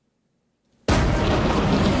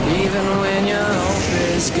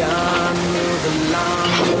is gone.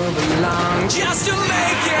 Move along, just to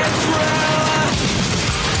make it through.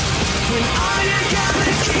 When all you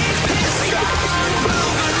gotta keep is strong.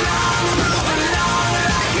 Move along,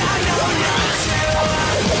 like I know not to.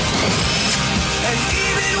 And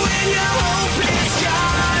even when your hope is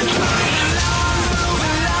gone, move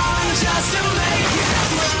along, just to make it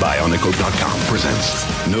through. Bionicle.com presents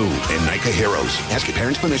new and Laika Heroes. Ask your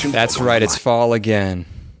parents' permission. That's right, it's fall again.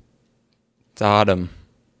 It's autumn.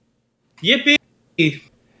 Yippee!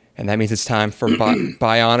 And that means it's time for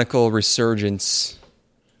Bionicle Resurgence.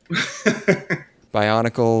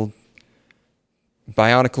 Bionicle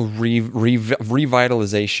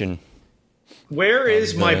revitalization. Where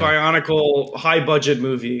is my Bionicle high-budget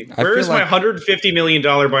movie? Where is my $150 million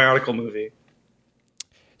Bionicle movie?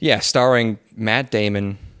 Yeah, starring Matt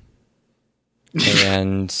Damon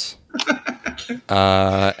and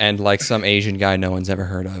like some Asian guy no one's ever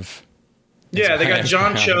heard of. Yeah, they got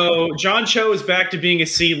John Cho. John Cho is back to being a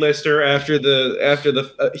C-lister after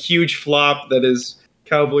the huge flop that is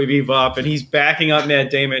Cowboy Bebop, and he's backing up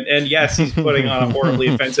Matt Damon. And yes, he's putting on a horribly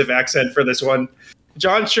offensive accent for this one.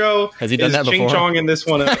 John Cho has he done that before? Ching Chong in this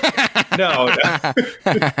one. No.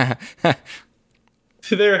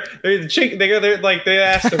 They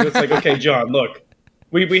asked him, it's like, okay, John, look,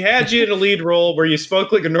 we had you in a lead role where you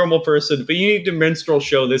spoke like a normal person, but you need to minstrel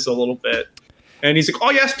show this a little bit. And he's like,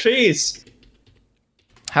 oh yes, please.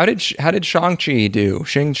 How did Shang-Chi do?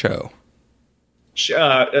 Shang-Cho.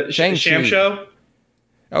 Sham Show?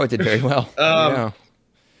 Oh, it did very well.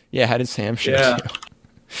 Yeah, how did Sam Show do?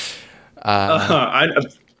 I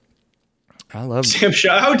love Sam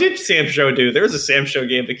Show. How did Sam Show do? There was a Sam Show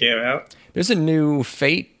game that came out. There's a new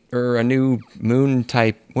Fate or a new Moon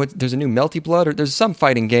type. There's a new Melty Blood or there's some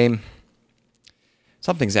fighting game.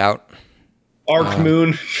 Something's out. Arc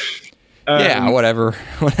Moon. Yeah, whatever.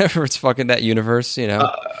 Whatever. It's fucking that universe, you know.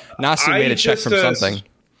 Nasu made a check from something.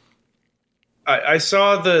 I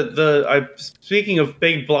saw speaking of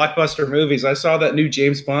big blockbuster movies, I saw that new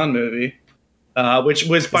James Bond movie, which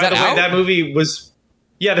was, by the way, that movie was,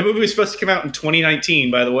 the movie was supposed to come out in 2019,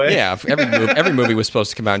 by the way. Yeah, every movie was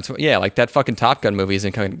supposed to come out like that fucking Top Gun movie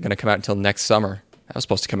isn't going to come out until next summer. That was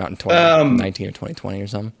supposed to come out in 2019 or 2020 or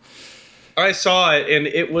something. I saw it, and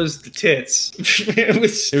it was the tits. It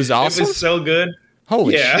was awesome? It was so good.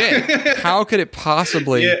 Holy shit. How could it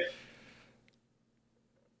possibly... Yeah.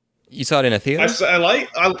 You saw it in a theater?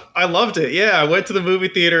 I loved it. Yeah, I went to the movie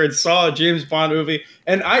theater and saw a James Bond movie,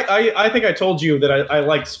 and I think I told you that I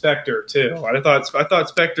liked Spectre too. I thought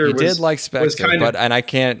Spectre. You did like Spectre, but I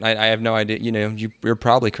have no idea. You know, you're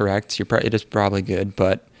probably correct. It is probably good,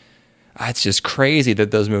 but it's just crazy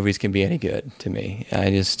that those movies can be any good to me.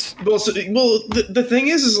 The thing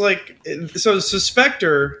is like so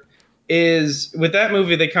Spectre is, with that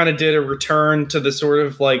movie they kind of did a return to the sort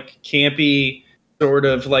of like campy. Sort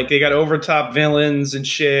of like they got over top villains and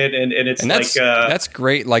shit, and that's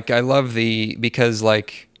great. Like I love the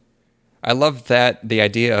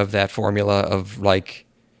idea of that formula of like,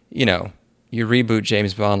 you know, you reboot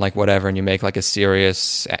James Bond like whatever, and you make like a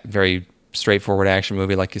serious, very straightforward action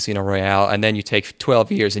movie like Casino Royale, and then you take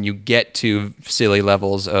 12 years and you get to silly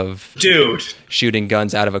levels of shooting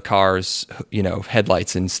guns out of a car's, you know,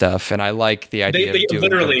 headlights and stuff. And I like the idea of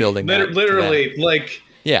building that. Like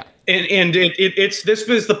yeah. And this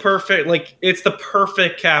was the perfect, like, it's the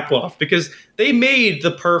perfect cap off because they made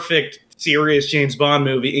the perfect serious James Bond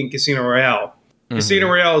movie in Casino Royale. Mm-hmm. Casino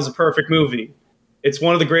Royale is a perfect movie. It's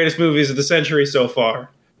one of the greatest movies of the century so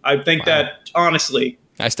far. I think that honestly,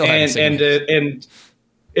 I still haven't seen it. And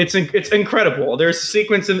it's incredible. There's a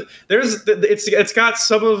sequence and it's got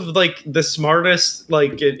some of like the smartest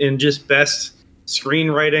like and just best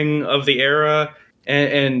screenwriting of the era.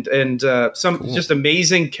 And some just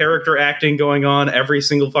amazing character acting going on every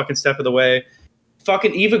single fucking step of the way.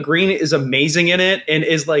 Fucking Eva Green is amazing in it, and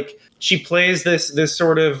is like she plays this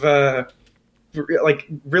sort of like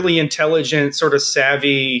really intelligent, sort of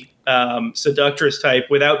savvy seductress type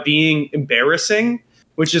without being embarrassing,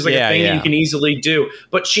 which is like a thing you can easily do.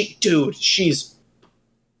 But she's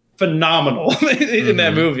phenomenal in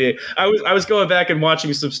that movie. I was going back and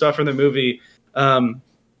watching some stuff from the movie.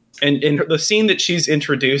 And the scene that she's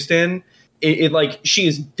introduced in, it like she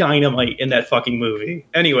is dynamite in that fucking movie.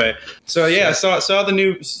 Anyway, so yeah, saw the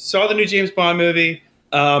new James Bond movie.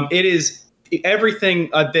 It is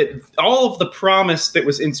everything that all of the promise that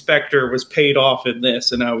was in Spectre was paid off in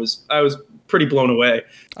this, and I was pretty blown away.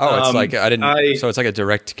 Oh, it's like so it's like a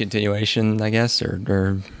direct continuation, I guess,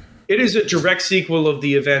 or. It is a direct sequel of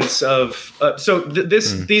the events of...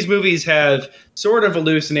 These movies have sort of a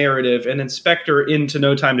loose narrative, and Spectre Into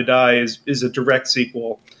No Time to Die is a direct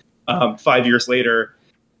sequel 5 years later.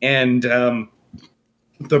 And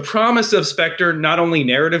the promise of Spectre, not only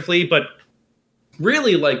narratively, but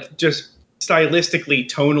really like just stylistically,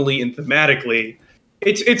 tonally, and thematically,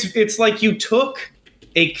 it's like you took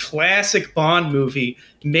a classic Bond movie,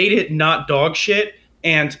 made it not dog shit,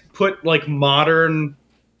 and put like modern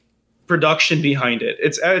production behind it.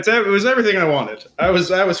 It was everything I wanted. I was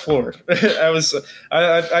floored. I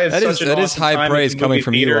had that is high praise coming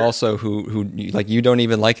from you also, who like, you don't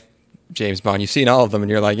even like James Bond. You've seen all of them, and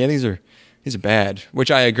you're like, yeah, these are bad,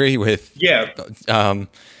 which I agree with. Yeah.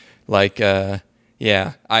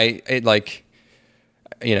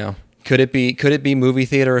 Could it be movie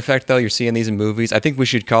theater effect though? You're seeing these in movies. I think we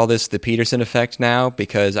should call this the Peterson effect now,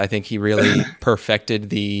 because I think he really perfected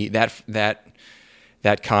that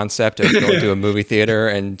concept of going to a movie theater,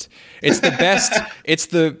 and it's the best.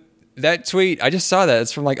 That tweet, I just saw that.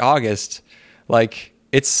 It's from like August. Like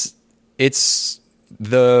it's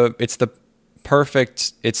the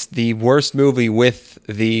perfect. It's the worst movie with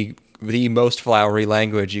the most flowery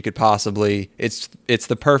language you could possibly. It's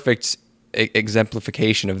the perfect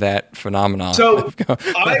exemplification of that phenomenon. So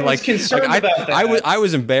I was concerned about that. I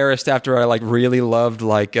was embarrassed after I like really loved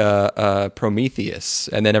like Prometheus,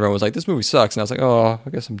 and then everyone was like, "This movie sucks," and I was like, "Oh, I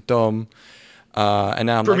guess I'm dumb." And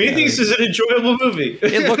now I'm Prometheus is an enjoyable movie.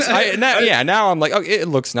 It looks now I'm like, oh, it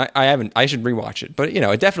looks nice. I should rewatch it, but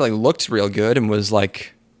it definitely looked real good and was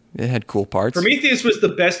like, it had cool parts. Prometheus was the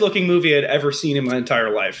best looking movie I'd ever seen in my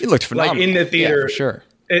entire life. It looked phenomenal, like in the theater, yeah, for sure.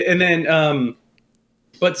 And then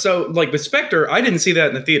but so, like, with Spectre, I didn't see that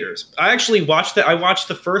in the theaters. I actually watched that. I watched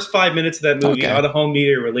the first 5 minutes of that movie on the home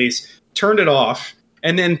media release, turned it off,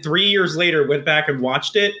 and then 3 years later went back and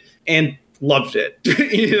watched it and loved it.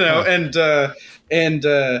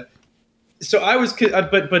 So I was,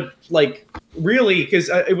 but like really, because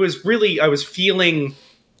it was really, I was feeling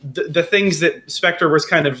the things that Spectre was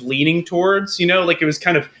kind of leaning towards. Like it was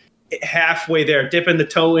kind of halfway there, dipping the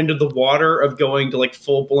toe into the water of going to like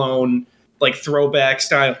full blown, like throwback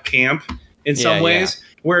style camp in some ways.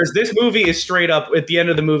 Whereas this movie is straight up, at the end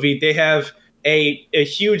of the movie, they have a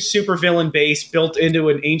huge supervillain base built into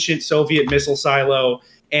an ancient Soviet missile silo.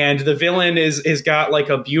 And the villain is got like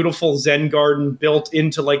a beautiful Zen garden built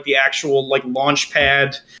into like the actual like launch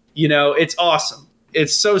pad. It's awesome.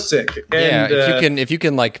 It's so sick. And, if you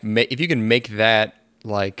can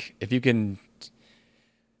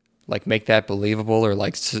make that believable, or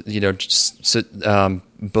like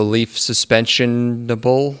belief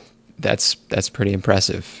suspensionable, that's pretty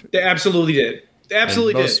impressive. They absolutely did.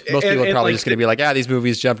 Absolutely most people are probably just going to be like, these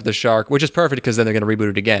movies jumped the shark, which is perfect because then they're going to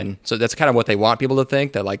reboot it again. So that's kind of what they want people to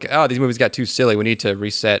think, that like, these movies got too silly, we need to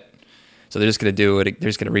reset. So they're just going to do it. They're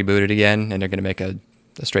just going to reboot it again, and they're going to make a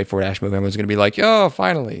straightforward action movie. Everyone's going to be like, oh,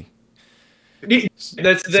 finally.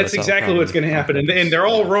 That's exactly what's going to happen, and they're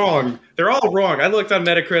all wrong. They're all wrong. I looked on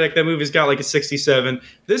Metacritic; that movie's got like a 67.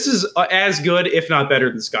 This is as good, if not better,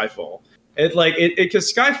 than Skyfall.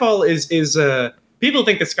 Because Skyfall is people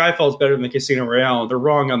think that Skyfall is better than Casino Royale. They're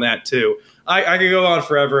wrong on that too. I could go on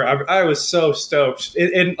forever. I was so stoked,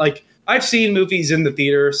 and like I've seen movies in the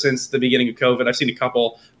theater since the beginning of COVID. I've seen a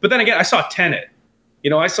couple, but then again, I saw Tenet.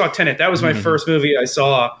 I saw Tenet. That was my first movie I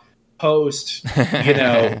saw post.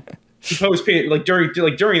 Post during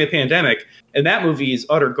the pandemic, and that movie is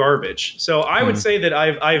utter garbage. So I would say that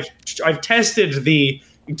I've tested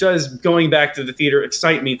does going back to the theater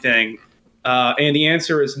excite me thing, and the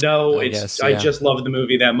answer is no. I just love the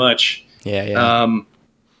movie that much. Those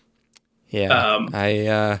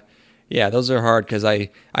are hard because I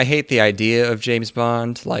hate the idea of James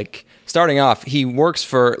Bond. Like, starting off, he works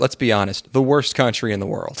for, let's be honest, the worst country in the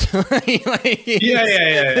world.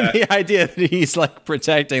 The idea that he's like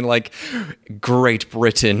protecting like Great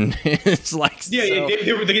Britain is like,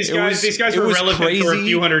 these guys were relevant for a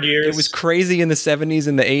few hundred years. It was crazy in the 70s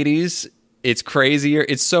and the 80s. It's crazier.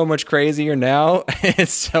 It's so much crazier now.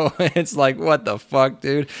 It's like, what the fuck,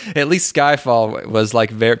 dude? At least Skyfall was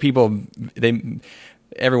like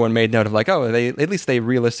everyone made note of like, at least they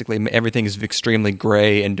realistically, everything is extremely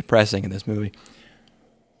gray and depressing in this movie.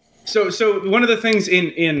 So one of the things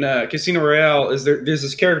in Casino Royale is there's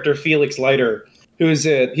this character Felix Leiter he's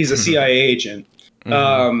a CIA agent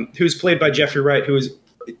who's played by Jeffrey Wright, who is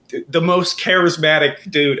the most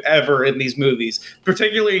charismatic dude ever in these movies,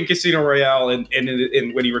 particularly in Casino Royale and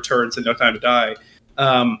in when he returns in No Time to Die.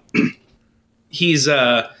 He's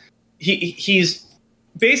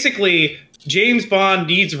basically, James Bond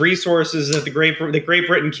needs resources that the Great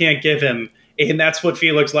Britain can't give him, and that's what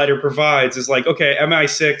Felix Leiter provides. Is like, okay,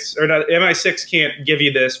 MI6 can't give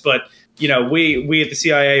you this, but we at the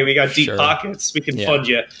CIA, we got deep Sure. pockets. We can Yeah. fund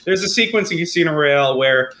you. There's a sequence in Casino Royale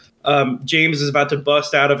where James is about to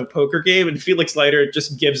bust out of a poker game, and Felix Leiter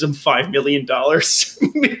just gives him $5 million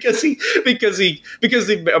because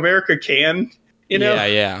America can,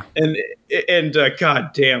 Yeah. and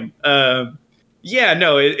god damn,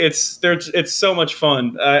 it's so much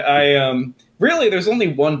fun. I really, there's only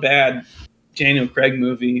one bad Daniel Craig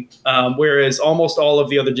movie, whereas almost all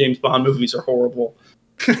of the other James Bond movies are horrible.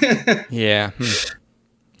 Yeah.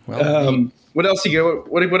 Well, What else you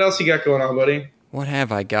got? What else you got going on, buddy? what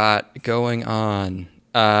have I got going on?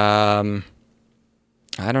 I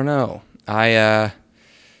don't know. I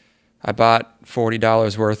bought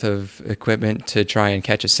 $40 worth of equipment to try and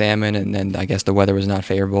catch a salmon, and then I guess the weather was not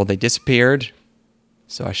favorable. They disappeared,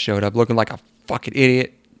 so I showed up looking like a fucking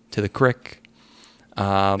idiot to the crick.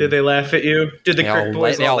 Did they laugh at you? Did the crick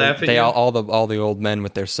boys all laugh at you? All the old men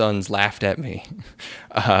with their sons laughed at me.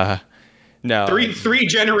 No. Three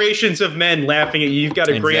generations of men laughing at you. You've got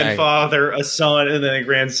a grandfather, a son, and then a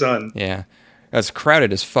grandson. Yeah, it's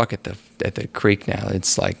crowded as fuck at the creek now.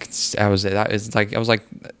 It's like I was there at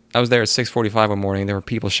 6:45 one morning. There were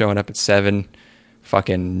people showing up at 7.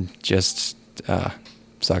 Fucking just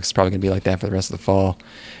sucks. It's probably gonna be like that for the rest of the fall.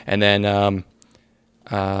 And then I'm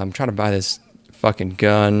trying to buy this fucking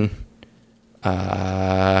gun.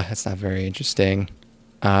 That's not very interesting.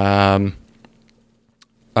 Are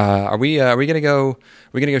we gonna go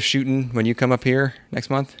shooting when you come up here next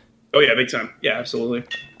month? Oh yeah, big time. Yeah, absolutely.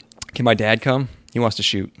 Can my dad come? He wants to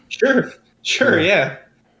shoot. Sure, yeah,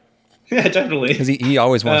 definitely. Because he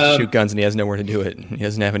always wants to shoot guns and he has nowhere to do it. He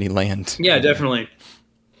doesn't have any land. Yeah, definitely.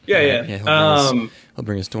 Yeah. He'll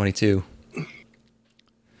bring us 22.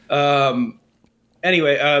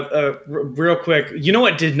 Anyway, real quick, you know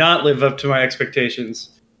what did not live up to my expectations?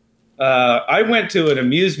 I went to an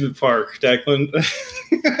amusement park, Declan.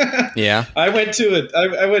 Yeah. I went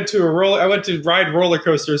to ride roller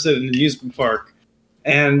coasters at an amusement park,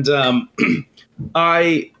 and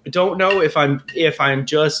I don't know if I'm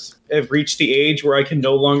just have reached the age where I can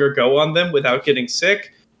no longer go on them without getting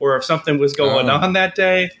sick, or if something was going on that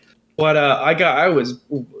day. But I was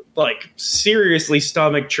like seriously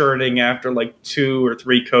stomach churning after like 2 or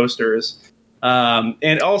 3 coasters,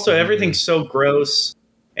 and also everything's so gross.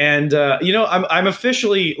 And I'm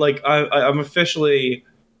officially I'm officially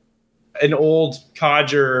an old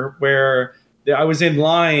codger where I was in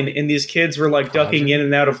line and these kids were like ducking in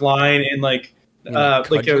and out of line and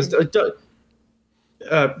it was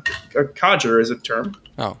a codger is a term.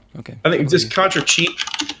 Oh, okay. I think just codger cheap.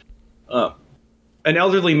 An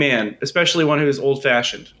elderly man, especially one who is old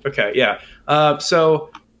fashioned. Okay, yeah.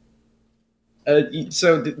 So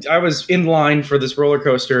I was in line for this roller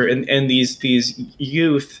coaster, and these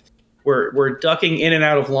youth were ducking in and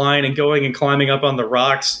out of line and going and climbing up on the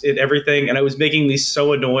rocks and everything, and I was making these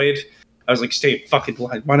so annoyed. I was like, "Stay in fucking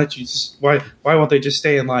line! Why don't you just why won't they just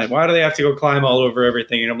stay in line? Why do they have to go climb all over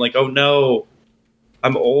everything?" And I'm like, "Oh no,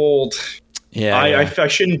 I'm old. Yeah, I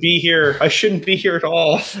shouldn't be here. I shouldn't be here at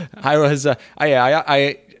all." I was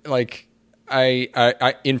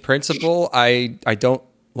in principle I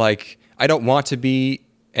don't want to be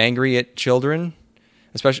angry at children,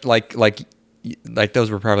 especially like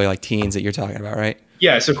those were probably like teens that you're talking about, right?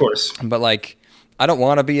 Yes, of course. But like I don't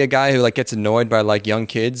want to be a guy who like gets annoyed by like young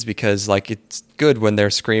kids, because like it's good when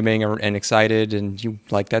they're screaming and excited, and you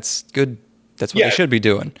like that's good. That's what they should be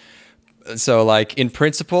doing. So like in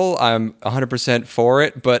principle, I'm 100% for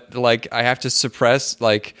it, but like I have to suppress.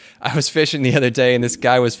 Like I was fishing the other day, and this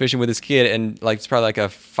guy was fishing with his kid, and like it's probably like a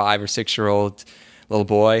 5 or 6 year old little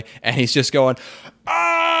boy, and he's just going,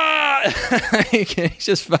 he's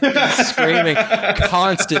just fucking screaming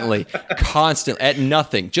constantly at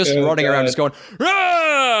nothing, just running around, just going,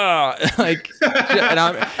 like,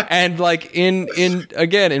 and like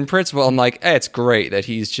in principle, I'm like, hey, it's great that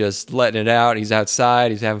he's just letting it out. He's outside,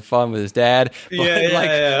 he's having fun with his dad.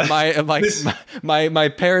 But my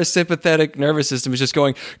parasympathetic nervous system is just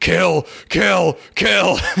going, kill.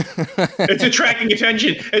 It's attracting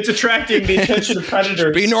attention. It's attracting the attention of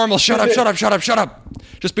predators. Be normal. Shut up.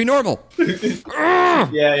 Just be normal.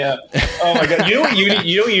 Yeah. Oh my god. You know what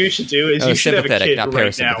you should do is you should have a kid not right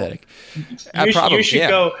parasympathetic. Now. You should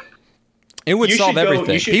go. It would solve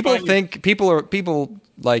everything. People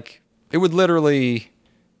like it would literally.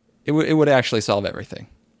 It would actually solve everything.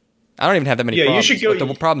 I don't even have that many problems. You should go,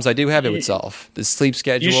 but the problems I do have, it would solve. The sleep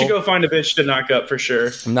schedule. You should go find a bitch to knock up for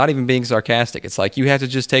sure. I'm not even being sarcastic. It's like you have to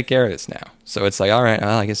just take care of this now. So it's like, all right,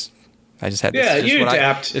 well, I guess I just had. Yeah, you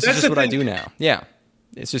adapt. This is just what I do now. Yeah.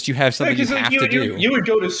 It's just you have something you have to do. You would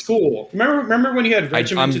go to school. Remember when you had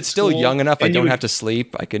regiments I'm still young enough. I don't have to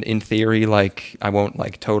sleep. I can, in theory, like I won't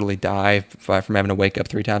like totally die from having to wake up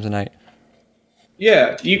 3 times a night.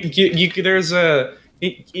 Yeah, there's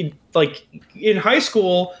like in high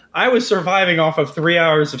school, I was surviving off of 3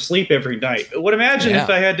 hours of sleep every night. But imagine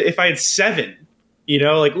if I had 7. You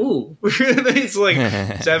know, like ooh, it's like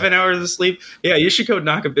 7 hours of sleep. Yeah, you should go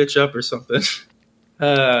knock a bitch up or something.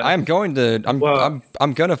 I'm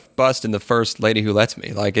gonna bust in the first lady who lets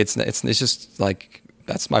me. Like it's just like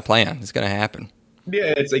that's my plan. It's gonna happen.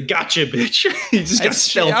 Yeah, it's like gotcha, bitch. You just got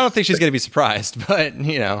stealth. I don't think she's gonna be surprised, but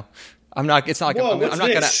you know, I'm not. It's not. Whoa,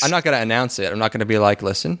 I'm not gonna announce it. I'm not gonna be like,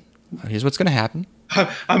 listen, here's what's gonna happen.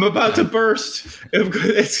 I'm about to burst. I'm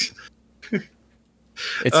just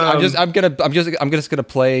gonna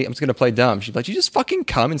play dumb. She's like, you just fucking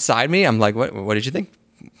come inside me. I'm like, what did you think?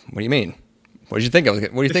 What do you mean? What did you think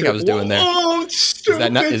I was doing there? Oh,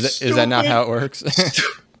 stupid, is that not how it works?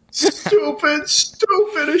 Stupid.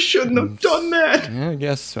 I shouldn't have done that. Yeah, I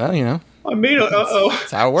guess. Well, you know. I mean,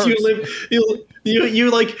 that's how it works.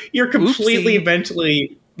 You're completely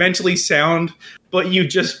mentally sound, but you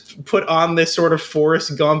just put on this sort of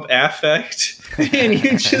Forrest Gump affect, and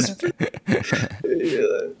you just.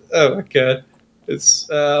 Oh my god! It's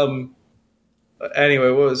Anyway,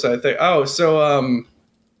 what was I thinking? Oh, so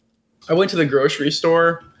I went to the grocery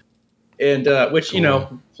store, and which cool. You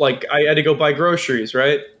know, like I had to go buy groceries,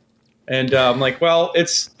 right? And I'm like, well,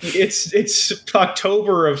 it's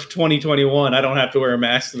October of 2021. I don't have to wear a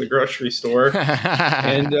mask to the grocery store,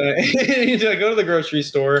 and I go to the grocery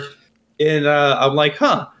store, and I'm like,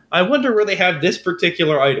 I wonder where they have this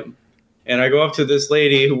particular item. And I go up to this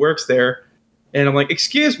lady who works there, and I'm like,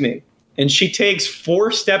 excuse me. And she takes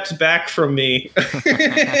 4 steps back from me.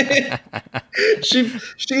 she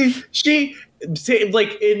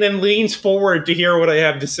like, and then leans forward to hear what I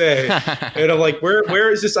have to say. And I'm like,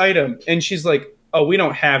 where is this item? And she's like, oh, we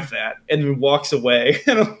don't have that. And then walks away.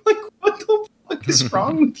 And I'm like, what the fuck is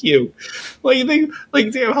wrong with you? Like, you think,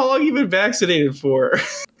 like, damn, how long have you been vaccinated for?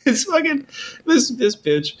 It's fucking this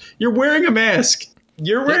bitch. You're wearing a mask.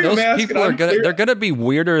 You're wearing a mask. People they're gonna be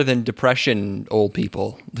weirder than depression old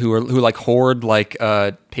people who like hoard like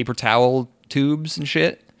paper towel tubes and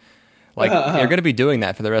shit. Like they're gonna be doing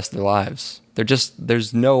that for the rest of their lives.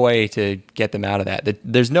 There's no way to get them out of that.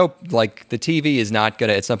 There's no, like, the TV is not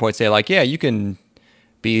gonna at some point say like, yeah, you can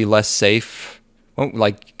be less safe.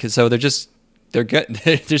 Like, cause so there's just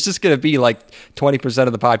gonna be like 20%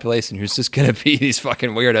 of the population who's just gonna be these fucking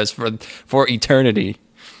weirdos for eternity.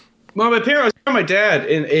 Well, my parents, my dad,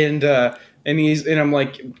 and I'm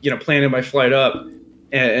like, you know, planning my flight up,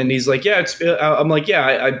 and he's like, yeah, I'm like,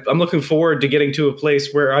 yeah, I'm looking forward to getting to a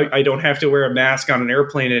place where I don't have to wear a mask on an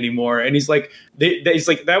airplane anymore. And he's like,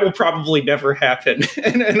 that will probably never happen.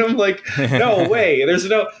 and I'm like, no way, there's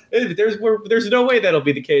no way that'll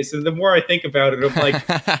be the case. And the more I think about it, I'm like,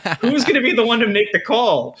 who's going to be the one to make the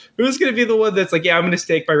call? Who's going to be the one that's like, yeah, I'm going to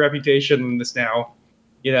stake my reputation on this now.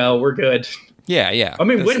 You know, we're good. Yeah. I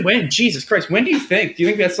mean, when? Jesus Christ, when do you think? Do you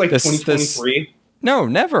think that's like 2023? No,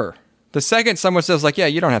 never. The second someone says like, yeah,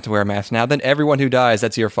 you don't have to wear a mask now, then everyone who dies,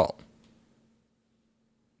 that's your fault.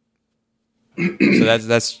 So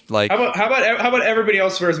that's like. How about everybody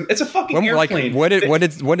else wears? It's a fucking airplane.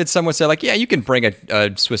 Like, when did someone say like, yeah, you can bring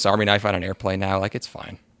a Swiss Army knife on an airplane now? Like, it's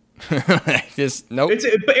fine. Just nope.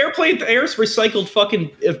 But airplane air's recycled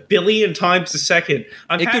fucking 1 billion times a second.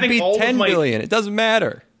 It could be 10 billion. It doesn't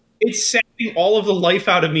matter. It's sapping all of the life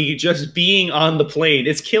out of me just being on the plane.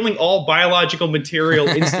 It's killing all biological material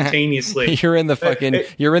instantaneously. You're in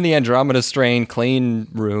the Andromeda strain clean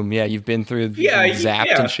room. Yeah, you've been through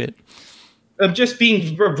zapped and shit. Of just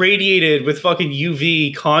being radiated with fucking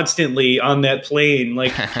UV constantly on that plane,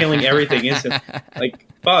 like killing everything instantly. Like,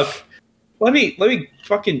 fuck. Let me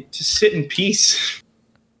fucking just sit in peace.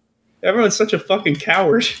 Everyone's such a fucking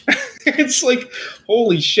coward. It's like,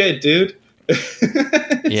 holy shit, dude.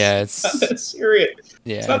 It's not that serious.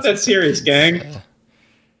 Yeah, it's not that serious, gang.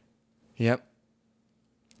 Yep.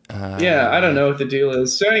 I don't know what the deal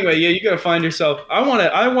is. So anyway, yeah, you gotta find yourself.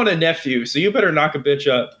 I want a nephew, so you better knock a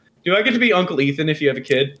bitch up. Do I get to be Uncle Ethan if you have a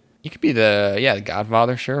kid? You could be the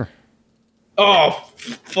godfather, sure. Oh,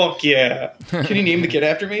 fuck yeah! Can you name the kid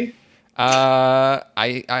after me? Well,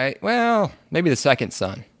 maybe the second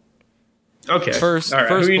son. Okay. First, all right.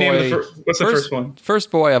 first Who boy. What's the first one? First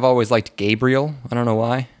boy, I've always liked Gabriel. I don't know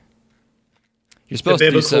why. You're supposed the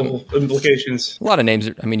to do some implications. A lot of names.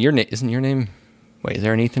 I mean, isn't your name? Wait, is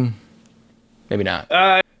there an Ethan? Maybe not.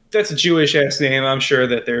 That's a Jewish ass name. I'm sure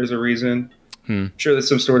that there's a reason. I'm sure there's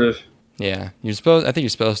some sort of. Yeah, I think you're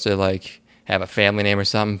supposed to like have a family name or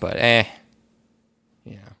something, but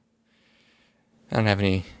Yeah. I don't have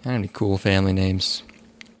any cool family names.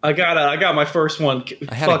 I got my first one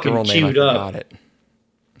I had fucking a girl name, queued I up. forgot it.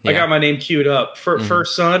 Yeah. I got my name queued up.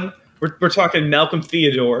 First son, we're talking Malcolm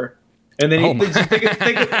Theodore. And then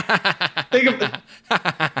think of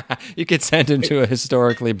you could send him to a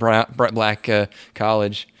historically black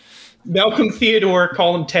college. Malcolm Theodore,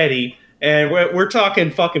 call him Teddy. And we're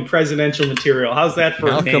talking fucking presidential material. How's that for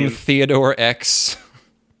a name? Malcolm Theodore X.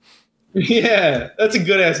 Yeah, that's a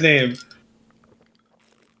good ass name.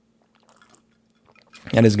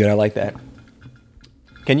 That is good. I like that.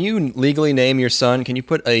 Can you legally name your son? Can you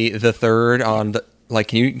put the third on the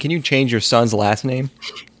Can you change your son's last name?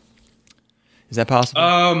 Is that possible?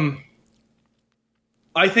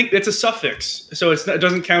 I think it's a suffix, so it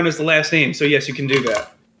doesn't count as the last name. So yes, you can do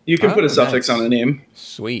that. You can put a suffix on a name.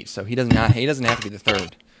 Sweet. So he doesn't have to be the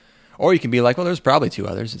third, or you can be like, well, there's probably two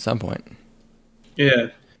others at some point. Yeah.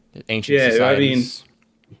 Ancient societies.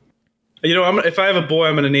 I mean, if I have a boy,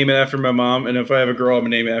 I'm going to name it after my mom, and if I have a girl, I'm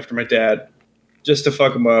going to name it after my dad, just to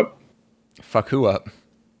fuck them up. Fuck who up?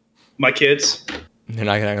 My kids. They're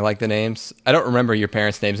not going to like the names. I don't remember your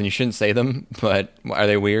parents' names, and you shouldn't say them. But are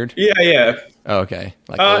they weird? Yeah. Oh, okay.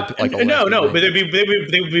 No, but they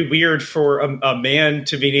would be weird for a man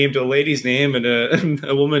to be named a lady's name and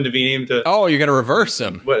a woman to be named a. Oh, you're going to reverse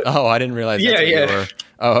them. What? Oh, I didn't realize. That's what you were.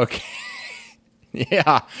 Oh, okay.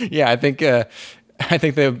 Yeah. I think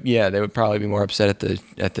they would probably be more upset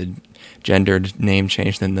at the gendered name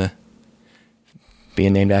change than the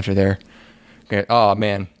being named after their. Oh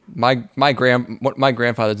man, my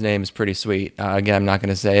grandfather's name is pretty sweet. Again, I'm not going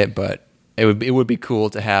to say it, but it would be cool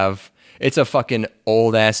to have. It's a fucking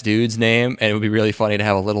old ass dude's name, and it would be really funny to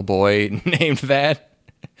have a little boy named that.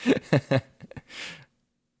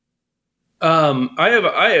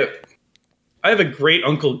 I have a great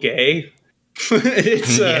uncle Gay. What do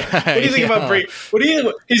you think about Bray?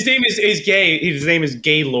 His name is Gay. His name is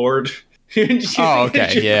Gaylord. Oh,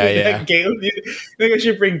 okay. Yeah. You think I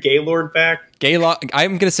should bring Gaylord back?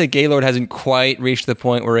 I'm gonna say Gaylord hasn't quite reached the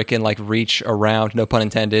point where it can like reach around, no pun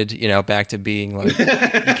intended, back to being like you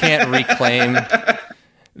can't reclaim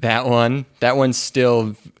that one. That one's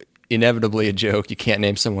still inevitably a joke. You can't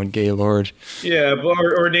name someone Gaylord. Yeah,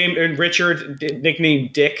 or name Richard,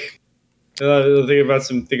 nicknamed Dick.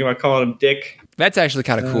 Thinking about calling him Dick. That's actually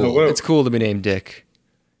kind of cool. It's cool to be named Dick.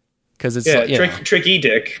 Because it's tricky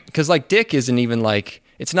Dick. Because like Dick isn't even like,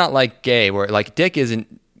 it's not like gay where like Dick isn't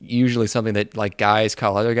usually something that like guys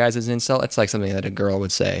call other guys as an insult. It's like something that a girl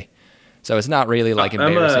would say. So it's not really like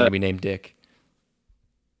embarrassing to be named Dick.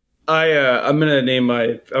 I'm gonna name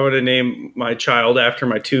my child after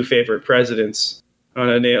my two favorite presidents. I'm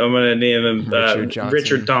gonna name him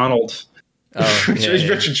Richard Donald. Oh,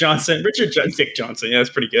 Richard Johnson. Dick Johnson. Yeah, that's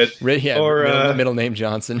pretty good. Middle name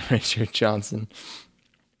Johnson. Richard Johnson.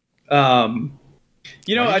 I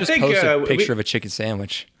think post a picture of a chicken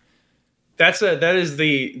sandwich. That is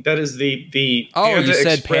the Panda you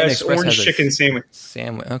said Panda Express orange chicken sandwich.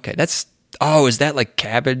 Okay, is that like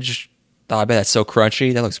cabbage? Oh, I bet that's so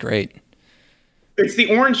crunchy. That looks great. It's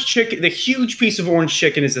the orange chicken. The huge piece of orange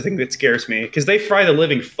chicken is the thing that scares me because they fry the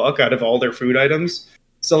living fuck out of all their food items.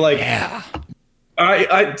 So like, yeah,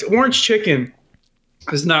 orange chicken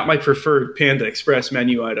is not my preferred Panda Express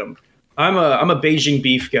menu item. I'm a Beijing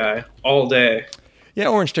beef guy all day. Yeah,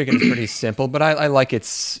 orange chicken is pretty simple, but I like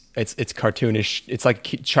it's cartoonish. It's like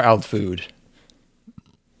child food.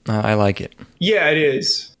 I like it. Yeah, it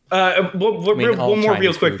is. One more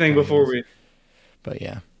real quick thing before we. But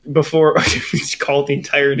yeah. Before it's called the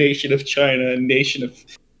entire nation of China a nation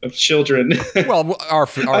of children. Well, our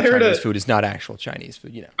Chinese food is not actual Chinese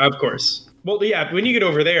food, Of course. Well, yeah. When you get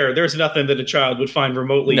over there's nothing that a child would find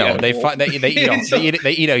remotely. No, edible. they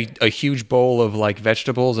eat a huge bowl of like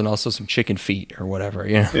vegetables and also some chicken feet or whatever.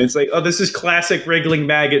 It's like, oh, this is classic wriggling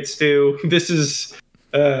maggot stew. This is.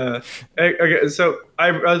 Okay, so I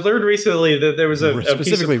learned recently that there was a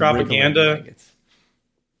piece of propaganda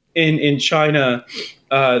in China.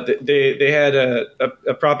 They had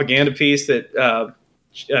a propaganda piece that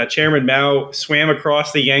Chairman Mao swam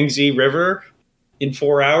across the Yangtze River in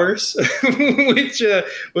 4 hours,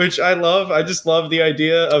 which I love. I just love the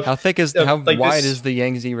idea of how wide is the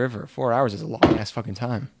Yangtze River? 4 hours is a long ass fucking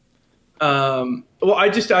time. Well, I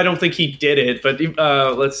don't think he did it, but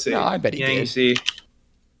let's see. No, I bet he Yangtze. did.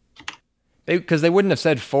 Because they wouldn't have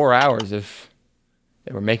said 4 hours if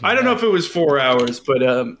they were making. I don't know if it was 4 hours, but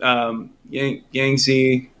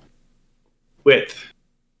Yangtze width.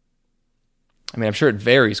 I mean, I'm sure it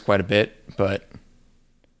varies quite a bit, but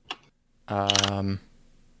well,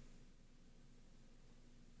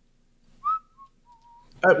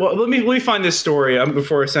 let me find this story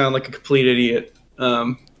before I sound like a complete idiot.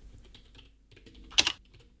 And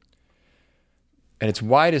its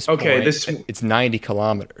widest point, it's 90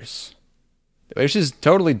 kilometers, which is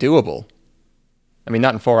totally doable. I mean,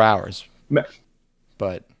 not in 4 hours,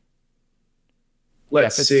 but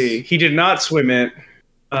let's see. He did not swim it.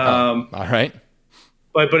 All right.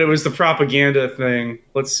 But it was the propaganda thing.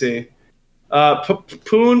 Let's see.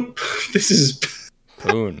 Poon. This is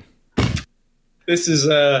Poon. This is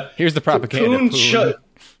here's the propaganda.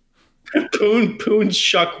 Poon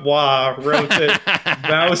Shukwa wrote it.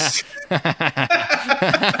 Mouse.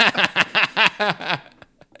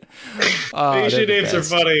 Asian names are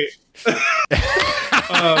funny.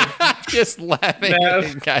 Just laughing at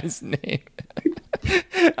the guy's name.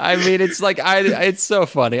 I mean, it's like it's so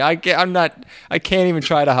funny. I can't even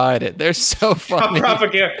try to hide it. They're so funny.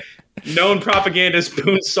 Known propagandist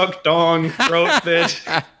Poon Suk Dong wrote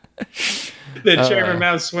that Chairman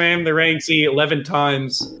Mao swam the Rang Sea 11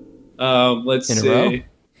 times. Let's see. In a row?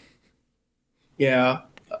 Yeah.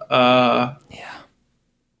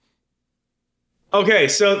 Okay,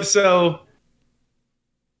 so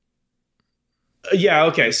yeah,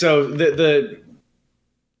 okay. So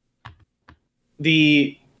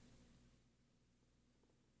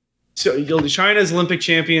China's Olympic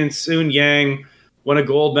champion Sun Yang won a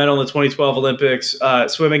gold medal in the 2012 Olympics,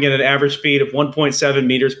 swimming at an average speed of 1.7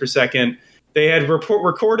 meters per second. They had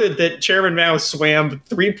recorded that Chairman Mao swam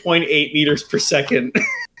 3.8 meters per second.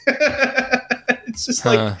 It's just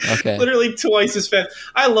literally twice as fast.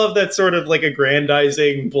 I love that sort of like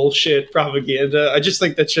aggrandizing bullshit propaganda. I just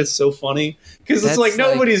think that shit's so funny because it's like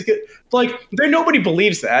nobody's good. Like nobody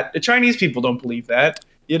believes that. The Chinese people don't believe that.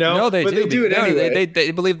 You know, no, they do it anyway.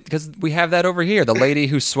 They believe because we have that over here. The lady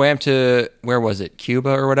who swam to where was it, Cuba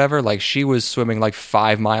or whatever? Like she was swimming like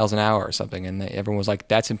 5 miles an hour or something, and everyone was like,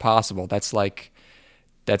 "That's impossible. That's like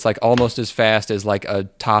almost as fast as like a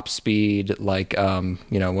top speed, like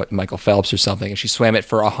what Michael Phelps or something." And she swam it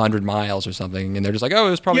for 100 miles or something, and they're just like, "Oh,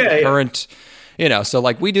 it was probably the current." So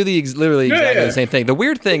like we do literally exactly the same thing. The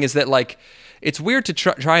weird thing is that like it's weird to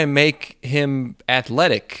try and make him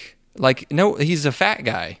athletic. Like, no, he's a fat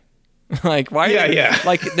guy. Like, why? Yeah.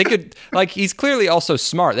 Like, they could, like, he's clearly also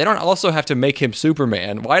smart. They don't also have to make him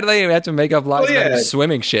Superman. Why do they have to make up lies about him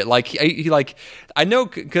swimming shit? Like, I know,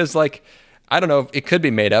 because, like, I don't know if it could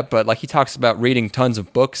be made up, but, like, he talks about reading tons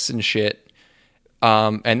of books and shit.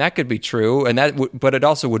 And that could be true, but it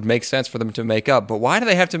also would make sense for them to make up. But why do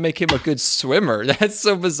they have to make him a good swimmer? That's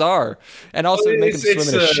so bizarre. And also make him swim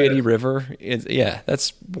in a shitty river.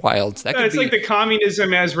 That's wild. It's like the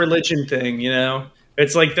communism as religion thing, you know?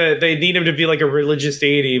 It's like they need him to be like a religious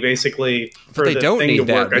deity, basically. But they don't need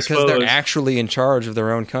that because they're actually in charge of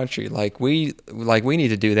their own country. Like we need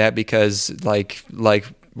to do that because like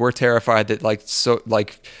we're terrified that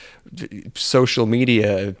social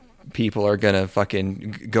media people are gonna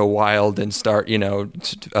fucking go wild and start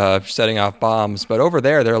setting off bombs. But over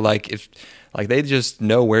there they're like, if like they just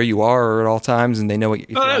know where you are at all times and they know what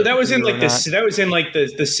you that was in like this that was in like the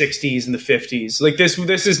 60s and the 50s. Like this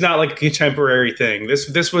is not like a contemporary thing.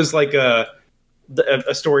 This was like a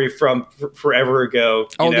story from forever ago.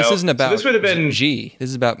 This isn't about, so this would have been this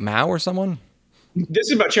is about Mao or someone. This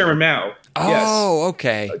is about Chairman Mao. Oh,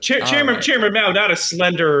 okay. Chairman Mao, not a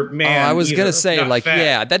slender man. I was going to say, like,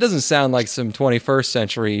 fat. That doesn't sound like some 21st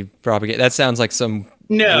century propaganda. That sounds like some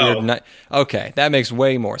weird... Okay, that makes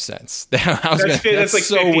way more sense. That's like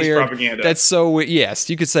so 50s weird. Propaganda. That's so weird. Yes,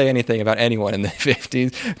 you could say anything about anyone in the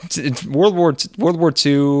 50s. World War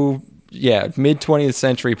II, mid 20th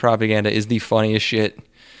century propaganda is the funniest shit.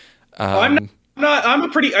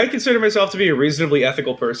 I consider myself to be a reasonably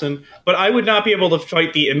ethical person, but I would not be able to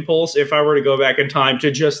fight the impulse if I were to go back in time to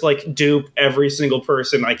just like dupe every single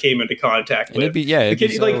person I came into contact with.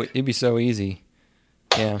 It'd be so easy.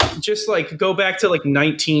 Yeah. Just like go back to like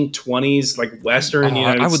 1920s, like Western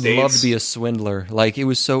United States. I would love to be a swindler. Like it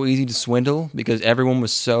was so easy to swindle because everyone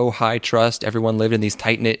was so high trust. Everyone lived in these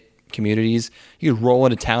tight knit communities. You could roll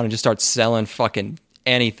into town and just start selling fucking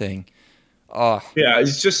anything. Oh. Yeah,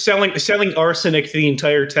 it's just selling arsenic to the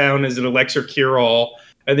entire town as an elixir cure-all,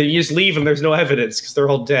 and then you just leave and there's no evidence because they're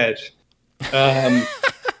all dead. We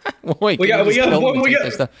got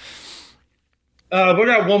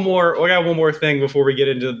one more thing before we get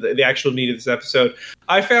into the actual meat of this episode.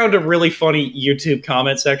 I found a really funny YouTube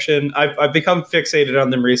comment section. I've become fixated on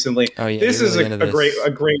them recently. Oh yeah, this is a great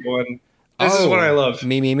one. This is what I love.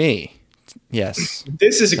 Me. Yes,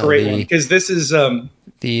 this is a great one because this is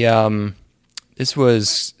This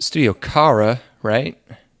was Studio Kara, right?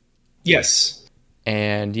 Yes.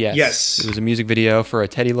 And yes, it was a music video for a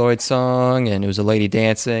Teddy Lloyd song, and it was a lady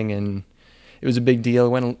dancing, and it was a big deal.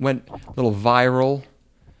 It went a little viral,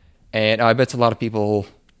 And I bet a lot of people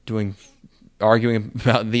arguing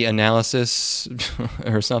about the analysis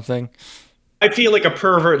or something. I feel like a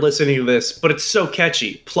pervert listening to this, but it's so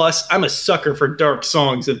catchy. Plus, I'm a sucker for dark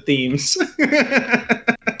songs and themes.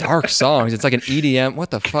 Dark songs? It's like an EDM.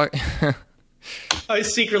 What the fuck? I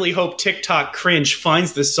secretly hope TikTok cringe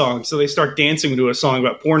finds this song so they start dancing to a song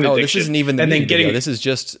about porn addiction. This isn't even the music video. This is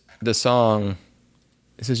just the song.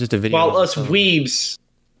 This is just a video. While us weebs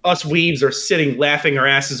are sitting laughing our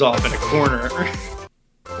asses off in a corner.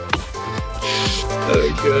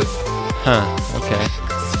 Oh, good. Huh, okay.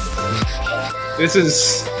 This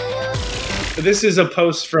is a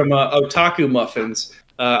post from Otaku Muffins.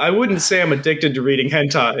 I wouldn't say I'm addicted to reading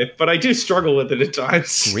hentai, but I do struggle with it at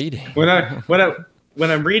times. Reading? When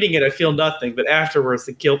I'm reading it, I feel nothing, but afterwards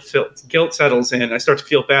the guilt settles in. I start to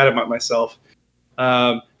feel bad about myself.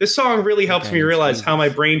 This song really helps me realize how my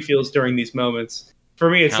brain feels during these moments. For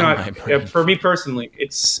me, it's for me personally,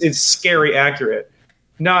 it's scary accurate.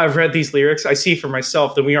 Now I've read these lyrics, I see for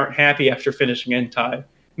myself that we aren't happy after finishing hentai.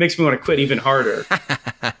 Makes me want to quit even harder.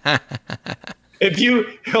 If you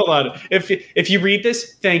read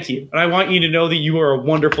this, thank you. And I want you to know that you are a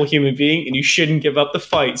wonderful human being and you shouldn't give up the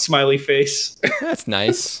fight, smiley face. That's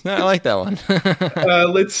nice. I like that one.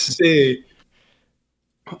 Let's see.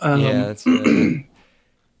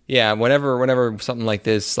 Whenever something like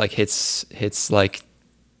this like hits like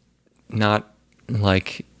not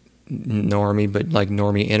like normie, but like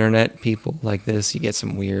normie internet people like this, you get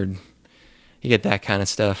that kind of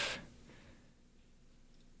stuff.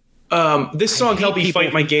 This song helped me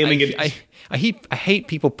fight my gaming addiction. I hate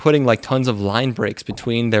people putting like tons of line breaks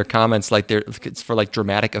between their comments, like it's for like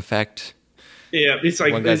dramatic effect. Yeah, it's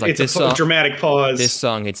like it's a dramatic pause. This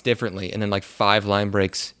song hits differently, and then like 5 line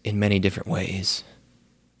breaks in many different ways.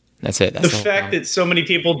 That's it. That's the fact that so many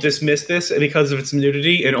people dismiss this because of its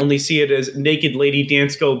nudity and only see it as naked lady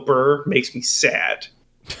dance go burr makes me sad.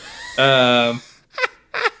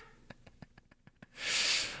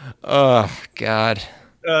 Oh God.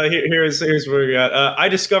 Here's what we got. I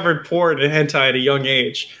discovered porn and hentai at a young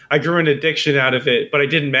age. I grew an addiction out of it, but I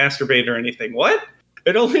didn't masturbate or anything. What?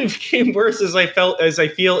 It only became worse as I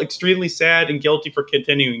feel extremely sad and guilty for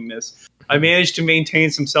continuing this. I managed to maintain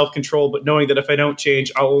some self-control, but knowing that if I don't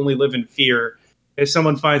change, I'll only live in fear. If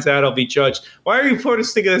someone finds out, I'll be judged. Why are you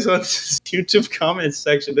posting this on this YouTube comments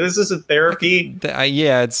section? This is a therapy.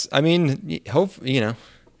 Yeah, it's. I mean, hope you know.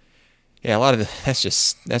 Yeah, a lot of that's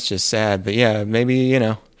just sad. But yeah, maybe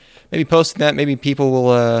maybe posting that, maybe people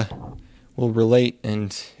will relate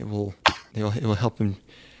and it will help them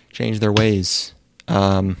change their ways.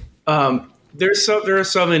 There are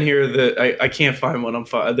some in here that I can't find one.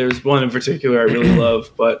 There's one in particular I really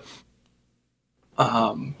love, but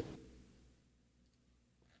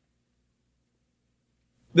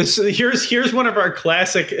here's one of our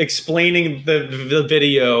classic explaining the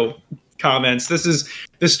video comments. This is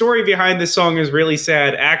the story behind this song is really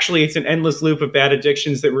sad. Actually, it's an endless loop of bad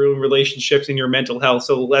addictions that ruin relationships and your mental health.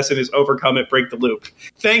 So the lesson is overcome it, break the loop.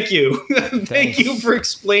 Thank you. Thank you for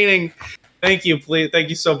explaining. Thank you, please. Thank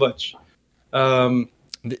you so much.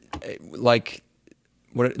 Like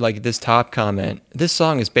this top comment, this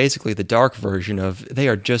song is basically the dark version of they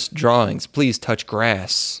are just drawings, please touch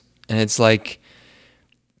grass. And it's like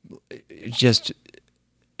just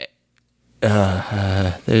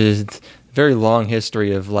there's a very long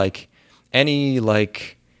history of like any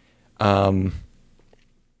like what's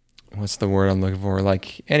the word I'm looking for,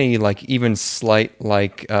 like any like even slight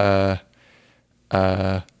like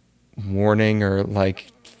warning or like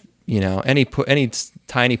any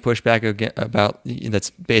tiny pushback about that's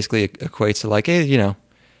basically equates to like, hey,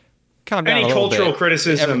 calm down. Any cultural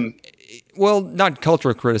criticism. Well, not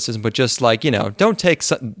cultural criticism, but just like, don't take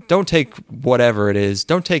whatever it is.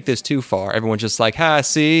 Don't take this too far. Everyone's just like,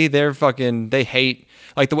 see, they hate,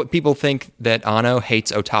 like what people think that Ano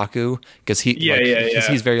hates otaku because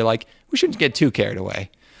he's very like, we shouldn't get too carried away.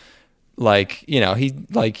 Like,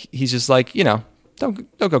 he's just like, don't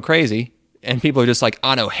go crazy. And people are just like,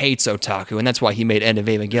 Ano hates otaku, and that's why he made End of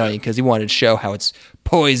Evangelion, because he wanted to show how it's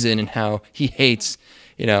poison and how he hates,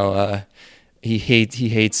 he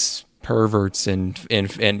hates perverts and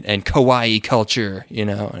kawaii culture,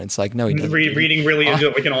 and it's like, no, he doesn't. Reading really into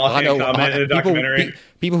it like an offhand comment in a documentary.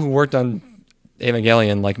 People who worked on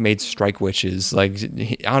Evangelion like made strike witches. Like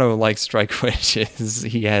Ano likes strike witches.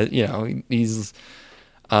 He has, he's,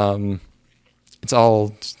 it's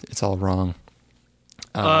all wrong.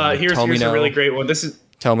 Here's a really great one. This is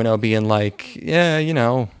Tomino being like,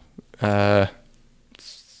 it's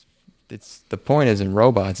the point isn't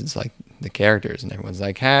robots, it's like the characters, and everyone's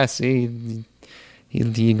like, see,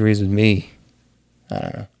 he agrees with me. I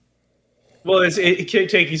don't know. Well, it can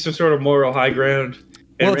take you some sort of moral high ground.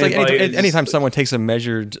 Well, it's like anytime someone takes a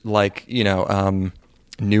measured, like, nuanced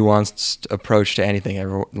approach to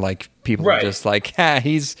anything, like people are just like,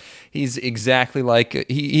 he's exactly like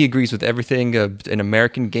he agrees with everything an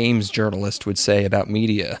American games journalist would say about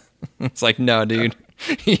media. It's like, no, dude,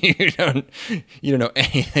 you don't know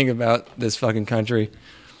anything about this fucking country.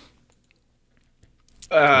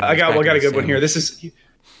 I got a good one here. This is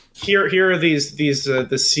here are these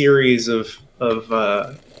the series of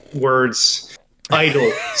words: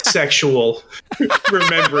 idle, sexual,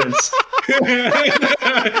 remembrance.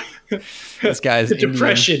 This guy's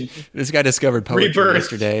depression. Indian. This guy discovered poetry Rebirth.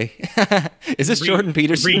 Yesterday. Is this Jordan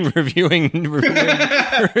Peterson reviewing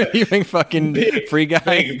fucking Free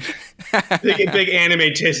Guy? Big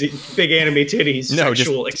anime titties. No,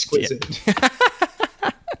 sexual, exquisite. Yeah.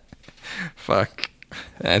 Fuck.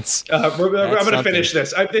 That's. I'm going to finish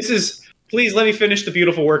this. Please let me finish the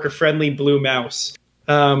beautiful work of Friendly Blue Mouse.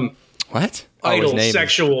 What? Idle,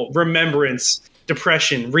 sexual, remembrance,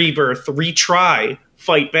 depression, rebirth, retry,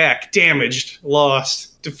 fight back, damaged,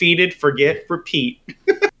 lost, defeated, forget, repeat.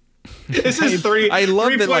 This is three. I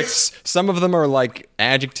love that. Like some of them are like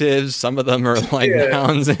adjectives, some of them are like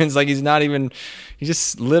nouns, and it's like he's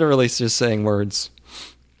just literally just saying words.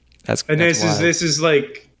 This is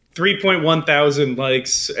like 3.1 thousand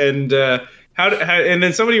likes, and and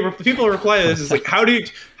then people reply to this is like, how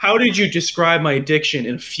did you describe my addiction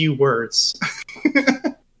in a few words?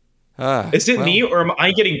 Is it me, or am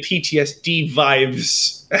I getting PTSD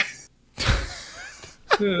vibes?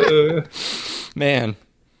 Man.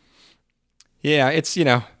 Yeah, it's,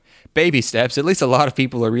 baby steps. At least a lot of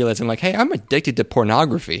people are realizing, like, hey, I'm addicted to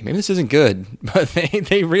pornography. Maybe this isn't good. But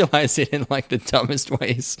they realize it in, like, the dumbest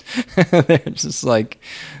ways. They're just like,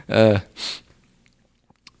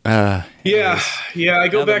 I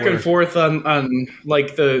go back and forth on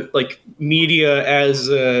like the media as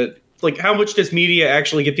like how much does media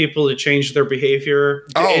actually get people to change their behavior?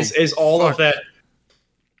 Is all of that?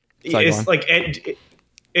 It's like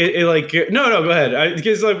no, go ahead.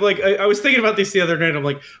 Because I was thinking about this the other night. And I'm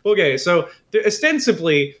like, okay, so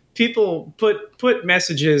ostensibly people put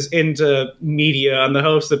messages into media on the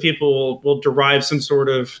hopes that people will derive some sort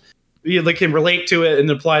of. They can relate to it and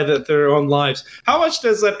apply that to their own lives. How much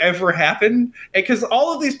does that ever happen? Because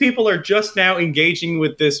all of these people are just now engaging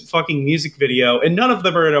with this fucking music video, and none of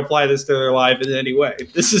them are going to apply this to their life in any way.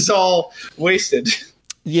 This is all wasted.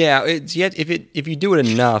 Yeah, if you do it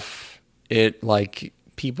enough, it like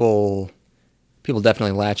people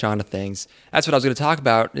definitely latch onto things. That's what I was going to talk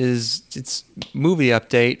about. It's movie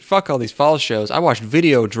update. Fuck all these fall shows. I watched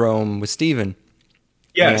Videodrome with Steven.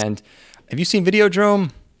 Yes. And have you seen Videodrome?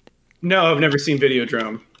 No, I've never seen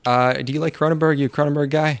Videodrome. Do you like Cronenberg? You a Cronenberg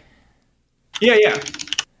guy? Yeah.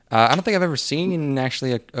 I don't think I've ever seen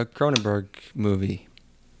actually a Cronenberg movie.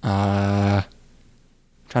 Trying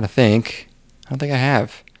to think. I don't think I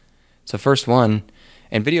have. It's the first one.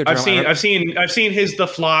 And Videodrome. I've seen his The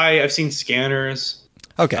Fly. I've seen Scanners.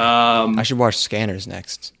 Okay. I should watch Scanners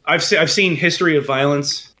next. I've seen History of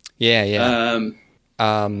Violence. Yeah.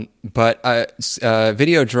 But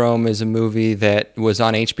Videodrome is a movie that was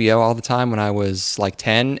on HBO all the time when I was like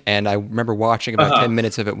 10, and I remember watching about 10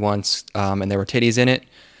 minutes of it once, and there were titties in it,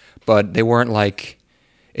 but they weren't like,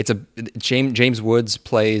 James Woods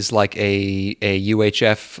plays like a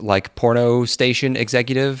UHF like porno station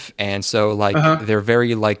executive, and so like they're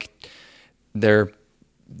very like, they're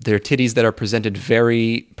titties that are presented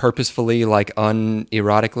very purposefully, like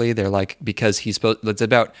unerotically. They're like, because he's supposed. It's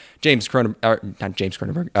about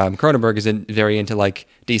Cronenberg is very into like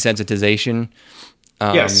desensitization.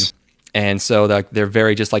 Yes, and so they're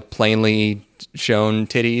very just like plainly shown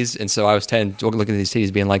titties. And so I was looking at these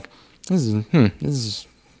titties, being like, this is.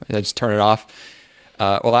 I just turn it off.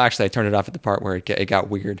 Well, actually, I turned it off at the part where it got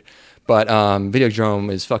weird. But Videodrome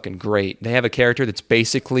is fucking great. They have a character that's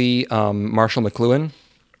basically Marshall McLuhan.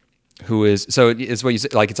 Who is, so it's what you say,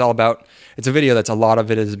 like, it's all about, it's a video that's a lot of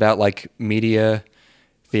it is about like media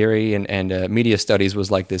theory and media studies was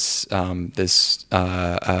like this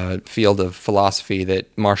field of philosophy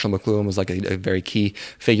that Marshall McLuhan was like a very key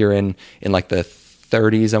figure in like the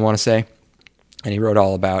 30s, I want to say. And he wrote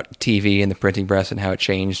all about TV and the printing press and how it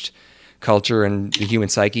changed culture and the human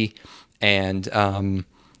psyche. And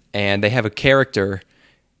they have a character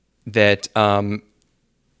that,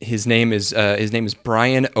 his name is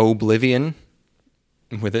Brian Oblivion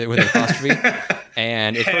with an apostrophe.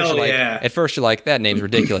 And at first you're like, that name's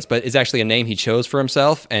ridiculous, but it's actually a name he chose for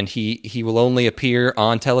himself, and he will only appear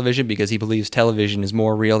on television because he believes television is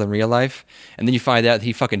more real than real life. And then you find out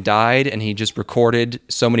he fucking died, and he just recorded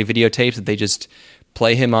so many videotapes that they just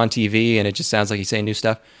play him on TV, and it just sounds like he's saying new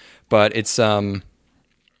stuff. but it's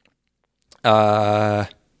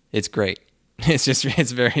great.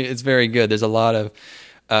 It's very good. There's a lot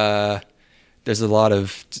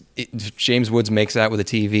of James Woods makes out with a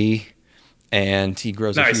TV, and he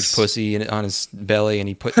grows a huge pussy on his belly,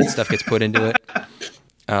 and stuff gets put into it.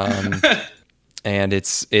 And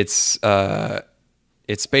it's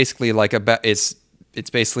basically like it's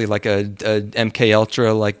basically like a MK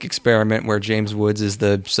Ultra like experiment where James Woods is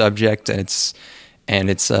the subject, and it's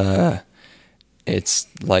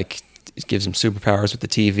like it gives him superpowers with the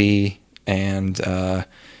TV, and I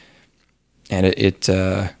had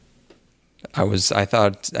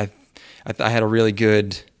a really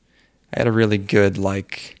good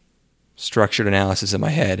like structured analysis in my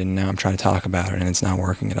head, and now I'm trying to talk about it, and it's not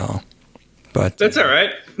working at all. But that's all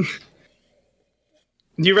right.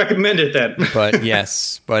 You recommend it then? But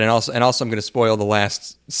yes, and also I'm going to spoil the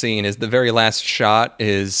last scene. Is the very last shot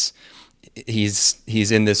is he's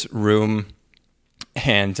in this room,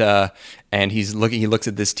 and he looks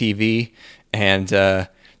at this TV, and the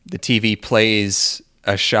TV plays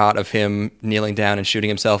a shot of him kneeling down and shooting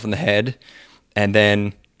himself in the head, and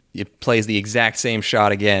then it plays the exact same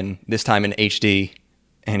shot again, this time in HD,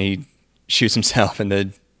 and he shoots himself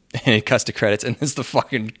and it cuts to credits, and it's the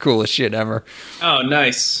fucking coolest shit ever. Oh,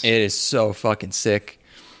 nice. It is so fucking sick.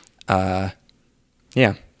 Yeah.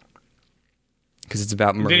 Because it's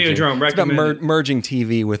about merging. It's about merging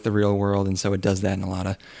TV with the real world, and so it does that in a lot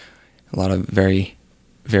of very,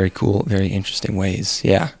 very cool, very interesting ways.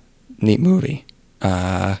 Yeah. Neat movie.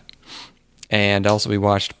 And also we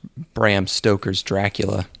watched Bram Stoker's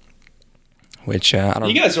Dracula, which I don't.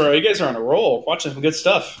 You guys are on a roll, watching some good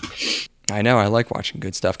stuff. I know, I like watching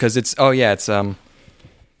good stuff because it's Vamp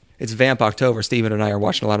October. Steven and I are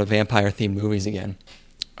watching a lot of vampire-themed movies again.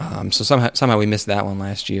 So somehow we missed that one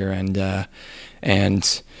last year, and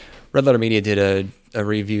Red Letter Media did a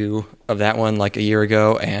review of that one like a year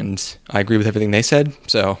ago, and I agree with everything they said.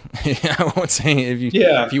 So I won't say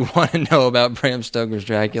if you want to know about Bram Stoker's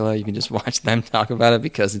Dracula, you can just watch them talk about it,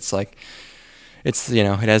 because it's like. It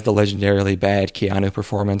has the legendarily bad Keanu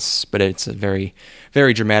performance, but it's a very,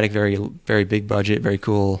 very dramatic, very, very big budget, very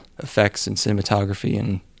cool effects and cinematography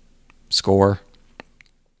and score.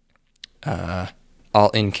 All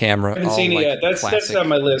in camera. I haven't seen it yet. That's on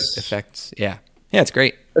my list. Effects, yeah, it's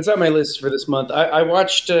great. That's on my list for this month. I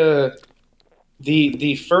watched the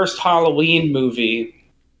first Halloween movie.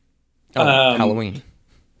 Halloween.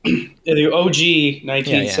 The OG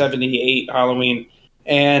 1978 Halloween,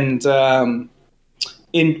 and.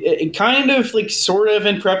 In kind of like sort of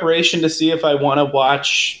in preparation to see if I want to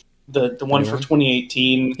watch the one for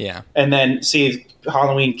 2018, and then see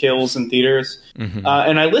Halloween Kills in theaters. Mm-hmm.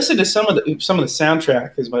 And I listened to some of the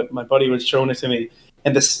soundtrack because my buddy was showing it to me,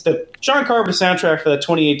 and the John Carpenter soundtrack for the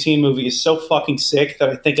 2018 movie is so fucking sick that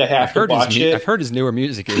I think I have to watch it. I've heard his newer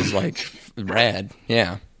music is like rad.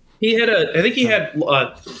 Yeah, I think he had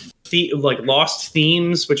Lost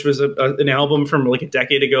Themes, which was an album from like a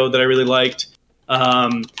decade ago that I really liked.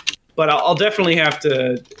 But I'll definitely have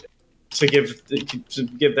to give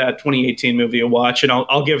that 2018 movie a watch, and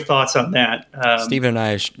I'll give thoughts on that. Steven and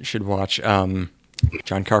I should watch John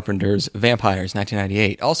Carpenter's Vampires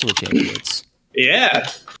 1998, also with James Woods. Yeah,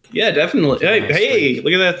 definitely. Hey,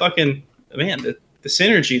 look at that fucking man, the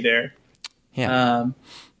synergy there. Yeah.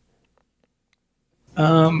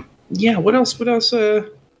 Yeah. What else?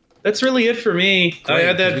 That's really it for me. Great. I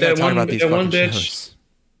had that one bitch. Shows.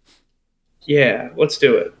 Yeah, let's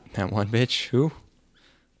do it. That one bitch? Who?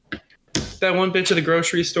 That one bitch at the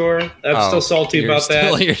grocery store. I'm still salty about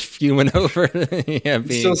that. You're fuming over.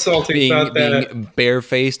 Still salty about that. Being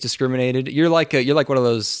barefaced, discriminated. You're like one of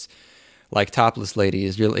those like topless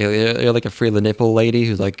ladies. You're like a free the nipple lady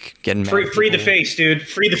who's like getting free the face, dude.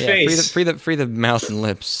 Free the face. Free the mouth and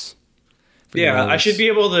lips. Yeah, I should be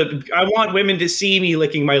able to. I want women to see me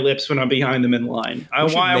licking my lips when I'm behind them in line. I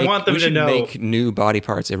want them to know. We should make new body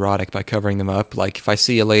parts erotic by covering them up. Like if I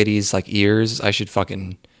see a lady's like ears, I should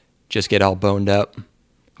fucking just get all boned up.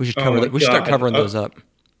 We should start covering those up,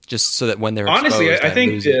 just so that when they're honestly,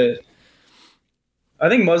 exposed, I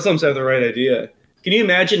think Muslims have the right idea. Can you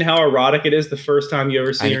imagine how erotic it is the first time you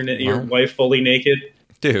ever see your wife fully naked?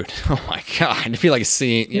 Dude, oh my god, it'd be like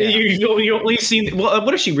seeing. Yeah. You only see. Well,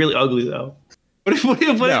 what if she really ugly though?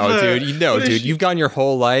 Dude, you've gone your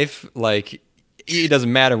whole life like it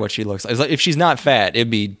doesn't matter what she looks like. It's like if she's not fat, it'd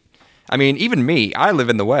be. I mean, even me. I live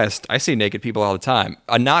in the West. I see naked people all the time.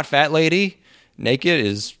 A not fat lady naked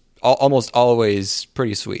is almost always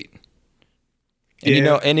pretty sweet. And you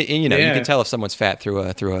can tell if someone's fat through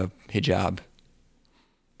a hijab.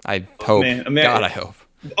 I hope. God, I hope.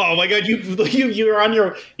 Oh my God, you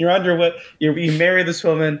marry this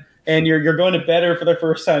woman and you're going to bed her for the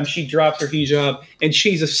first time. She drops her hijab, and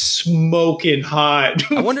she's a smoking hot.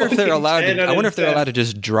 I wonder if they're allowed. I wonder if they're 10. allowed to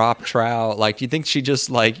just drop trowel. Like, do you think she just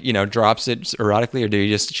drops it erotically,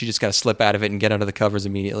 or she just got to slip out of it and get under the covers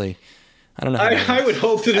immediately? I don't know. I would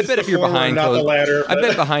hope that I bet if you're behind closed, I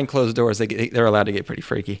bet behind closed doors they're allowed to get pretty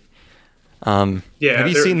freaky. Yeah. Have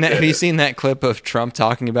you seen that? Have you seen that clip of Trump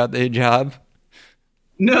talking about the hijab?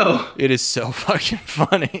 No. It is so fucking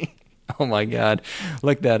funny. Oh my god,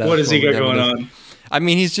 look that up. What does he got going on? I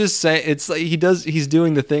mean, he's just saying, it's like he's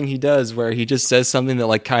doing the thing he does where he just says something that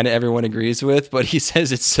like kind of everyone agrees with, but he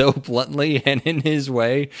says it so bluntly and in his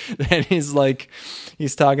way that he's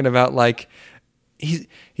talking about like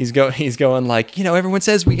he's going like, everyone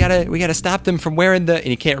says we gotta stop them from wearing and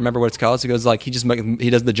he can't remember what it's called, so he goes like, he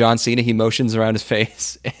does the John Cena, he motions around his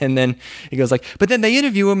face, and then he goes like, but then they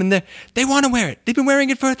interview him and they want to wear it, they've been wearing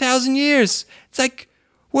it for 1,000 years. It's like,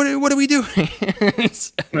 what are we doing?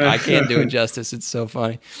 I can't do it justice. It's so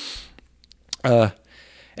funny.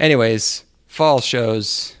 Anyways, fall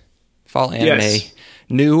shows, fall anime, Yes.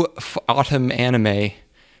 new autumn anime.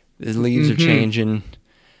 The leaves are changing,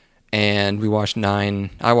 and I watched 9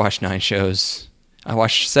 shows. I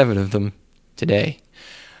watched 7 of them today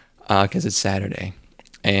because it's Saturday.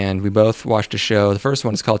 And we both watched a show. The first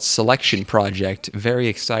one is called Selection Project. Very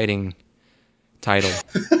exciting title.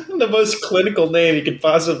 The most clinical name you could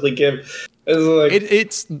possibly give.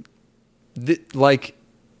 It's like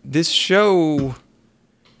this show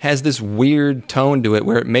has this weird tone to it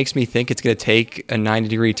where it makes me think it's going to take a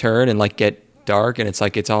 90-degree turn and like get dark, and it's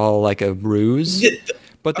like it's all like a ruse.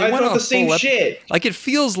 But they went thought the same shit. Like it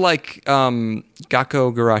feels like Gakko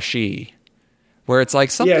Garashi, where it's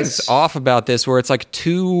like something's off about this, where it's like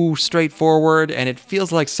too straightforward, and it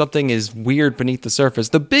feels like something is weird beneath the surface.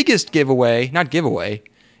 The biggest giveaway, not giveaway,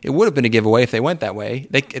 it would have been a giveaway if they went that way.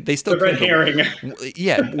 They still the red herring.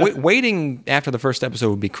 Yeah, waiting after the first episode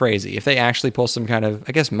would be crazy. If they actually pull some kind of,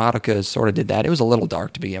 I guess Madoka sort of did that. It was a little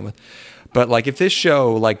dark to begin with, but like if this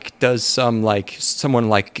show like does some like someone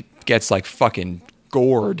like gets like fucking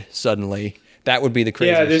gored suddenly. That would be the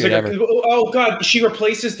craziest shit ever. Oh god, she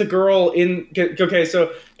replaces the girl in. Okay,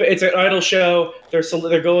 so it's an idol show.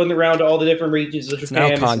 They're going around to all the different regions of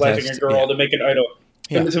Japan and selecting a girl to make an idol.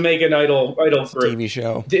 Yeah. To make an idol group. TV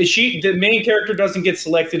show. The main character doesn't get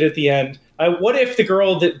selected at the end. What if the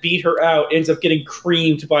girl that beat her out ends up getting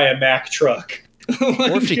creamed by a Mack truck?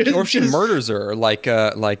 or if she murders her, like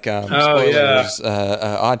spoilers,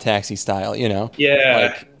 Odd Taxi style,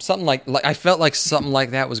 Yeah, like something like I felt like something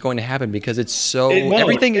like that was going to happen because it's so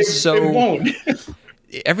everything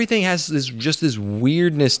has this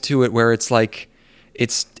weirdness to it where it's like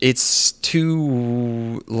it's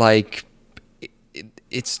too like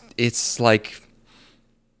it's like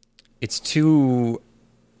it's too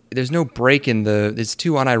there's no break in it's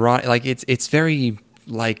too unironic, like it's very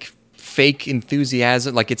like fake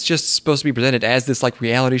enthusiasm, like it's just supposed to be presented as this like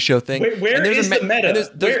reality show thing. Where is the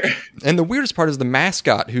meta? And the weirdest part is the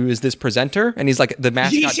mascot, who is this presenter, and he's like the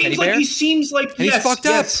mascot teddy bear. He seems like and he's fucked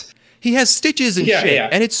up. He has stitches and shit,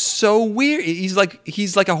 and it's so weird. He's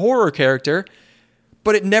like a horror character,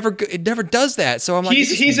 but it never does that. So I'm like,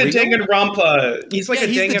 he's a Danganronpa. He's like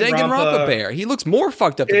he's the Danganronpa bear. He looks more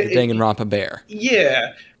fucked up than the Danganronpa bear.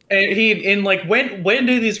 Yeah, and when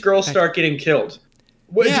do these girls start getting killed?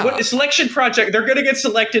 What selection project? They're going to get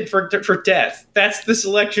selected for death. That's the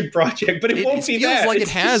selection project, but it won't be that. It feels like it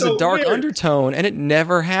has a dark undertone, and it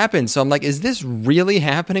never happens. So I'm like, is this really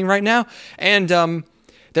happening right now? And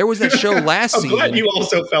there was that show last season. I'm glad you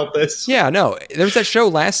also felt this. Yeah, no, there was that show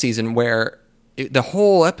last season where the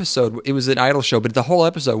whole episode, it was an idol show, but the whole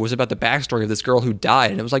episode was about the backstory of this girl who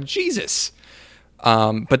died, and it was like, Jesus.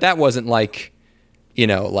 But that wasn't like,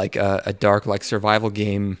 like a dark like survival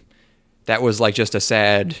game. That was like just a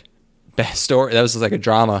sad story. That was like a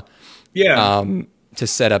drama. Yeah. To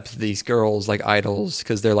set up these girls like idols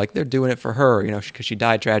because they're doing it for her, because she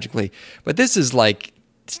died tragically. But this is like,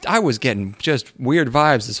 I was getting just weird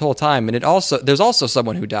vibes this whole time. And there's also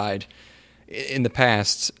someone who died in the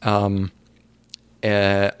past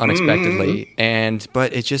unexpectedly.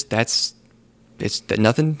 But it's just, it's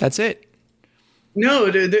nothing. That's it.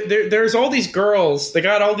 No, there's all these girls. They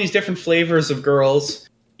got all these different flavors of girls.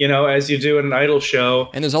 As you do in an idol show.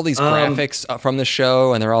 And there's all these graphics from the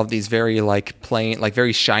show, and they're all these very, like, plain, like,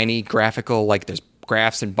 very shiny graphical, like, there's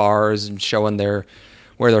graphs and bars and showing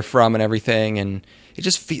where they're from and everything, and it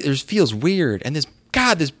just feels weird. And this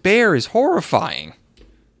bear is horrifying.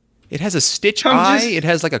 It has a stitch eye, it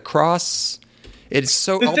has, like, a cross. It's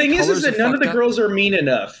so... The thing is that none of the girls are mean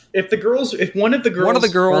enough. If one of the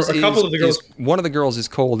girls is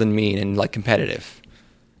cold and mean and, like, competitive.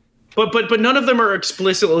 but none of them are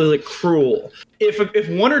explicitly like cruel. If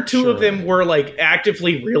one or two of them were like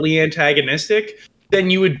actively really antagonistic, then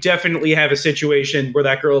you would definitely have a situation where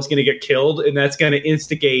that girl is going to get killed, and that's going to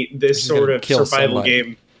instigate this sort of survival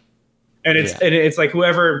game. And it's like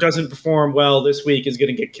whoever doesn't perform well this week is going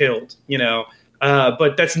to get killed, you know.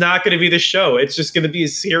 But that's not going to be the show. It's just going to be a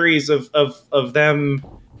series of them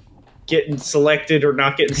getting selected or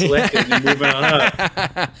not getting selected and moving on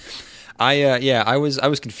up. I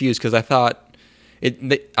was confused because I thought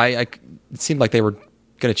it seemed like they were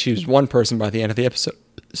going to choose one person by the end of the episode,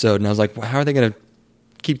 and I was like, well, how are they going to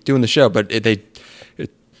keep doing the show? But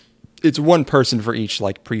it's one person for each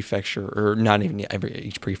like prefecture, or not even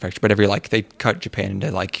each prefecture, but every like they cut Japan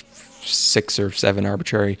into like 6 or 7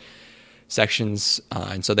 arbitrary sections,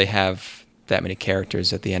 and so they have that many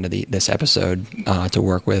characters at the end of this episode to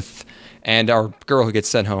work with. And our girl who gets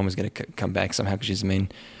sent home is going to come back somehow because she's the main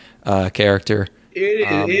character.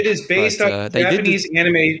 It is based on Japanese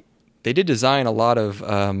anime. They did design a lot of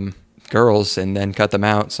girls and then cut them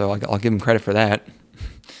out, so I'll give them credit for that.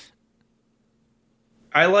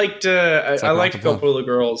 I liked a couple of the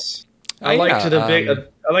girls. I liked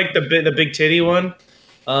the big titty one.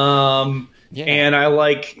 And I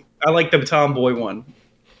like the tomboy one.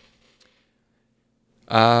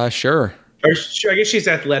 Sure. Or I guess she's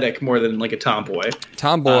athletic more than like a tomboy.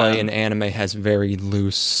 Tomboy in anime has very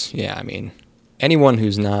loose. Yeah, I mean, anyone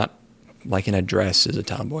who's not like in a dress is a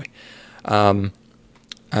tomboy.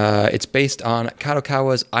 It's based on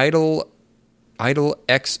Kadokawa's Idol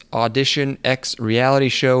X Audition X reality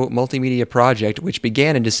show multimedia project, which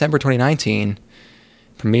began in December 2019,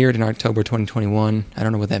 premiered in October 2021. I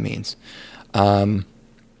don't know what that means. Yes,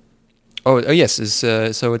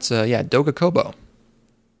 so it's Doga Kobo.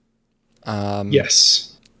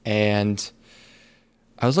 Yes. And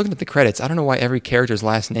I was looking at the credits. I don't know why every character's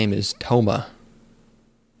last name is Toma.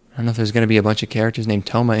 I don't know if there's going to be a bunch of characters named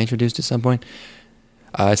Toma introduced at some point.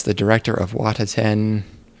 It's the director of Wataten.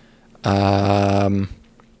 Our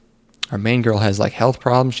main girl has like health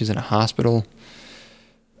problems. She's in a hospital.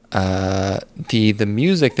 The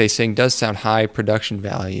music they sing does sound high production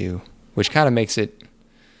value, which kind of makes it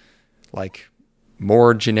like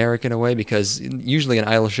more generic in a way, because usually in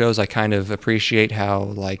idol shows I kind of appreciate how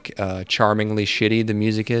like charmingly shitty the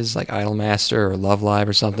music is, like Idolmaster or Love Live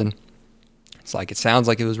or something. It's like it sounds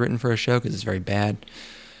like it was written for a show because it's very bad.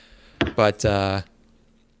 But they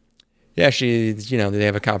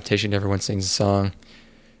have a competition. Everyone sings a song.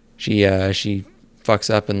 She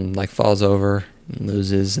fucks up and like falls over and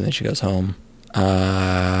loses, and then she goes home.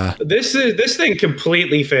 This thing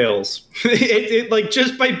completely fails. it like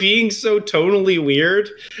just by being so tonally weird,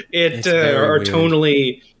 weird.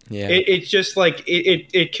 Tonally. Yeah. It's just like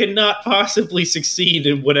it cannot possibly succeed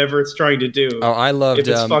in whatever it's trying to do. Oh, I loved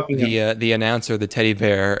the announcer, the teddy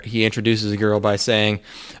bear. He introduces a girl by saying,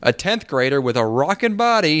 "A 10th grader with a rockin'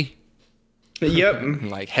 body." Yep. I'm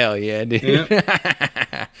like, hell yeah, dude.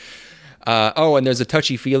 Yep. And there's a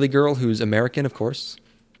touchy-feely girl who's American, of course.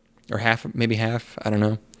 Or maybe half, I don't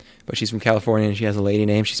know. But she's from California and she has a lady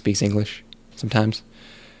name. She speaks English sometimes.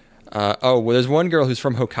 There's one girl who's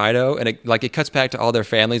from Hokkaido, and it cuts back to all their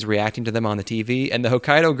families reacting to them on the TV. And the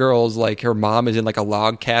Hokkaido girl's like, her mom is in like a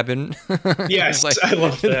log cabin. Yes, like, I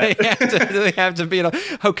love that. They have to be.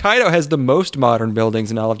 Hokkaido has the most modern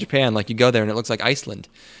buildings in all of Japan. Like you go there and it looks like Iceland.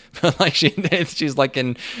 But like she's like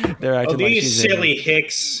in. They're acting like she's silly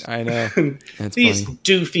hicks. I know. These funny.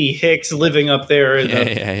 Doofy hicks living up there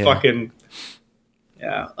in fucking.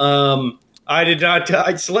 Yeah. I did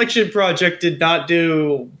not. Selection Project did not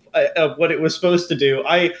do what it was supposed to do.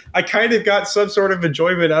 I kind of got some sort of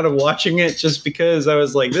enjoyment out of watching it just because I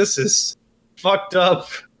was like, this is fucked up.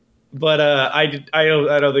 But I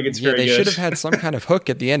don't think it's very good. They should have had some kind of hook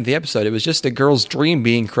at the end of the episode. It was just a girl's dream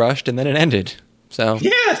being crushed, and then it ended. So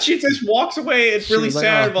yeah, she just walks away. It's really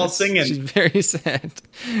sad while singing. She's very sad.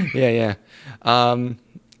 Yeah.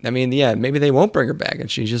 Maybe they won't bring her back,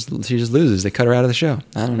 and she just loses. They cut her out of the show.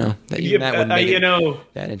 I don't know. That wouldn't make it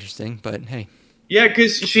that interesting, but hey. Yeah,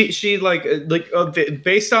 because she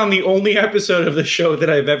based on the only episode of the show that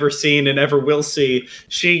I've ever seen and ever will see,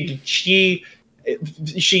 she's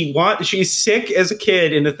sick as a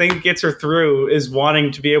kid, and the thing that gets her through is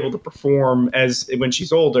wanting to be able to perform as when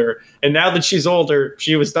she's older. And now that she's older,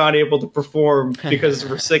 she was not able to perform because of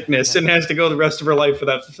her sickness, and has to go the rest of her life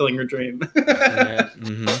without fulfilling her dream. Yeah.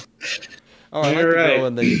 Mm-hmm. Oh, I like the girl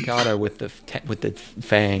in the yukata with the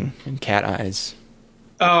fang and cat eyes.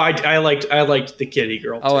 Oh, I liked the kitty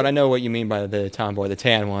girl. Oh, and I know what you mean by the tomboy, the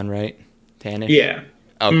tan one, right? Tannish. Yeah.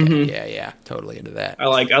 Okay. Mm-hmm. Yeah. Totally into that. I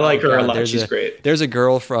like her a lot. She's great. There's a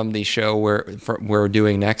girl from the show we're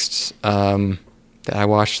doing next. that I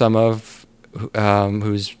watched some of,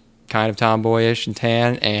 who's kind of tomboyish and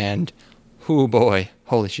tan, and oh boy,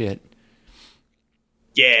 holy shit.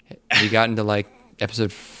 Yeah. We got into like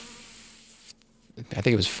episode, I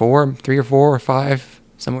think it was 3 or 4 or 5,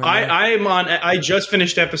 somewhere. I just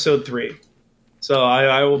finished episode 3. So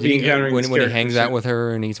I will be encountering when he hangs out with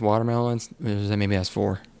her and eats watermelons. Maybe that's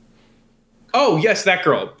 4. Oh yes, that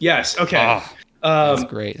girl. Yes. Okay. That's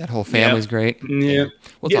great. That whole family's great. Yeah.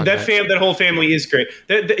 That whole family is great.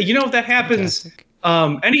 That happens. Fantastic.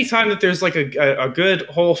 Anytime that there's like a good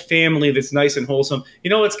whole family that's nice and wholesome,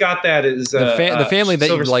 what's got that is the family that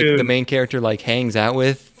Silver like Spoon. the main character like hangs out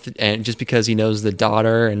with, and just because he knows the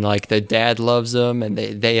daughter and like the dad loves them, and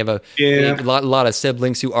they have a lot of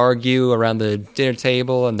siblings who argue around the dinner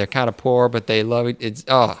table, and they're kind of poor but they love it.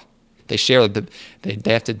 They share they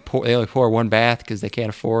have to they only pour one bath because they can't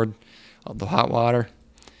afford the hot water.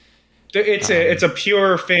 It's a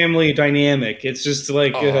pure family dynamic. It's just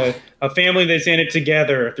like a family that's in it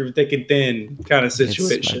together through thick and thin kind of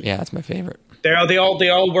situation. It's my favorite. They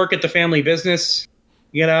all work at the family business.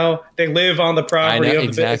 They live on the property of the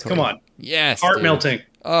business. Come on, yes, heart melting.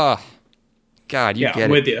 Oh, God, you get it.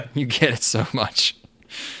 I'm with you. You get it so much.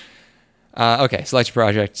 Okay, selection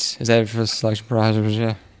project. Is that for selection project?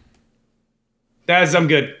 Yeah. I'm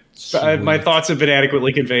good. My thoughts have been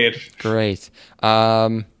adequately conveyed. Great.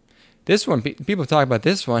 This one, people talk about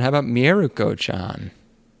this one. How about Mieruko-chan?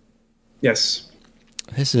 Yes.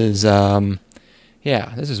 This is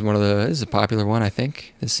this is a popular one, I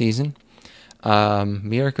think, this season.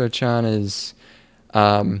 Mieruko-chan is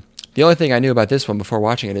the only thing I knew about this one before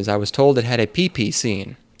watching it is I was told it had a pee-pee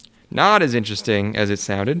scene. Not as interesting as it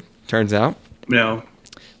sounded, turns out. No.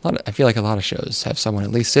 I feel like a lot of shows have someone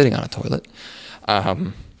at least sitting on a toilet.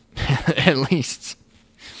 At least.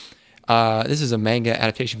 This is a manga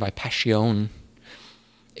adaptation by Passion.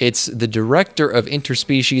 It's the director of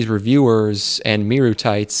Interspecies Reviewers and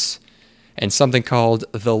Mirutites, and something called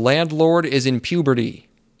The Landlord is in Puberty,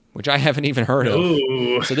 which I haven't even heard of.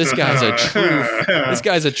 Ooh. So this guy's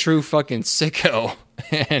a true fucking sicko.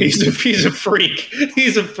 And he's a freak.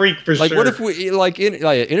 He's a freak for sure. Like, what if we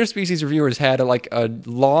Interspecies Reviewers had a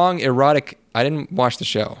long erotic? I didn't watch the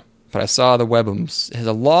show, but I saw the webums. It has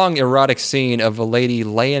a long erotic scene of a lady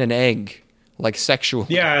laying an egg, like sexual.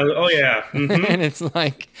 Yeah. Oh yeah. Mm-hmm. And it's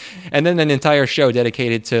like, and then an entire show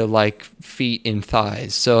dedicated to like feet and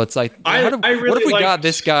thighs. So it's like, what if we got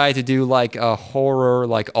this guy to do like a horror,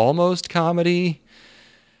 like almost comedy,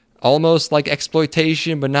 almost like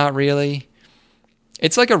exploitation, but not really.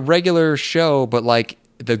 It's like a regular show, but like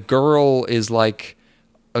the girl is like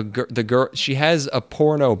the girl. She has a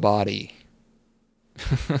porno body.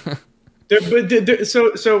 So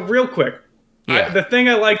real quick, the thing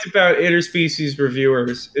I liked about Interspecies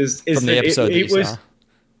Reviewers is from the episode it was,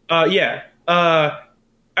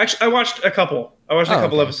 actually I watched a couple.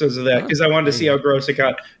 Episodes of that because I wanted to see how gross it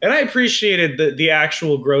got, and I appreciated the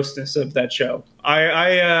actual grossness of that show.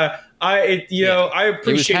 I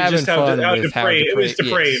appreciate just how depraved it was.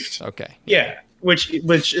 Depraved. Yes. Okay. Yeah,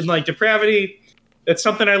 which in like depravity, that's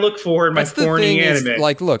something I look for in my corny anime.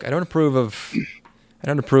 Like, look, I don't approve of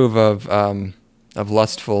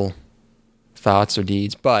lustful thoughts or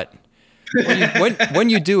deeds, but when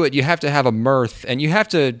you do it, you have to have a mirth, and you have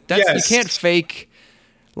to. You can't fake.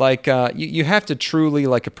 Like you have to truly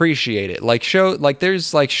like appreciate it.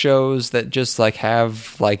 There's like shows that just like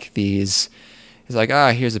have like these. It's like,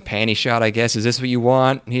 here's a panty shot, I guess. Is this what you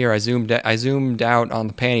want? Here, I zoomed out on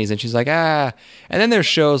the panties, and she's like, And then there's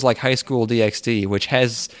shows like High School DxD, which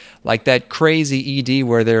has like that crazy ED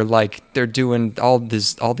where they're doing all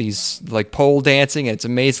these like pole dancing, and it's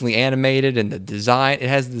amazingly animated, and the design, it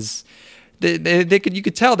has this. You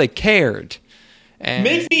could tell they cared. And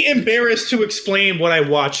make me embarrassed to explain what I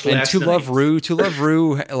watched last night. To Love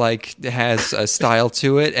Ru like has a style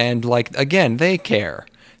to it, and like again they care.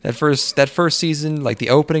 That first season, like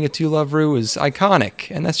the opening of To Love Ru, is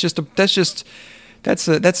iconic, and that's just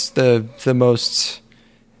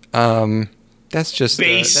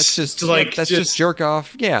jerk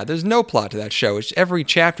off. Yeah, there's no plot to that show. Every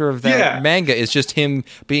chapter of that manga is just him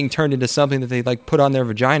being turned into something that they like put on their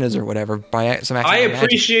vaginas or whatever by some accident. I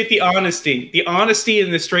appreciate the honesty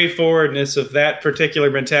and the straightforwardness of that particular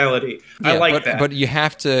mentality. I like that. But you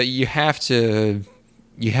have to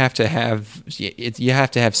have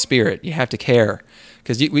spirit. You have to care,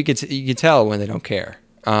 because you can tell when they don't care.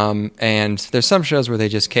 And there's some shows where they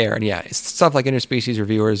just care, and it's stuff like Interspecies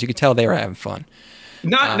Reviewers. You could tell they were having fun.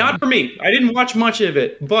 Not for me. I didn't watch much of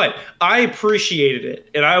it, but I appreciated it,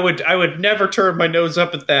 and I would never turn my nose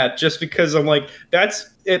up at that just because I'm like, that's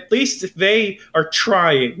at least if they are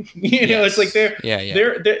trying. You know, it's like they're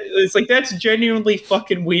it's like that's genuinely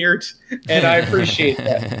fucking weird, and I appreciate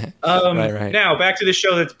that. Right. Now back to the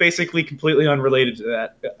show that's basically completely unrelated to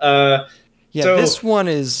that. So, this one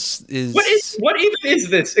is what even is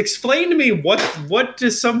this? Explain to me what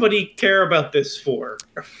does somebody care about this for?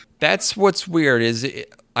 That's what's weird.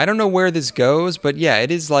 I don't know where this goes, but yeah,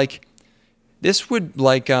 it is like this would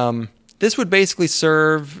basically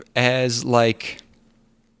serve as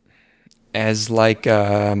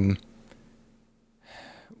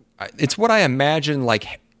it's what I imagine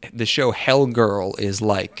like the show Hell Girl is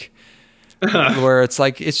like. Where it's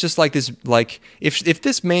like it's just like this, like if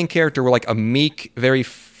this main character were like a meek, very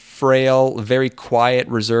frail, very quiet,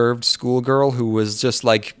 reserved schoolgirl who was just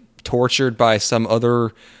like tortured by some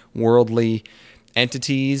other worldly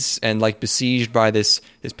entities and like besieged by this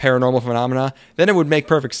paranormal phenomena, then it would make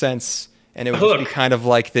perfect sense, and it would just be kind of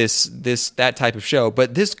like that type of show.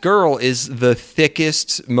 But this girl is the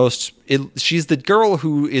thickest, she's the girl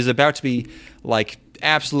who is about to be like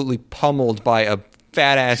absolutely pummeled by a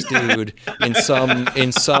fat ass dude in some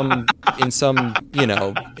you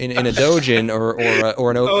know in a dojin or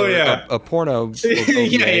a porno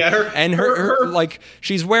and her like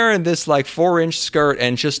she's wearing this like 4-inch skirt,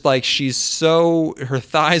 and just like her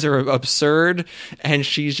thighs are absurd, and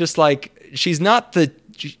she's just like she's not the.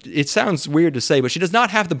 It sounds weird to say, but she does not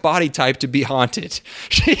have the body type to be haunted.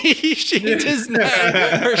 She does not.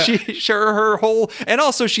 Her whole, and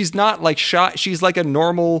also she's not like shot. She's like a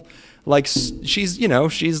normal. Like she's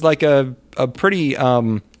like a pretty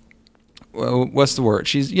what's the word?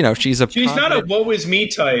 She's not a woe is me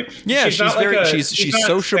type. Yeah, she's very like she's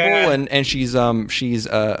sociable and she's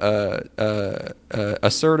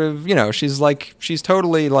assertive. You know, she's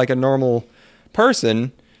totally like a normal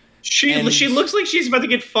person. She looks like she's about to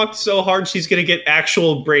get fucked so hard she's gonna get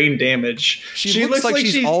actual brain damage. She looks like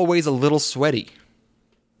she's always a little sweaty.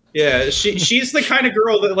 Yeah, she's the kind of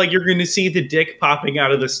girl that like you're going to see the dick popping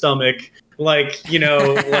out of the stomach, like, you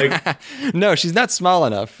know, like. No, she's not small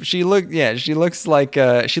enough. She looks like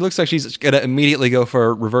she's going to immediately go for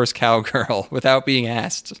a reverse cowgirl without being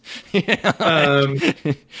asked. And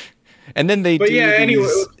then they. But do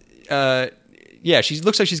anyway. She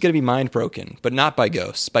looks like she's going to be mind broken, but not by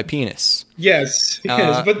ghosts, by penis. Yes,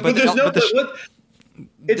 but there's no.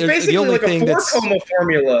 It's basically like a 4-coma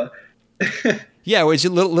formula. Yeah, it's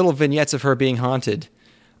little vignettes of her being haunted.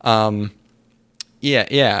 And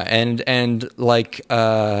like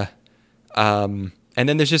and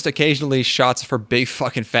then there's just occasionally shots of her big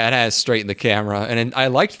fucking fat ass straight in the camera, and I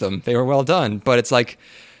liked them. They were well done, but it's like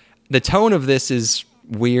the tone of this is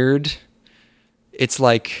weird. It's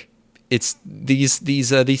like it's these things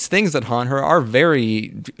that haunt her are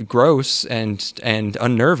very gross and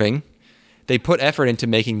unnerving. They put effort into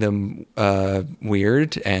making them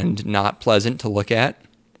weird and not pleasant to look at.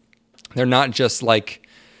 They're not just like,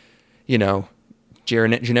 you know,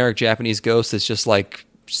 generic Japanese ghosts. It's just like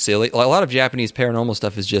silly. A lot of Japanese paranormal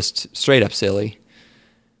stuff is just straight up silly.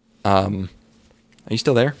 Are you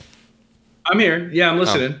still there? I'm here. Yeah, I'm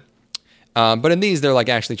listening. But in these, they're like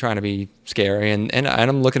actually trying to be scary, and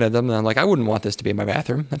I'm looking at them and I'm like, I wouldn't want this to be in my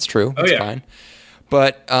bathroom. That's true. That's fine.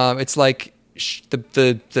 But it's like.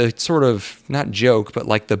 The sort of not joke, but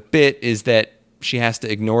like the bit is that she has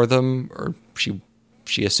to ignore them, or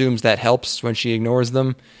she assumes that helps when she ignores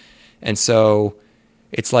them, and so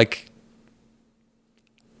it's like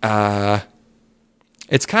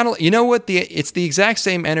it's kind of, you know what, it's the exact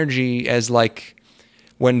same energy as like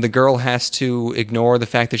when the girl has to ignore the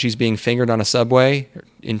fact that she's being fingered on a subway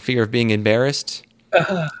in fear of being embarrassed,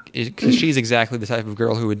 because she's exactly the type of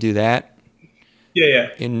girl who would do that. Yeah.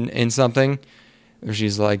 In something where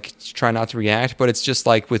she's like trying not to react, but it's just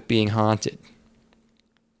like with being haunted.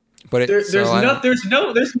 But there's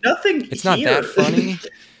nothing. It's not that funny.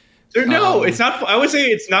 It's not. I would say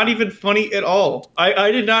it's not even funny at all.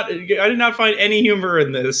 I did not find any humor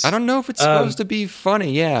in this. I don't know if it's supposed to be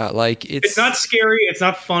funny. Yeah, like it's not scary. It's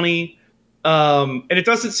not funny, and it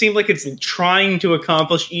doesn't seem like it's trying to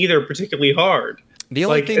accomplish either particularly hard. The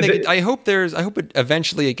only thing that I hope it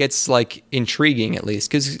eventually it gets like intriguing at least,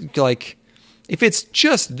 because like if it's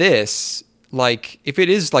just this, like if it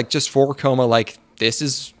is like just 4-coma, like this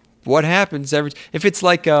is what happens if it's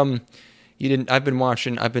like I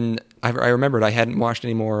remembered I hadn't watched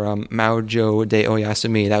any more Maojo de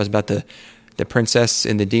Oyasumi. That was about the princess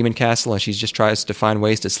in the demon castle, and she just tries to find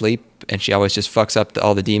ways to sleep, and she always just fucks up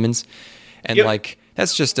all the demons, and like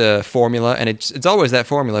that's just a formula, and it's always that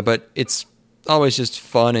formula, but it's always just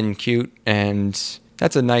fun and cute, and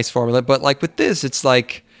That's a nice formula. But like with this, it's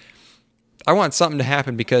like I want something to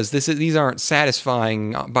happen because these aren't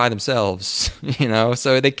satisfying by themselves, you know.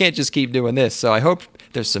 So they can't just keep doing this. So I hope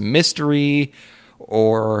there's some mystery,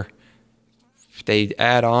 or they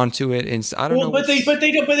add on to it. And I don't know. But they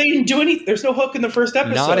didn't do anything. There's no hook in the first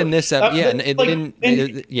episode. Not in this episode.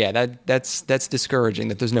 That's discouraging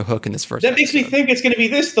that there's no hook in this first. That makes me think it's going to be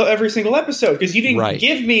this though every single episode, because you didn't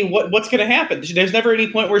give me what's going to happen. There's never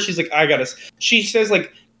any point where she's like, she says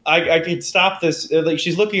like, I could stop this. Like,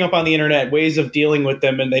 she's looking up on the internet ways of dealing with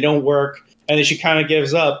them, and they don't work, and then she kind of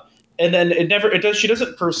gives up. And then she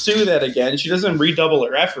doesn't pursue that again. She doesn't redouble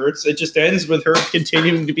her efforts. It just ends with her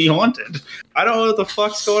continuing to be haunted. I don't know what the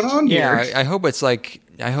fuck's going on here. Yeah, I hope it's like,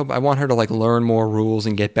 I want her to like learn more rules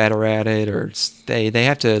and get better at it, or they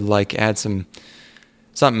have to like add something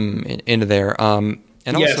into there.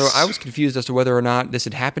 And also, I was confused as to whether or not this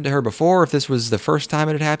had happened to her before, if this was the first time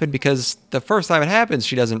it had happened, because the first time it happens,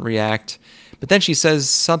 she doesn't react. But then she says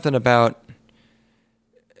something about,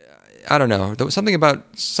 I don't know, there was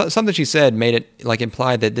something she said made it like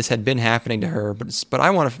implied that this had been happening to her. But I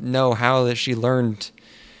want to know how that she learned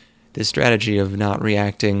this strategy of not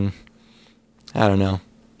reacting. I don't know.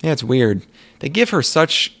 Yeah, it's weird. They give her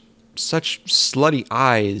such slutty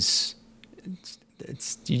eyes.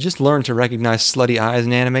 You just learn to recognize slutty eyes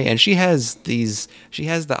in anime, and she has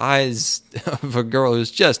the eyes of a girl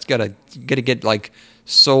who's just gotta get like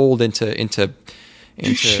sold into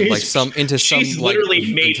she's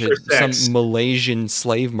literally made for sex. Some Malaysian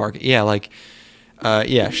slave market. Yeah, like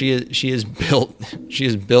she is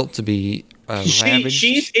built to be ravaged.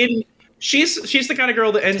 She's the kind of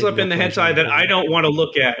girl that ends up in the hentai that I don't want to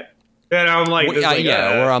look at. And I'm like,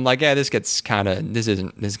 where I'm like, this gets kind of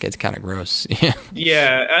gross. Yeah.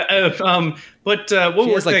 But she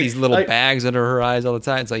has like these little bags under her eyes all the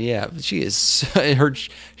time. It's like, she has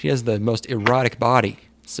the most erotic body.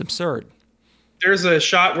 It's absurd. There's a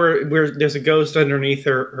shot where there's a ghost underneath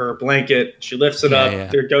her blanket. She lifts it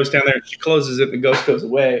up. There goes down there. She closes it. The ghost goes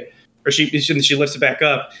away, or she lifts it back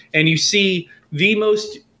up, and you see the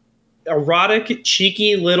most erotic,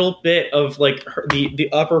 cheeky little bit of like the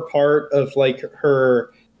upper part of like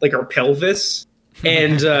her pelvis,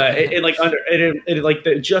 and just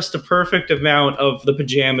the perfect amount of the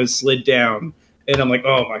pajamas slid down, and I'm like,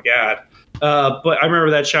 oh my god. But I remember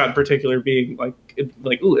that shot in particular being like,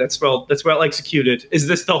 ooh, that's well executed. Is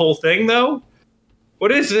this the whole thing though?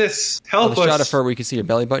 What is this? Help us. The shot of her where you can see her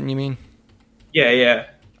belly button, you mean? Yeah.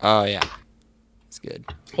 Oh yeah, it's good.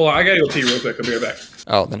 Hold on, I gotta go pee real quick. I'll be right back.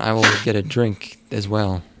 Oh, then I will get a drink as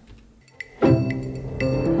well.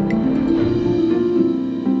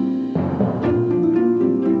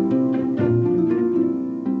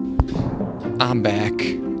 I'm back.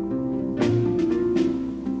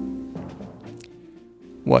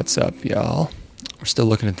 What's up, y'all? We're still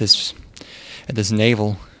looking at this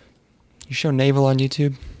navel. You show navel on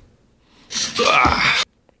YouTube?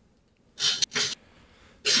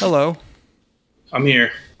 Hello. I'm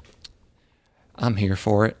here. I'm here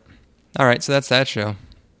for it. All right, so that's that show.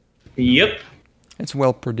 Yep. It's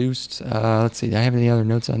well produced. Let's see. Do I have any other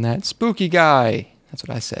notes on that? Spooky guy. That's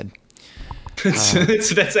what I said.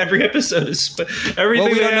 That's every episode. Everything.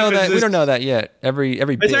 Well, we don't know that. We don't know that yet. Every.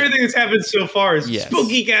 That's everything that's happened so far is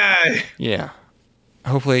spooky guy. Yeah.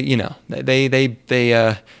 Hopefully, they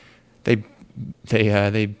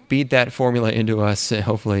beat that formula into us. And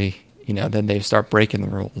hopefully, then they start breaking the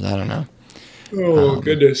rules. I don't know. Oh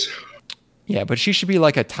goodness. Yeah, but she should be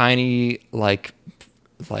like a tiny, like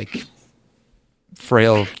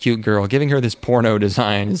frail, cute girl. Giving her this porno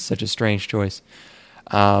design is such a strange choice.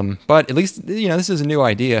 But at least, this is a new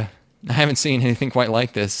idea. I haven't seen anything quite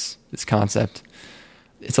like this concept.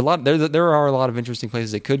 It's a lot. There are a lot of interesting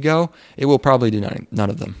places it could go. It will probably do none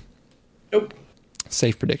of them. Nope.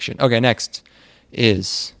 Safe prediction. Okay, next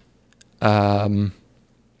is,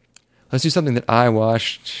 let's do something that I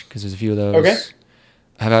watched, because there's a few of those. Okay.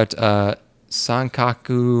 How about,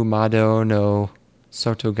 Sankaku Mado no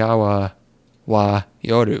Sotogawa wa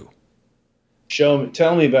Yoru?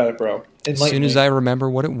 Tell me about it, bro. As soon as I remember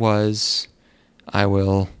what it was, I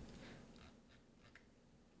will.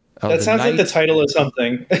 That sounds like the title of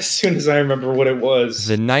something. As soon as I remember what it was,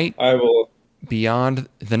 the night beyond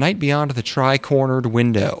the tri-cornered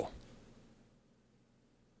window.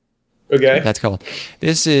 Okay, that's called.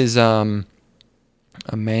 This is a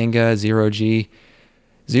manga, Zero G.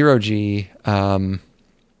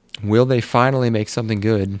 Will they finally make something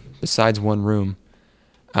good besides one room?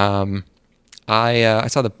 I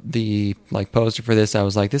saw the like poster for this. I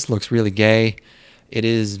was like, this looks really gay. It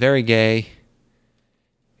is very gay.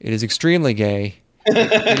 It is extremely gay.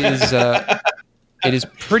 It is It is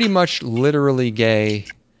pretty much literally gay.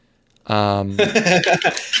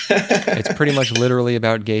 It's pretty much literally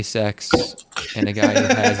about gay sex and a guy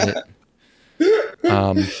who has it.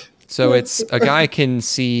 So it's a guy can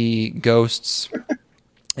see ghosts,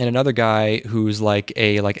 and another guy who's like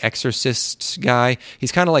a exorcist guy.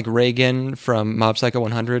 He's kind of like Reagan from Mob Psycho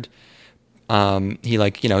 100.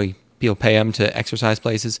 People pay him to exorcise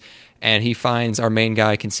places, and he finds our main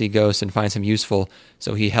guy can see ghosts and finds him useful,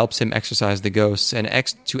 so he helps him exorcise the ghosts. And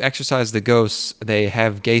to exorcise the ghosts, they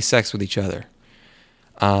have gay sex with each other.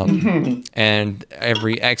 And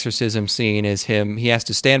every exorcism scene is him. He has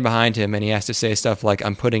to stand behind him, and he has to say stuff like,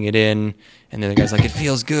 "I'm putting it in," and then the guy's like, "It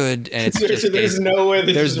feels good." And it's there's no way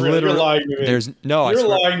this is real. You're lying to me. You're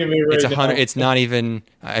lying to me right it's now. 100. It's not even.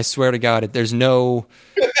 I swear to God, there's no.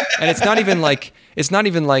 And it's not even like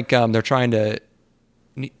they're trying to.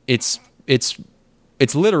 It's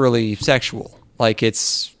literally sexual. Like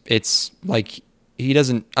it's like he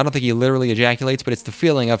doesn't. I don't think he literally ejaculates, but it's the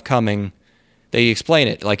feeling of coming. They explain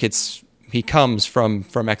it like he comes from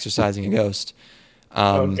exercising a ghost.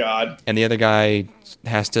 Oh God! And the other guy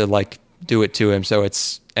has to like do it to him. So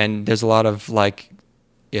and there's a lot of like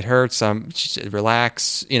it hurts.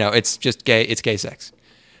 Relax. It's just gay. It's gay sex.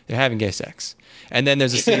 They're having gay sex. And then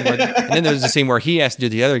there's a scene where he has to do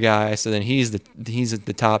the other guy. So then he's at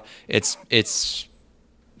the top. It's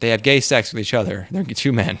they have gay sex with each other. They're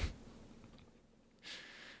two men.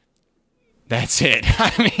 That's it.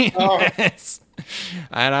 I mean,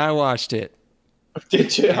 and I watched it.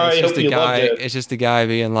 Did you? I hope you loved it. It's just a guy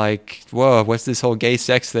being like, "Whoa, what's this whole gay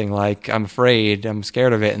sex thing like? I'm afraid. I'm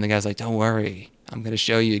scared of it." And the guy's like, "Don't worry. I'm going to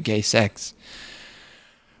show you gay sex."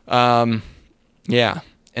 Yeah.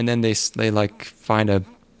 And then they like find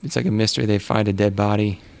it's like a mystery. They find a dead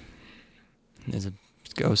body. And there's a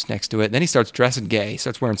ghost next to it. And then he starts dressing gay. He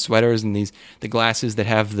starts wearing sweaters and the glasses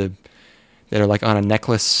that are like on a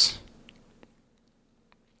necklace.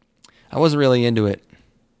 I wasn't really into it.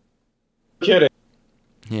 Kidding.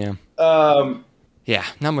 Yeah. Yeah,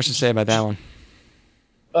 not much to say about that one.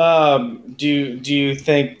 Do you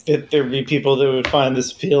think that there'd be people that would find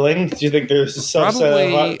this appealing? Do you think there's a subset?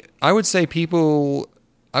 Probably, I would say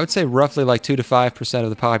roughly like 2 to 5% of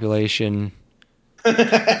the population.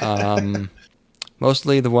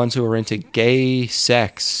 Mostly the ones who are into gay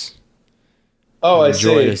sex. Oh, I see.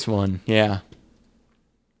 Enjoy this one. Yeah.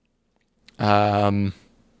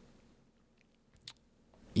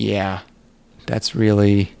 Yeah, that's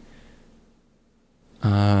really.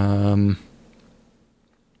 That's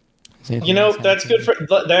good for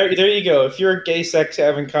there. There you go. If you're a gay sex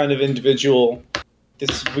having kind of individual,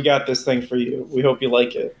 we got this thing for you. We hope you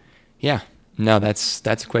like it. Yeah, no, that's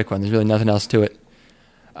a quick one. There's really nothing else to it.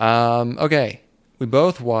 Okay, we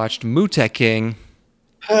both watched MUTEKING.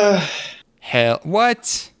 Hell,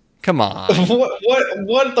 what? Come on.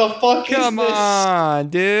 What the fuck is this? Come on,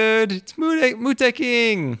 dude. It's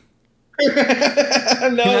MUTEKING. No,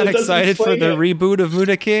 You're not excited for the reboot of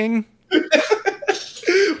MUTEKING?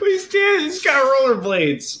 He's got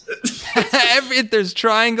rollerblades. There's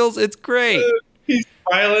triangles. It's great. He's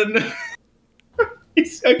smiling.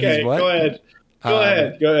 Okay, go ahead. Go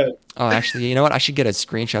ahead. Oh, actually, you know what? I should get a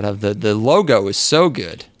screenshot of the logo is so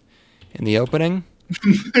good in the opening.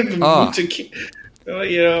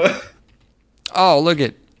 Oh, look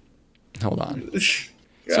at. Hold on.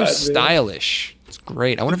 So stylish. It's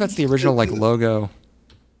great. I wonder if that's the original logo.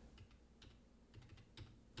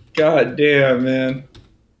 God damn, man.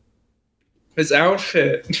 His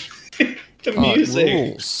outfit. The music.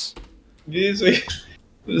 Rules. Music.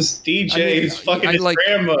 This DJ who's fucking his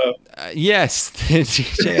grandma. Yes, the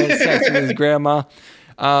DJ has sex with his grandma.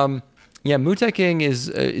 Yeah, MUTEKING is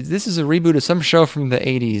this is a reboot of some show from the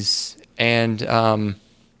 80s, and so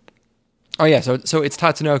it's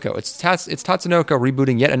Tatsunoko. It's Tatsunoko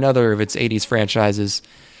rebooting yet another of its 80s franchises,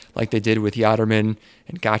 like they did with Yatterman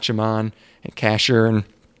and Gatchaman and Casher and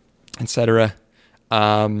etc.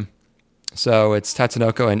 So it's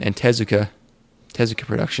Tatsunoko and Tezuka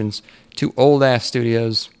Productions, two old ass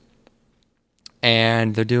studios,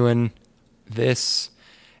 and they're doing this.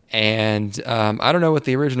 And I don't know what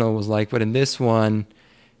the original was like, but in this one,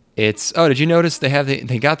 it's did you notice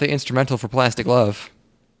they got the instrumental for Plastic Love?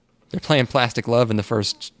 They're playing Plastic Love in the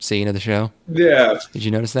first scene of the show. Yeah. Did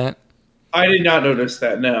you notice that? I did not notice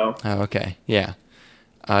that. No. Oh, okay. Yeah.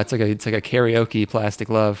 It's like a karaoke Plastic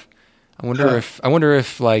Love. I wonder if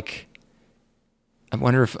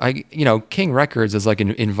King Records is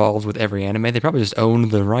involved with every anime. They probably just own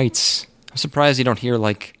the rights. I'm surprised you don't hear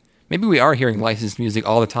maybe we are hearing licensed music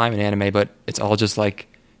all the time in anime, but it's all just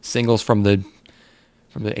singles from the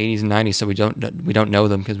 80s and 90s, so we don't know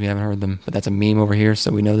them because we haven't heard them. But that's a meme over here,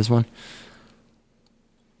 so we know this one.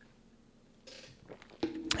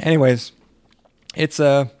 Anyways, it's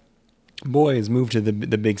boys moved to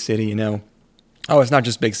the big city, you know. Oh, it's not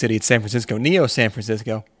just big city, it's San Francisco. Neo San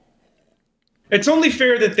Francisco. It's only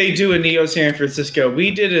fair that they do a Neo San Francisco.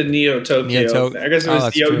 We did a Neo Tokyo. I guess it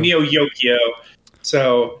was Neo Yokio.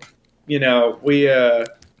 So, you know,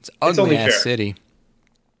 it's ugly only ass fair. city.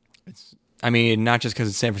 I mean, not just because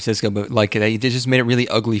it's San Francisco, but like they just made a really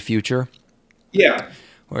ugly future. Yeah.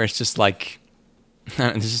 Where it's just like,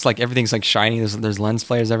 it's just like everything's like shiny. There's lens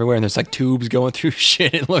flares everywhere, and there's like tubes going through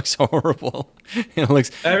shit. It looks horrible.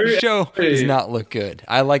 The show does not look good.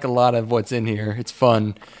 I like a lot of what's in here. It's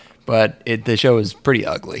fun, but the show is pretty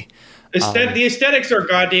ugly. The aesthetics are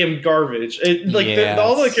goddamn garbage. All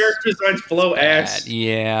the character designs blow ass.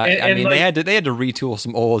 Yeah, I mean, like, they had to retool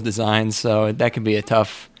some old designs, so that could be a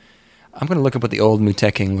tough. I'm gonna look up what the old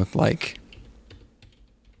MUTEKING looked like.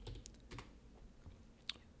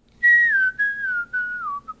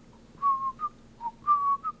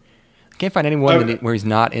 I can't find anyone where he's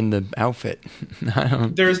not in the outfit.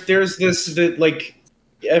 There's this that like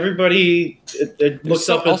everybody looks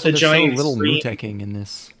up at the giant so little screen. MUTEKING in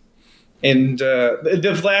this. And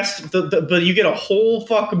but you get a whole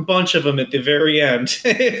fucking bunch of them at the very end.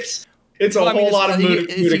 It's a whole lot of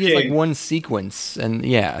MUTEKING. He's like one sequence, and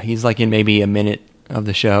yeah, he's like in maybe a minute of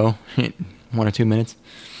the show, 1 or 2 minutes.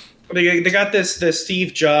 They got this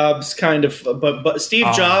Steve Jobs kind of, but Steve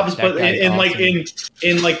Jobs, but in like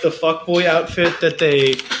the fuckboy outfit that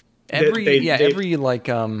they. They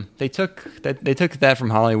took that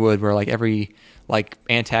from Hollywood, where like every like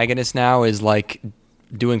antagonist now is like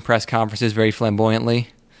doing press conferences very flamboyantly,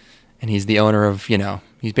 and he's the owner of, you know,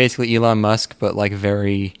 he's basically Elon Musk, but like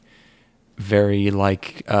very, very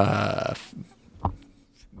like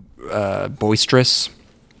boisterous.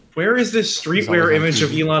 Where is this streetwear image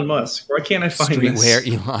of Elon Musk? Why can't I find this?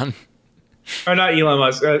 Streetwear Elon. Or not Elon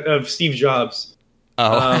Musk, of Steve Jobs.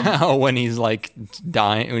 Oh, when he's like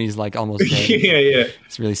dying, when he's like almost dead. Yeah.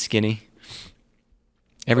 It's really skinny.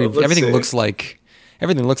 Everything looks like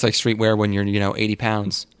streetwear when you're, you know, 80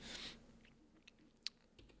 pounds.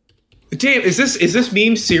 Damn, is this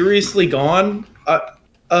meme seriously gone?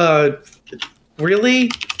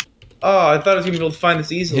 Really? Oh, I thought I was gonna be able to find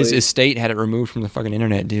this easily. His estate had it removed from the fucking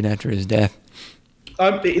internet, dude, after his death.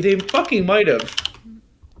 They fucking might have.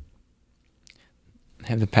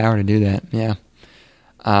 Have the power to do that, yeah.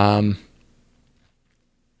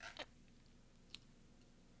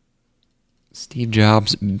 Steve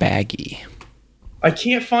Jobs baggy. I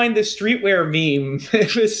can't find the streetwear meme.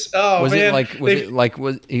 It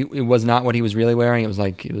was not what he was really wearing? It was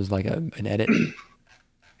like an edit.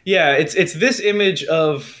 Yeah, it's this image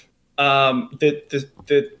of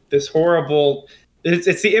this horrible.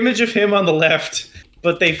 It's the image of him on the left,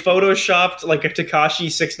 but they photoshopped like a Tekashi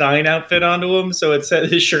 6ix9ine outfit onto him, so it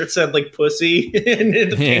said his shirt said like pussy, and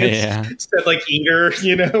the pants said like eater,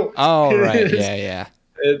 you know. Oh right, yeah.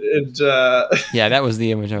 Yeah, that was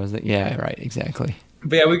the image I was. Yeah, right, exactly.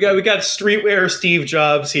 But yeah, we got streetwear Steve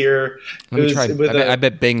Jobs here. Let me try. I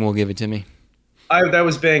bet Bing will give it to me. That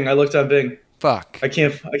was Bing. I looked on Bing. Fuck. I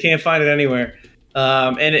can't find it anywhere.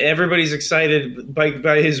 And everybody's excited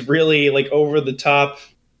by his really like over the top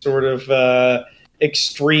sort of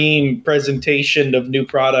extreme presentation of new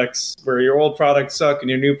products, where your old products suck and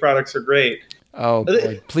your new products are great. Oh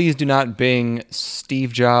boy! Please do not Bing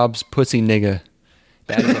Steve Jobs pussy nigga.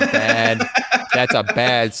 That is that's a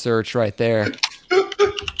bad search right there.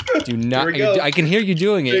 Do not. I can hear you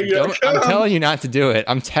doing it. I'm telling you not to do it.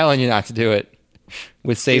 I'm telling you not to do it.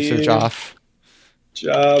 With safe search off.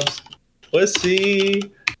 Jobs. Pussy.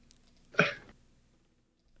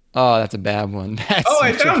 Oh, that's a bad one.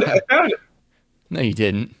 I found it. No, you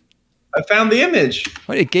didn't. I found the image.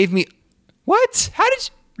 What? It gave me. What? How did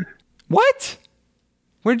you? What?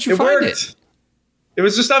 Where did you find it? It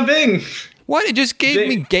was just on Bing. What? It just gave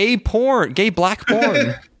me gay black porn.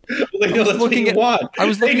 That's what you want. I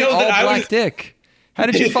was looking at all black dick. How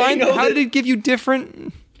did you find it? How did it give you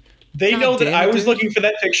different? They know that I was looking for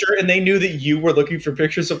that picture, and they knew that you were looking for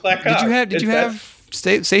pictures of black cock. Did you have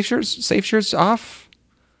safe shirts off?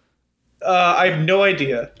 I have no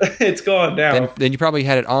idea. It's gone now. Then you probably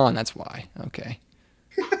had it on. That's why. Okay.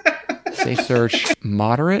 Safe search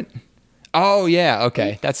moderate. Oh yeah.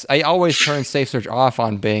 Okay. I always turn safe search off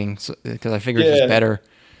on Bing because I figure it's just better.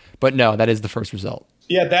 But no, that is the first result.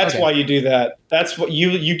 Yeah, that's why you do that. That's what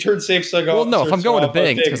you turn safe search off. Well, no, if I'm going to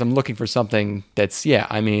Bing, it's because I'm looking for something that's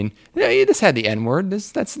this had the N word.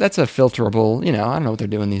 That's a filterable. You know, I don't know what they're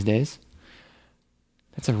doing these days.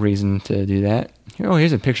 That's a reason to do that. Oh,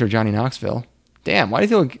 here's a picture of Johnny Knoxville. Damn, why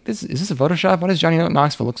do you think this is this a Photoshop? Why does Johnny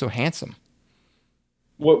Knoxville look so handsome?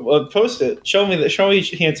 Post it. Show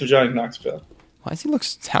me handsome Johnny Knoxville. Why does he look?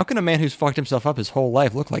 How can a man who's fucked himself up his whole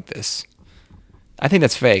life look like this? I think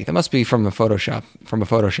that's fake. That must be from a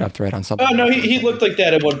Photoshop thread on something. Oh no, he looked like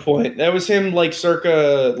that at one point. That was him, like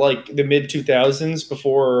circa like the mid 2000s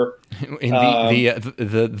before in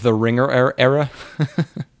the Ringer era.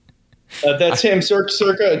 That's him,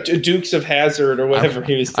 circa Dukes of Hazzard or whatever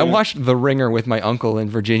he was doing. I watched The Ringer with my uncle in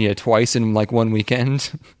Virginia twice in like one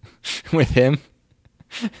weekend with him.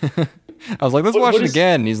 I was like, let's watch it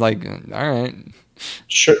again. And he's like, all right.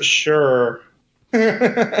 Sure.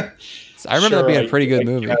 I remember that being a pretty good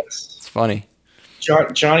movie. It's funny.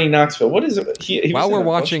 Johnny Knoxville. What is it? He While we're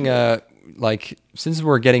watching, like, since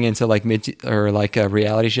we're getting into like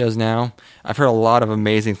reality shows now, I've heard a lot of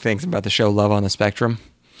amazing things about the show Love on the Spectrum.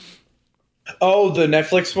 Oh, the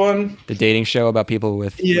Netflix one, the dating show about people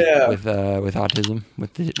with autism.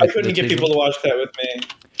 I couldn't get people to watch that with me.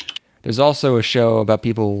 There's also a show about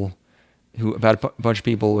about a bunch of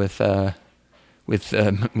people with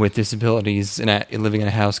disabilities living in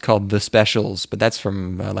a house called The Specials, but that's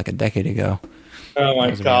from like a decade ago. Oh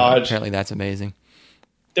my god! Apparently, that's amazing.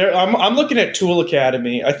 I'm looking at Tool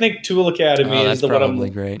Academy. I think Tool Academy is the one. That's probably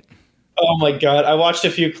great. Oh my god! I watched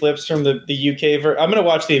a few clips from the UK version. I'm going to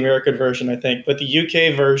watch the American version, I think, but the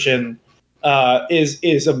UK version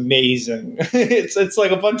is amazing. It's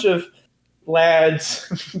like a bunch of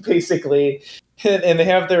lads, basically, and they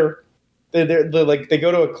have they're like they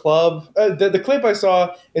go to a club. The clip I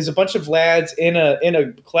saw is a bunch of lads in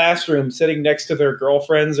a classroom sitting next to their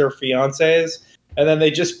girlfriends or fiancés, and then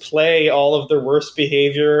they just play all of their worst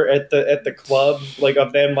behavior at the club, like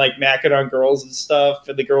of them like macking on girls and stuff,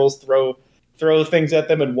 and the girls throw things at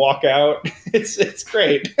them and walk out. It's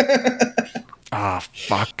great.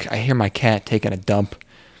 Fuck! I hear my cat taking a dump.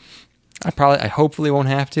 I hopefully won't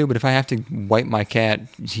have to, but if I have to wipe my cat,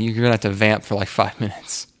 you're gonna have to vamp for like 5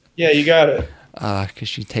 minutes. Yeah, you got it. Because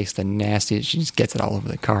she takes the nastiest. She just gets it all over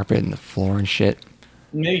the carpet and the floor and shit.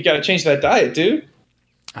 Maybe you gotta change that diet, dude.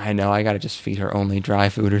 I know, I gotta just feed her only dry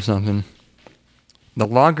food or something.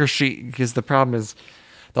 Because the problem is,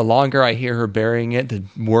 the longer I hear her burying it, the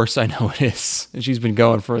worse I know it is. And she's been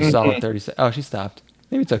going for a solid 30 seconds. Oh, she stopped.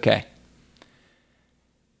 Maybe it's okay.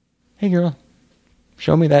 Hey, girl.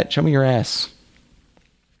 Show me your ass.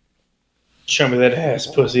 Show me that ass,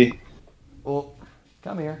 pussy. Well,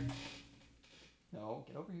 come here. No,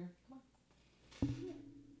 get over here. Come on.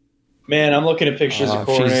 Man, I'm looking at pictures of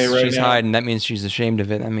Corey right now. She's hiding. That means she's ashamed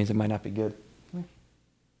of it. That means it might not be good. Come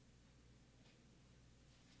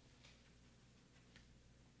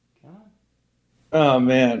on. Oh,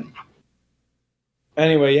 man.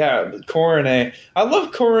 Anyway, yeah, Corey. I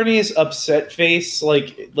love Corey's upset face,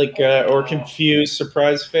 or confused,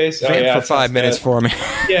 surprised face. For 5 minutes for me.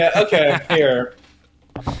 Yeah, okay, here.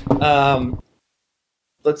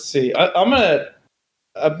 Let's see. I'm gonna.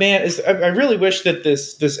 I really wish that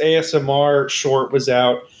this ASMR short was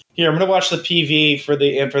out. Here, I'm gonna watch the PV for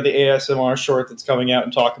the ASMR short that's coming out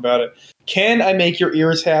and talk about it. Can I make your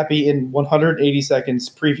ears happy in 180 seconds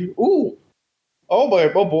preview? Ooh, oh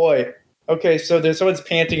boy. Okay, so there's someone's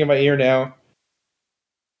panting in my ear now.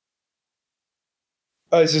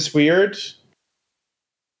 Oh, is this weird?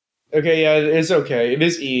 Okay, yeah, it is okay. It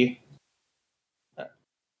is E.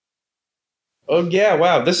 Oh, yeah,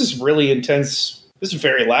 wow, this is really intense. This is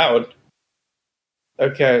very loud.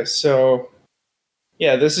 Okay, so,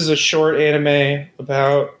 yeah, this is a short anime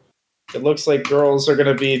about, it looks like girls are going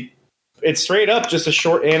to be, it's straight up just a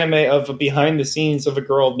short anime of behind the scenes of a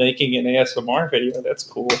girl making an ASMR video. That's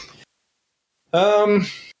cool.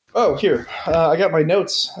 Here, I got my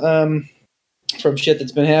notes, from shit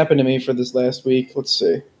that's been happening to me for this last week. Let's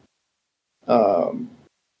see.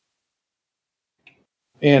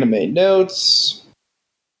 Anime notes.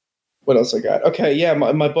 What else I got? Okay, yeah,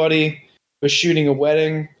 my buddy was shooting a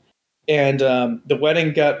wedding, and the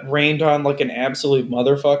wedding got rained on like an absolute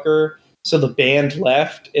motherfucker, so the band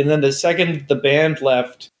left, and then the second the band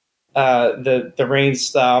left, the rain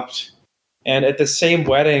stopped, and at the same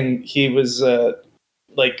wedding, he was,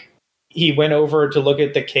 he went over to look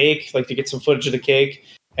at the cake, like to get some footage of the cake,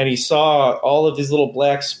 and he saw all of these little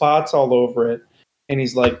black spots all over it, and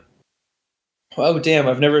he's like, oh, damn,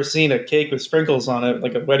 I've never seen a cake with sprinkles on it,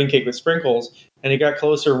 like a wedding cake with sprinkles. And he got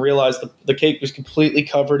closer and realized the cake was completely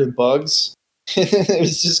covered in bugs. It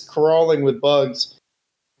was just crawling with bugs.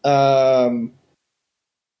 And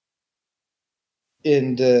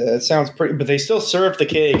it sounds pretty, but they still served the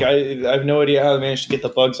cake. I have no idea how they managed to get the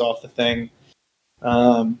bugs off the thing.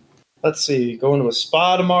 Let's see, going to a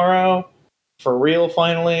spa tomorrow, for real,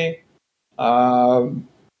 finally.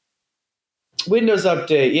 Windows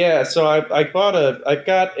update, yeah. So I bought a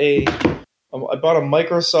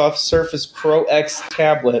Microsoft Surface Pro X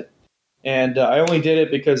tablet, and I only did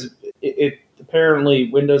it because it apparently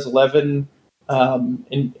Windows 11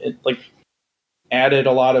 like added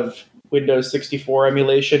a lot of Windows 64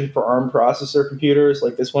 emulation for ARM processor computers,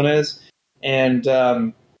 like this one is, and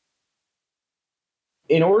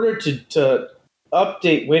in order to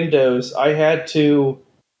update Windows, I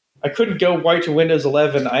couldn't go right to Windows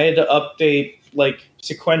 11. I had to update like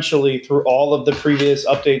sequentially through all of the previous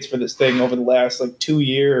updates for this thing over the last like 2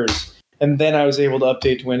 years, and then I was able to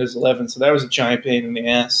update to Windows 11. So that was a giant pain in the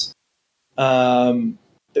ass.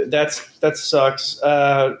 That sucks.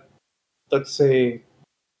 Let's see.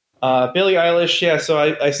 Billie Eilish. Yeah. So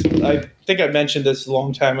I think I mentioned this a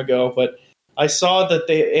long time ago, but I saw that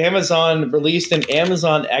Amazon released an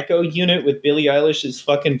Amazon Echo unit with Billie Eilish's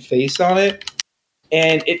fucking face on it.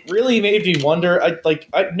 And it really made me wonder.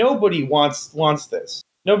 Nobody wants this.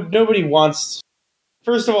 Nobody wants.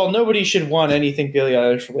 First of all, nobody should want anything Billie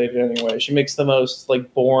Eilish related anyway. She makes the most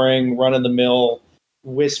like boring, run of the mill,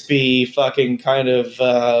 wispy, fucking kind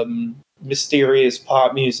of mysterious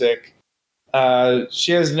pop music.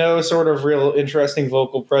 She has no sort of real interesting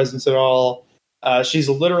vocal presence at all. She's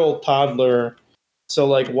a literal toddler. So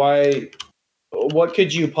like, why? What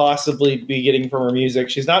could you possibly be getting from her music?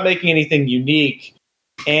 She's not making anything unique.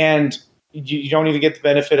 And you don't even get the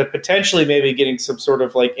benefit of potentially maybe getting some sort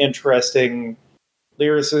of like interesting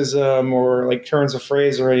lyricism or like turns of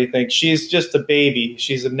phrase or anything. She's just a baby.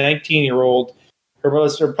 She's a 19-year-old.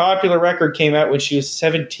 Her popular record came out when she was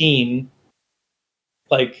 17.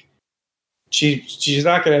 Like she's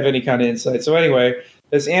not going to have any kind of insight. So anyway,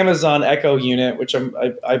 this Amazon Echo unit, which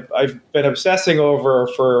I've been obsessing over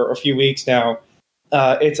for a few weeks now.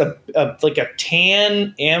 It's like a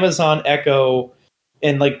tan Amazon Echo.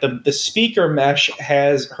 And like the speaker mesh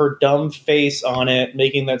has her dumb face on it,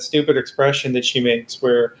 making that stupid expression that she makes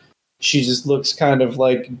where she just looks kind of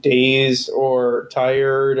like dazed or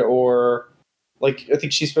tired, or like I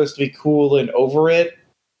think she's supposed to be cool and over it.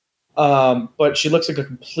 But she looks like a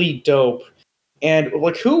complete dope. And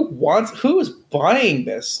like who is buying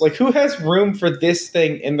this? Like who has room for this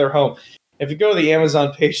thing in their home? If you go to the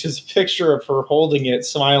Amazon page, there's a picture of her holding it,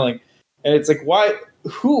 smiling. And it's like, why?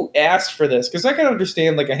 Who asked for this? Because I can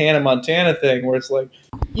understand like a Hannah Montana thing where it's like,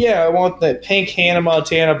 yeah, I want the pink Hannah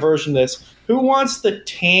Montana version of this. Who wants the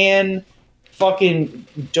tan, fucking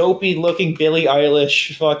dopey looking Billie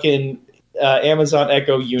Eilish fucking Amazon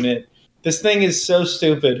Echo unit? This thing is so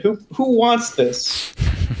stupid. Who wants this?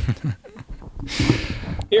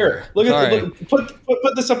 Here, look put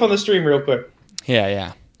this up on the stream real quick.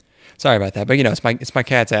 Yeah. Sorry about that, but you know, it's my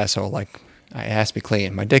cat's asshole. Like, it has to be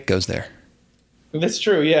clean. My dick goes there. That's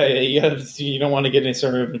true. Yeah. You don't want to get any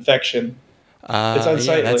sort of infection. It's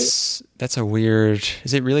unsightly. Yeah, that's a weird.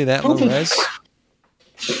 Is it really that low res?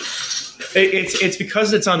 It's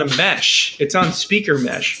because it's on a mesh. It's on speaker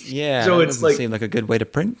mesh. Yeah. So it it's like seem like a good way to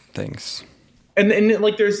print things. And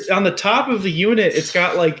like there's on the top of the unit, it's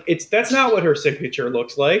got like that's not what her signature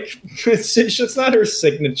looks like. It's not her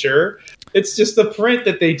signature. It's just the print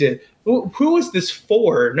that they did. Who is this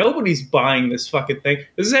for? Nobody's buying this fucking thing.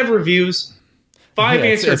 Does it have reviews? 5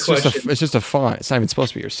 answer questions. It's just a font. It's not even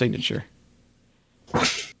supposed to be your signature.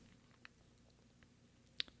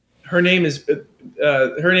 Her name is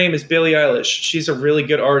Billie Eilish. She's a really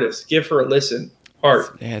good artist. Give her a listen.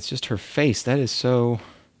 Heart. Yeah, it's just her face. That's a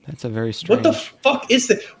very strange. What the fuck is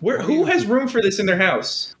that? Who has room for this in their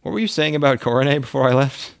house? What were you saying about Coronet before I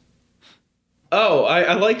left? Oh,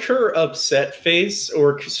 I like her upset face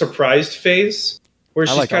or surprised face. Where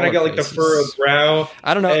she's kind of got like the furrowed brow.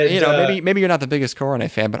 I don't know. And, maybe you're not the biggest Coronet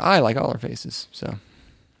fan, but I like all her faces. So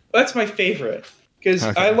that's my favorite because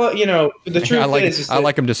I love. The truth is I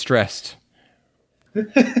like them distressed.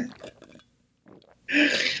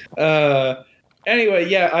 Anyway,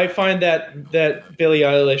 yeah, I find that Billie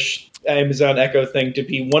Eilish Amazon Echo thing to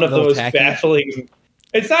be one of the most baffling.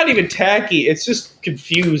 It's not even tacky; it's just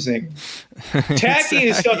confusing. Tacky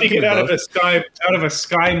is stuff you get out of a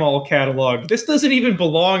Sky Mall catalog. This doesn't even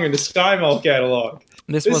belong in the Sky Mall catalog.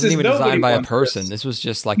 This wasn't even designed by a person. This was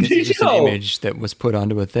just like just an image that was put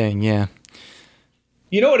onto a thing. Yeah.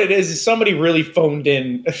 You know what it is somebody really phoned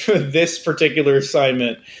in for this particular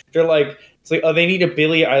assignment. They're like, it's like, oh, they need a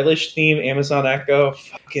Billie Eilish theme Amazon Echo.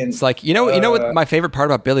 Fucking. It's like you know what my favorite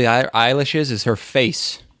part about Billie Eilish is her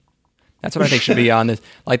face. That's what I think should be on this.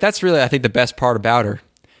 Like, that's really, I think, the best part about her.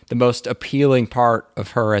 The most appealing part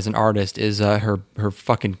of her as an artist is her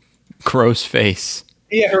fucking gross face.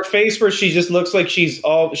 Yeah, her face where she just looks like she's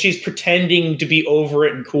pretending to be over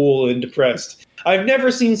it and cool and depressed. I've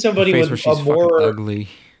never seen somebody with a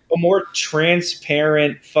more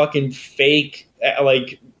transparent fucking fake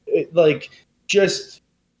like just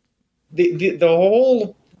the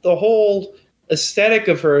whole the whole aesthetic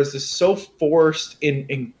of her is just so forced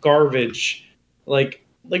in garbage. Like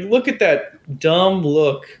look at that dumb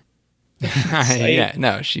look. Yeah,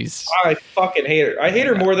 no, she's. I fucking hate her. I hate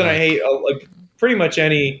her more than I hate like pretty much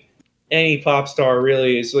any pop star.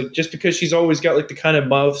 Really, is like just because she's always got like the kind of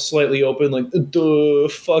mouth slightly open, like duh,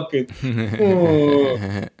 fuck it.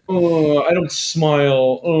 I don't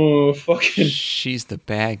smile. Fucking. She's the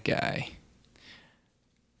bad guy.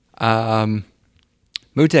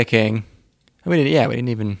 MUTEKING. We didn't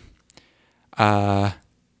even.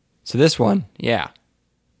 So this one, Neo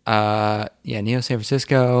San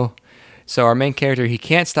Francisco. So our main character, he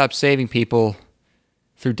can't stop saving people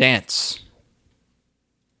through dance.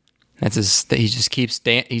 That's his. He just keeps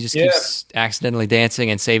keeps accidentally dancing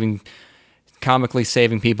and comically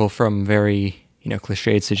saving people from very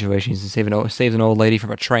cliched situations. He saves an old lady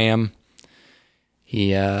from a tram.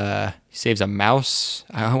 He saves a mouse.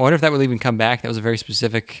 I wonder if that would even come back. That was a very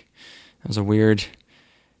specific. That was a weird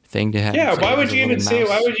thing to have. Yeah, why would you even save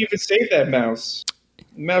that mouse?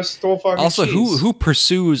 Mouse stole fucking also, cheese. who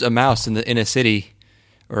pursues a mouse in a city,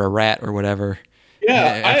 or a rat or whatever?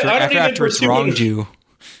 Yeah, after it's wronged you.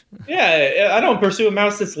 Yeah, I don't pursue a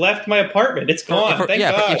mouse that's left my apartment. It's gone. Thank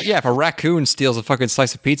God. If a raccoon steals a fucking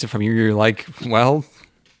slice of pizza from you, you're like, well,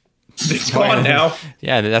 it's gone now.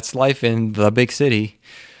 Yeah, that's life in the big city.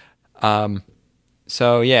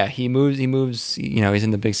 So yeah, he moves. He's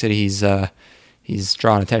in the big city. He's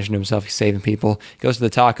drawing attention to himself. He's saving people. He goes to the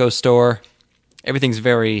taco store. Everything's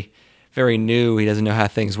very, very new. He doesn't know how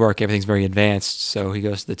things work. Everything's very advanced. So he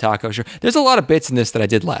goes to the taco store. There's a lot of bits in this that I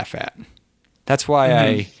did laugh at. That's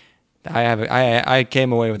why I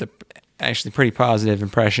came away with a actually pretty positive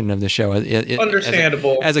impression of the show.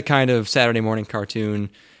 Understandable. As a kind of Saturday morning cartoon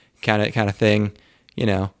kind of thing.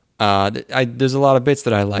 There's a lot of bits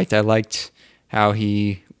that I liked. I liked how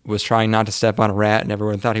he was trying not to step on a rat and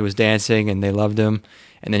everyone thought he was dancing and they loved him.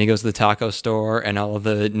 And then he goes to the taco store and all of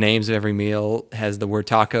the names of every meal has the word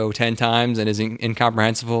taco 10 times and is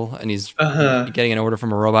incomprehensible. And he's getting an order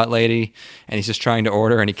from a robot lady and he's just trying to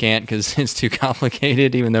order and he can't because it's too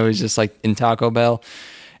complicated, even though he's just like in Taco Bell.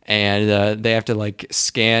 And they have to like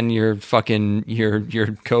scan your fucking your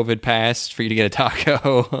COVID pass for you to get a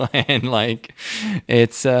taco. And like,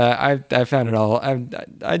 it's I found it all.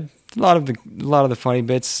 A lot of the funny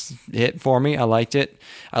bits hit for me. I liked it.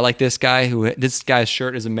 I like this guy's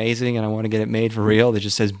shirt is amazing, and I want to get it made for real. That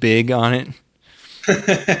just says "big" on it.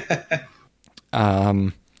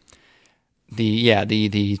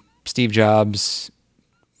 The Steve Jobs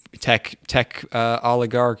tech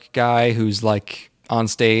oligarch guy who's like on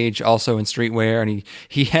stage, also in streetwear, and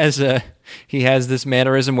he has this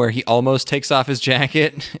mannerism where he almost takes off his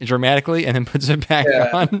jacket dramatically and then puts it back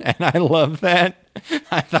on, and I love that.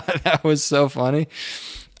 I thought that was so funny.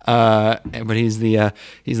 But he's the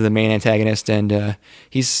main antagonist, and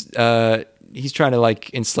he's trying to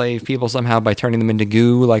like enslave people somehow by turning them into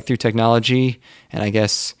goo, like through technology. And I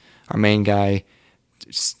guess our main guy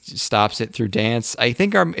stops it through dance. I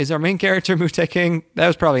think our main character MUTEKING. That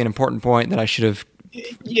was probably an important point that I should have.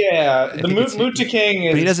 Yeah, the MUTEKING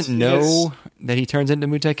is. But he doesn't know that he turns into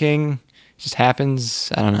MUTEKING. It just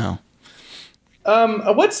happens. I don't know.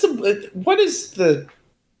 What is the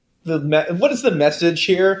message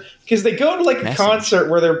here? Because they go to like a concert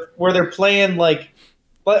where they're playing like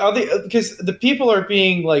because the people are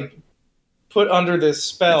being like put under this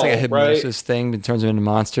spell. It's like a hypnosis right? thing that turns them into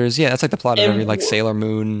monsters. Yeah, that's like the plot of every like Sailor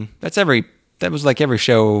Moon. That was like every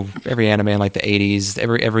show, every anime in like the 80s.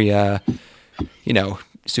 Every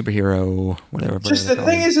superhero, whatever. Just the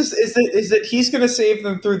thing is that he's going to save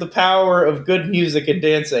them through the power of good music and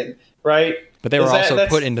dancing, right? But they were also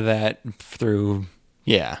put into that through,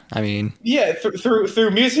 through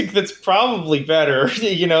music that's probably better.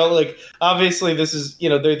 Like obviously this is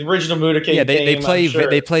the original MUTEKING. Yeah,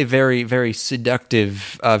 they play very very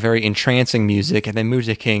seductive, very entrancing music, and then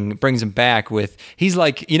MUTEKING brings him back with he's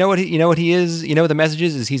like what he is. What the message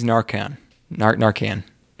is he's Narcan.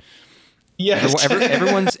 Yes.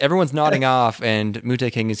 Everyone's nodding off, and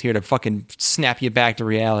MUTEKING is here to fucking snap you back to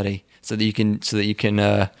reality, so that you can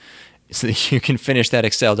finish that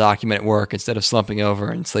Excel document at work instead of slumping over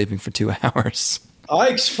and sleeping for 2 hours. I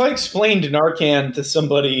explained Narcan to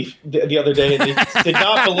somebody the other day, and they did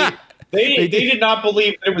not believe. They did not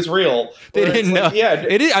believe that it was real. They didn't know. Yeah,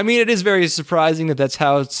 it is. I mean, it is very surprising that that's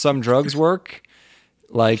how some drugs work.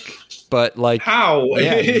 But how?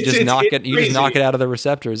 Yeah, you just knock it out of the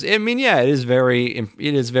receptors. I mean, yeah, it is very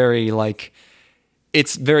like.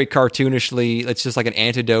 It's very cartoonishly. It's just like an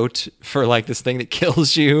antidote for like this thing that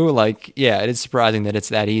kills you. Like, yeah, it is surprising that it's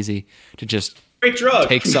that easy to just great drug.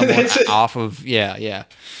 Take someone off of. Yeah.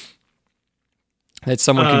 that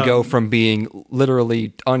someone can go from being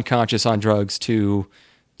literally unconscious on drugs to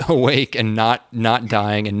awake and not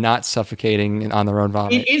dying and not suffocating on their own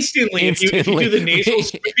vomit instantly. If you do the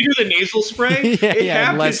nasal spray, it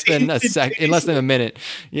happens in less than a minute.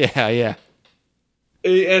 Yeah.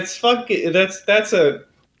 It's fucking.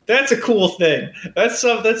 That's a cool thing. That's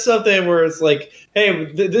something where it's like,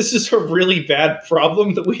 hey, this is a really bad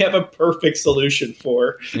problem that we have a perfect solution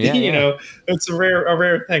for. Yeah, you know, it's a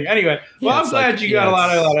rare thing. Anyway, well, I'm glad you got a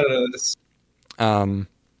lot of this.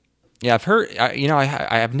 Yeah, I've heard.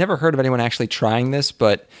 I've never heard of anyone actually trying this,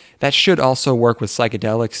 but that should also work with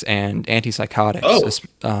psychedelics and antipsychotics,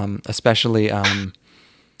 especially.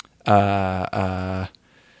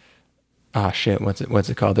 What's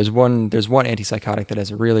it called? There's one antipsychotic that has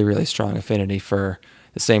a really, really strong affinity for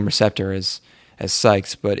the same receptor as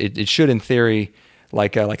psychs, but it should, in theory,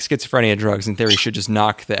 like schizophrenia drugs, in theory, should just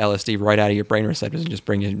knock the LSD right out of your brain receptors and just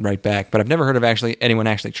bring it right back. But I've never heard of anyone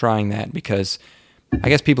actually trying that, because I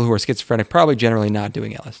guess people who are schizophrenic probably generally not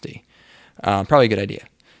doing LSD. Probably a good idea.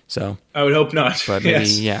 So I would hope not. But maybe,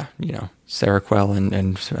 Seroquel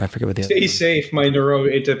and I forget what the Stay safe, my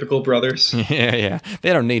neuroatypical brothers. Yeah.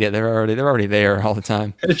 They don't need it. They're already there all the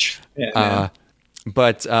time. Yeah, he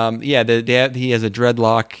has a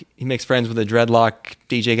dreadlock. He makes friends with a dreadlock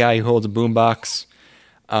DJ guy who holds a boombox.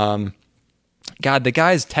 God, the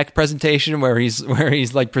guy's tech presentation where he's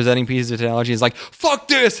like presenting pieces of technology is like, fuck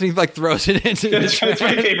this, and he like throws it into That's my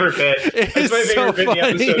favorite bit. That's my favorite bit in the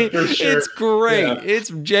episode, for sure. It's great. Yeah. It's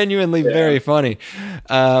genuinely very funny.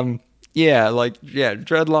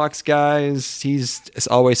 Dreadlocks guys, he's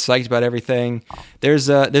always psyched about everything. There's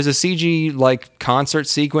a CG like concert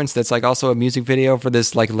sequence that's like also a music video for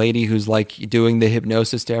this like lady who's like doing the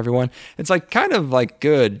hypnosis to everyone. It's like kind of like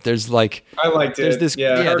good. There's like, I liked it.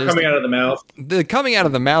 Her coming out of the mouth. The coming out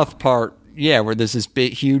of the mouth part, where there's this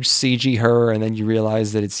big huge CG her, and then you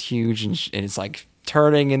realize that it's huge and it's like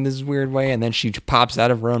turning in this weird way, and then she pops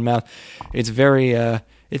out of her own mouth. It's very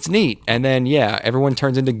it's neat. And then, everyone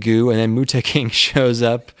turns into goo, and then MUTEKING shows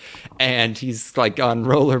up, and he's like on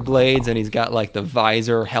rollerblades, and he's got like the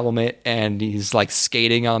visor helmet, and he's like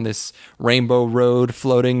skating on this rainbow road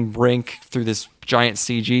floating rink through this giant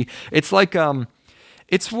CG. It's like,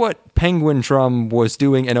 it's what Penguin Drum was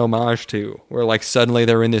doing an homage to, where like suddenly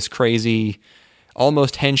they're in this crazy,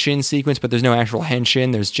 almost henshin sequence, but there's no actual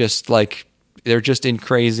henshin. There's just like, they're just in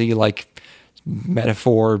crazy like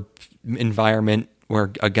metaphor environment, where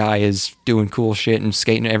a guy is doing cool shit and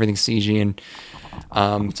skating and everything's CG and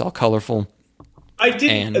it's all colorful. I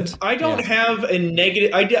don't have a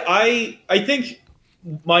negative. I think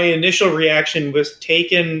my initial reaction was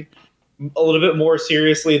taken a little bit more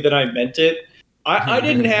seriously than I meant it. I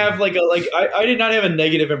didn't have I did not have a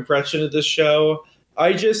negative impression of this show.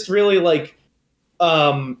 I just really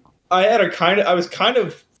I was kind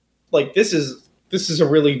of like, this is a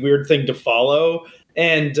really weird thing to follow.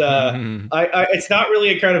 And it's not really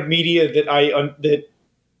a kind of media that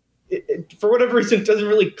for whatever reason, it doesn't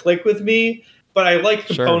really click with me. But I like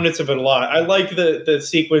components of it a lot. I like the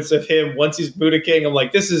sequence of him once he's MUTEKING. I'm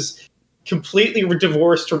like, this is completely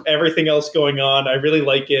divorced from everything else going on. I really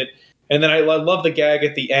like it. And then I love the gag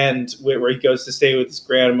at the end where he goes to stay with his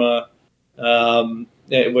grandma,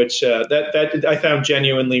 which that I found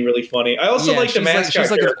genuinely really funny. I also like the mascot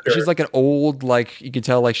character. She's like an old, like, you could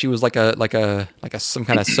tell like she was like a some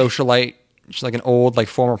kind of socialite. She's like an old like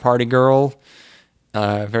former party girl,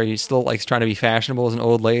 very still like trying to be fashionable as an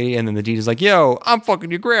old lady. And then the dude is like, "Yo, I'm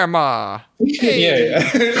fucking your grandma." Hey. Yeah.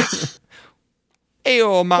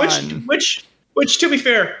 Ayo, man. Which to be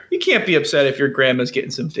fair, you can't be upset if your grandma's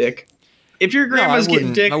getting some dick. If your grandma's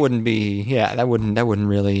getting dick, I wouldn't be. Yeah, that wouldn't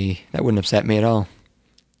upset me at all.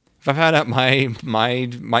 If I found out my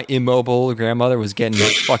immobile grandmother was getting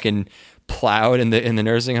fucking plowed in the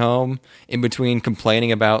nursing home in between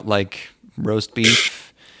complaining about like roast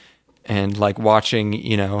beef and like watching,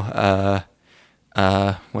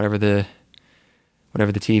 whatever the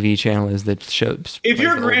TV channel is that shows. If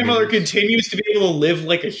your grandmother continues to be able to live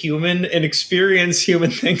like a human and experience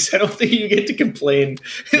human things, I don't think you get to complain.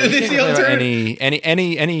 Any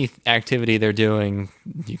activity they're doing,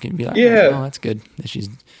 you can be like, oh, that's good.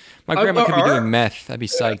 My grandma could be doing meth. I'd be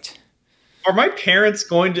psyched. Are my parents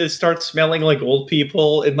going to start smelling like old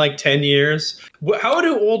people in like 10 years? How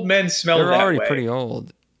do old men smell that way? They're already pretty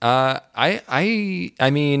old. I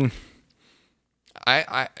mean,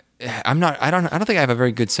 I'm not. I don't think I have a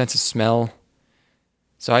very good sense of smell.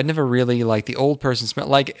 So I'd never really like the old person smell.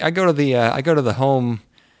 Like I go to the home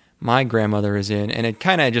my grandmother is in, and it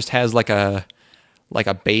kind of just has like a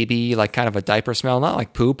baby, like kind of a diaper smell, not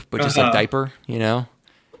like poop, but just like diaper, But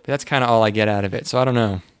that's kind of all I get out of it. So I don't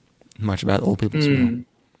know. much about old people's film.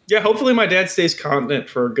 Yeah, hopefully my dad stays continent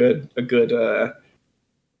for a good.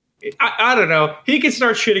 I don't know. He can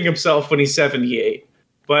start shitting himself when he's 78,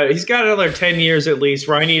 but he's got another 10 years at least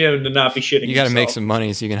where I need him to not be shitting. You got to make some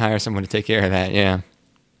money so you can hire someone to take care of that. Yeah,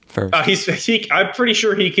 first. I'm pretty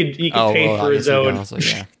sure he could pay for his own. Also,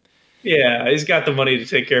 yeah. Yeah, he's got the money to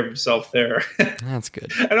take care of himself there. That's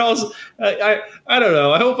good. And also, I don't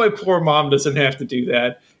know. I hope my poor mom doesn't have to do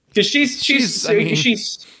that because she's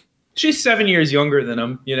 7 years younger than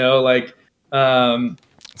him. You know, like.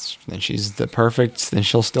 Then she's the perfect. Then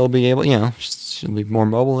she'll still be able. You know, she'll be more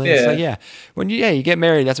mobile. Yeah. So yeah, when you get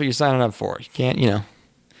married, that's what you're signing up for. You can't. You know.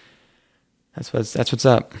 That's what's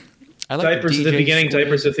up. I like diapers at the beginning,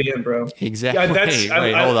 diapers at the end, bro. Exactly. Yeah,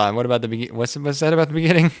 wait, hold on. What about the beginning? What's that about the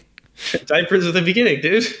beginning? Diapers at the beginning,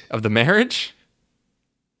 dude. Of the marriage?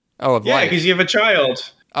 Oh, of life. Yeah, because you have a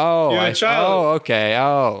child. Oh, you have a child. Oh, okay.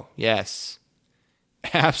 Oh, yes.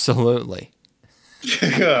 Absolutely.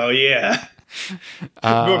 Oh, yeah.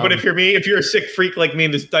 But if you're a sick freak like me,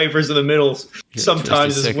 there's diapers in the middle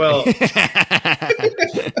sometimes as well.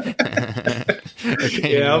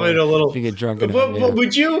 Okay, yeah, I'm in a little. If you get drunk enough, but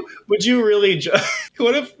would you really?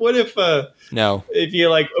 What if? No. If you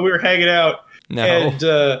like, we were hanging out. No.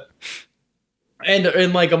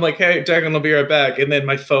 And like I'm like, hey, Jack, I'm gonna be right back. And then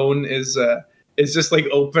my phone is just like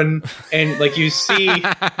open, and like you see, or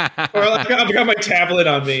like I've got my tablet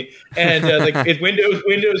on me, and like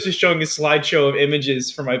Windows is showing a slideshow of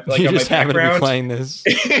images for my like you on just my background. To be playing this,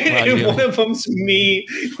 and one of them's me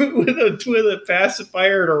with a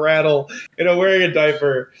pacifier and a rattle, and I'm wearing a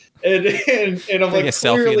diaper, and I'm like a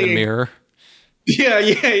selfie in the mirror.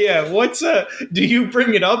 Yeah. What's do you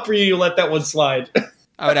bring it up or you let that one slide?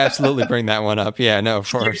 I would absolutely bring that one up. Yeah, no,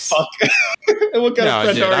 of course. Fuck. What kind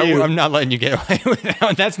of friend are you? I'm not letting you get away with that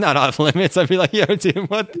one. That's not off limits. I'd be like, yo, dude,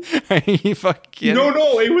 what? Are you fucking?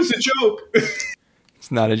 No, it was a joke.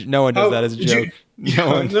 It's not no one does that as a joke.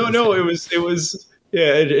 No, it was.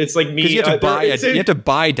 Yeah, it's like me. You have to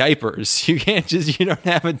buy diapers. You can't you don't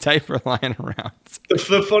have a diaper lying around.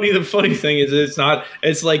 The funny thing is it's not.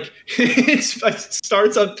 It's like it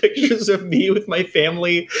starts on pictures of me with my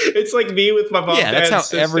family. It's like me with my mom. Yeah,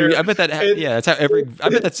 that's how every. I bet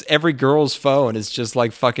that's every girl's phone is just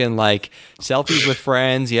like fucking like selfies with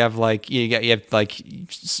friends. You have like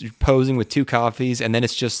posing with 2 coffees, and then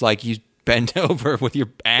it's just like you bent over with your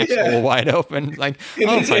asshole wide open, like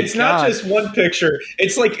it's not just one picture.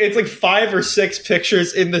 It's like 5 or 6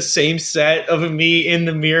 pictures in the same set of me in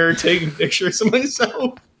the mirror taking pictures of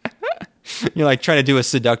myself. You're like trying to do a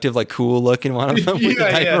seductive, like cool look in one of them with the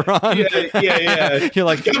diaper on. Yeah. You're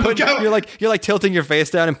like tilting your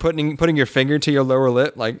face down and putting your finger to your lower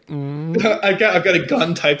lip, like. I've got a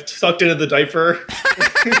gun tucked into the diaper.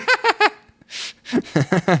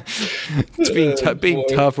 It's being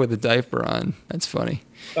tough with a diaper on. That's funny.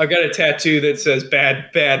 I've got a tattoo that says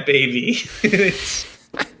 "bad baby."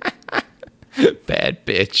 Bad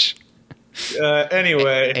bitch.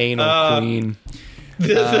 Anyway, anal queen.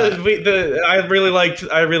 I really liked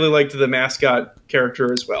the mascot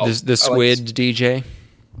character as well. The squid DJ.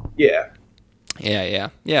 Yeah.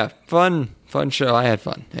 Fun show. I had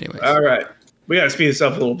fun. Anyways. All right, we gotta speed this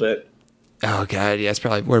up a little bit. Oh god, yeah, it's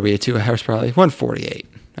probably what are we at 2 hours? Probably 1:48.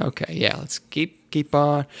 Okay, yeah, let's keep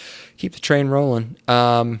the train rolling.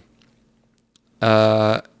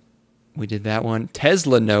 We did that one.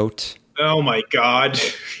 Tesla Note. Oh my god.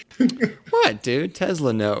 What, dude?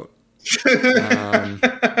 Tesla Note.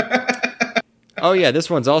 Oh yeah, this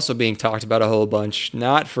one's also being talked about a whole bunch,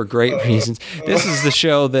 not for great reasons. This is the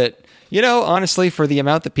show that, honestly, for the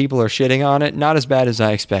amount that people are shitting on it, not as bad as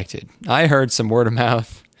I expected. I heard some word of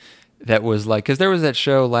mouth that was like, because there was that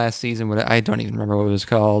show last season, I don't even remember what it was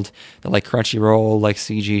called, the like Crunchyroll like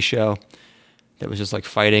CG show that was just like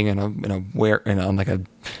fighting on like a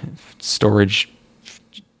storage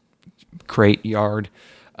crate yard.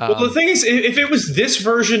 Well, the thing is, if it was this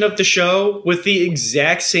version of the show with the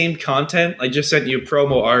exact same content, I just sent you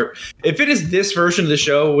promo art. If it is this version of the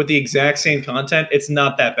show with the exact same content, it's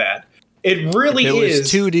not that bad. It really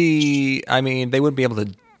is. If it was 2D, I mean, they wouldn't be able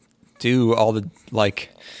to do all the like.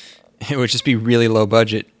 It would just be really low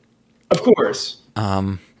budget. Of course.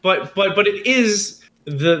 But it is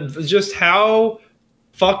just how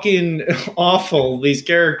fucking awful these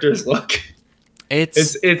characters look.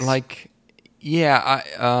 It's like, yeah,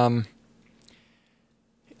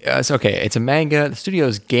 it's okay. It's a manga. The studio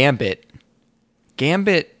is Gambit.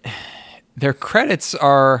 Their credits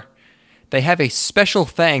are, they have a special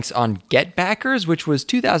thanks on Get Backers, which was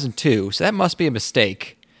 2002. So that must be a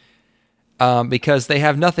mistake. Because they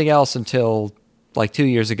have nothing else until like 2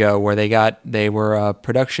 years ago where they were a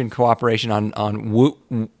production cooperation on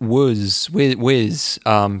Wiz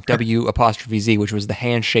W apostrophe Z, which was the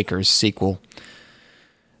Handshakers sequel.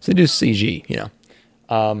 So they do CG, you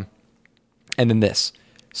know, and then this.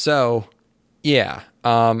 So yeah,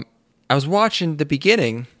 I was watching the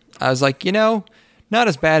beginning. I was like, you know, not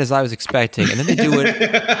as bad as I was expecting. And then they do it.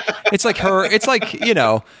 It's like her. It's like, you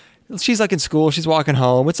know, she's like in school. She's walking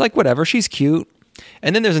home. It's like whatever. She's cute.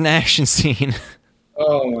 And then there's an action scene.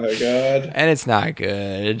 Oh my god! And it's not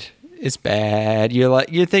good. It's bad.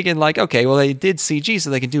 You're thinking like, okay, well they did CG so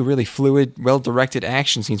they can do really fluid, well-directed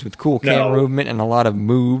action scenes with cool camera movement and a lot of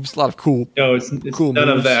moves, a lot of cool. No, it's cool none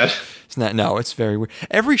moves. of that. It's not. No, it's very weird.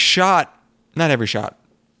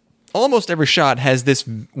 Almost every shot has this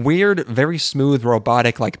weird, very smooth,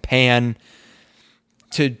 robotic like pan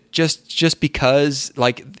to just because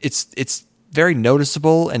like it's very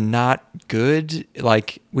noticeable and not good.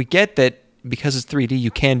 Like we get that because it's 3D, you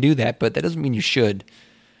can do that, but that doesn't mean you should.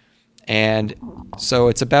 And so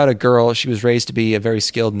it's about a girl. She was raised to be a very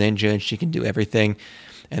skilled ninja and she can do everything.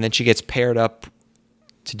 And then she gets paired up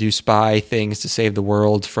to do spy things to save the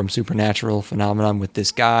world from supernatural phenomenon with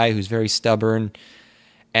this guy who's very stubborn.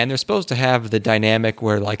 And they're supposed to have the dynamic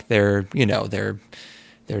where like they're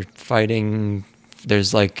fighting.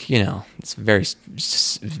 There's like, you know, it's very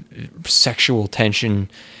sexual tension.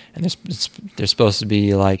 And there's supposed to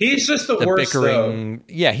be like he's just the worst, bickering. Though.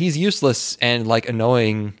 Yeah, he's useless and like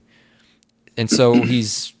annoying. And so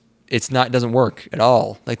it doesn't work at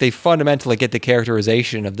all. Like they fundamentally get the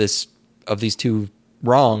characterization of these two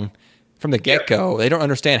wrong from the get-go. Yep. They don't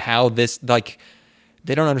understand how this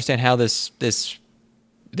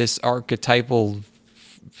archetypal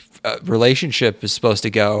relationship is supposed to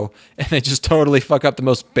go, and they just totally fuck up the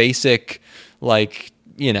most basic, like,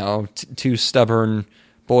 you know, two stubborn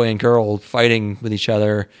boy and girl fighting with each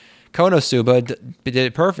other. Konosuba did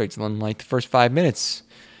it perfect in like the first 5 minutes.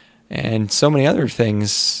 And so many other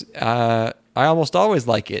things. I almost always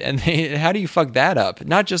like it. And how do you fuck that up?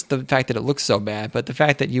 Not just the fact that it looks so bad, but the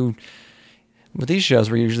fact that with these shows,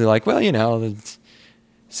 we're usually like, well, you know, it's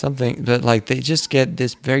something, but like they just get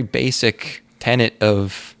this very basic tenet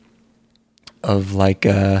of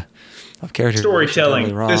character storytelling.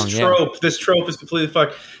 Totally wrong. This trope is completely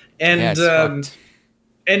fucked. And fucked.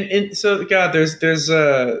 And so God, there's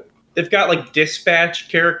they've got like dispatch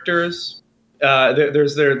characters.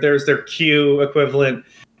 There's their Q equivalent,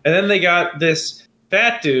 and then they got this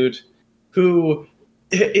fat dude who,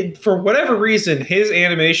 for whatever reason, his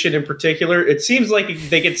animation in particular, it seems like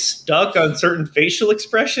they get stuck on certain facial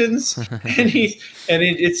expressions, and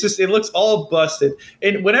it looks all busted.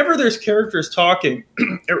 And whenever there's characters talking,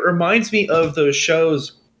 it reminds me of those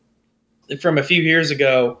shows from a few years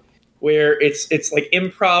ago where it's like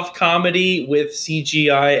improv comedy with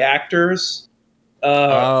CGI actors.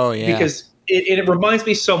 Because it reminds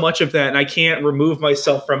me so much of that, and I can't remove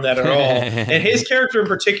myself from that at all. And his character in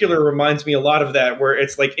particular reminds me a lot of that, where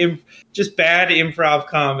it's like just bad improv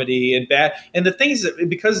comedy and the thing is that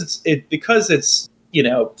because it's you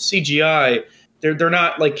know, CGI, they're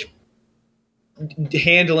not like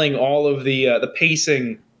handling all of the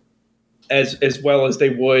pacing as well as they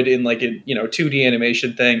would in like a, you know, 2D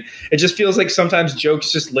animation thing. It just feels like sometimes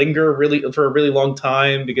jokes just linger for a really long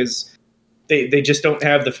time because they just don't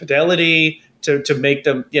have the fidelity to make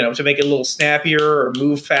them, you know, to make it a little snappier or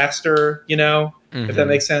move faster, you know, if that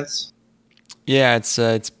makes sense. Yeah,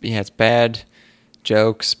 it's bad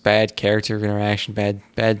jokes, bad character interaction, bad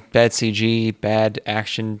CG, bad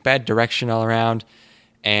action, bad direction all around.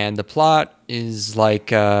 And the plot is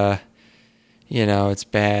like, you know, it's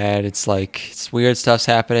bad. It's like, it's weird stuff's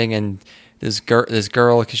happening, and this girl,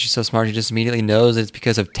 because she's so smart, she just immediately knows it's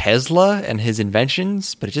because of Tesla and his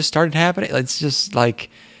inventions, but it just started happening. It's just like,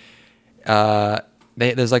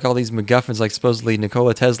 there's like all these MacGuffins, like supposedly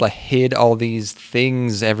Nikola Tesla hid all these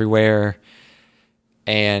things everywhere,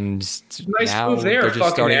 and nice now move there, they're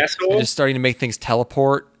just starting to make things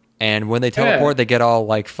teleport. And when they teleport, they get all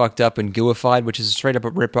like fucked up and gooified, which is straight up a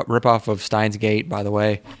rip off of Steins Gate, by the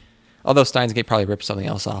way. Although Steins Gate probably ripped something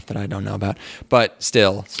else off that I don't know about. But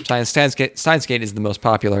still, Steins Gate is the most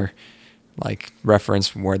popular like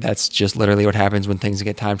reference, where that's just literally what happens when things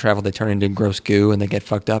get time traveled. They turn into gross goo and they get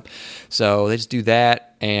fucked up. So they just do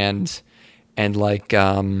that, and like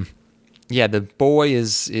the boy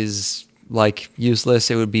is like useless.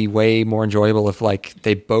 It would be way more enjoyable if like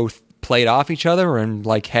they both played off each other and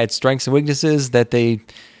like had strengths and weaknesses that they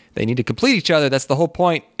need to complete each other. That's the whole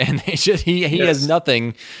point. And they just he has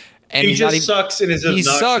nothing. And he just sucks and is obnoxious.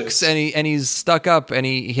 He sucks and he's stuck up and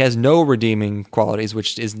he has no redeeming qualities,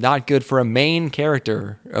 which is not good for a main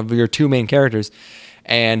character of your two main characters.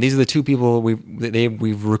 And these are the two people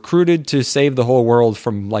we've recruited to save the whole world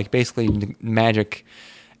from like basically magic.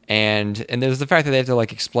 And there's the fact that they have to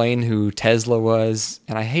like explain who Tesla was.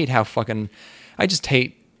 And I just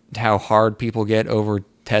hate how hard people get over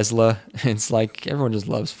Tesla. It's like everyone just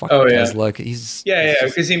loves fucking Tesla. He's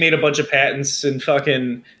because he made a bunch of patents and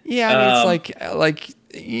fucking I mean, it's like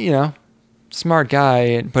smart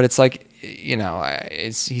guy, but it's like he's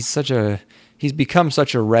become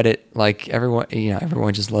such a Reddit, like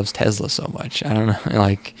everyone just loves Tesla so much. I don't know,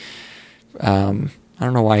 like I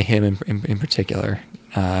don't know why him in particular.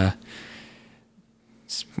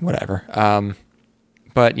 Whatever.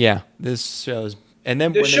 But yeah, this shows. And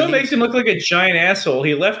then the show makes him look like a giant asshole.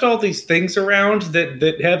 He left all these things around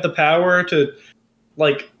that have the power to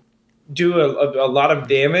like do a lot of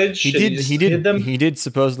damage. He did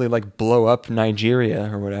supposedly like blow up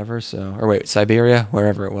Nigeria or whatever. Siberia,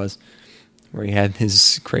 wherever it was, where he had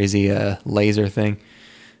his crazy laser thing.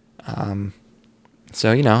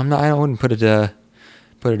 So I wouldn't put it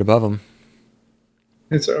above him.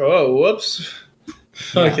 It's whoops.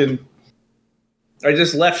 Fucking. I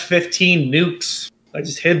just left 15 nukes. I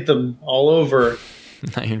just hid them all over.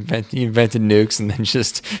 You invented nukes and then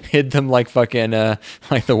just hid them like fucking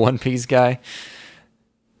like the One Piece guy.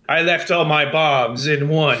 I left all my bombs in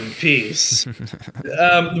one piece.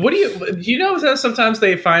 What do you know that sometimes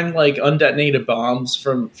they find like undetonated bombs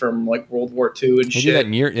from like World War II and shit? Do that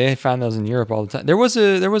in Europe. They find those in Europe all the time. There was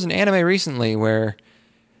an anime recently where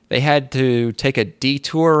they had to take a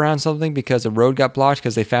detour around something because a road got blocked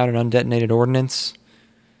because they found an undetonated ordnance.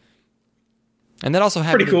 And that also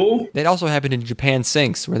happened. Pretty cool. That also happened in Japan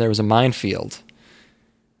Sinks, where there was a minefield.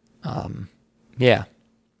 Yeah.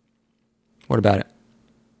 What about it?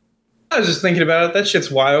 I was just thinking about it. That shit's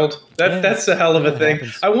wild. That's a hell of a thing.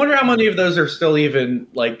 Happens. I wonder how many of those are still even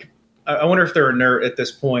like. I wonder if they're inert at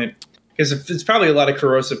this point, because it's probably a lot of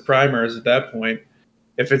corrosive primers at that point.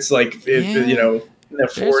 If it's like in the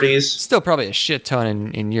 40s, still probably a shit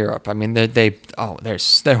ton in Europe. I mean, there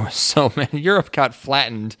were so many. Europe got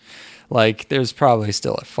flattened. Like, there's probably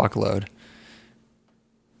still a fuckload.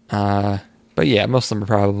 But yeah, most of them are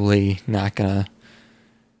probably not gonna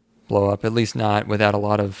blow up. At least not without a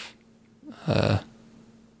lot of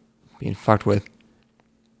being fucked with.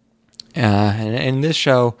 And in this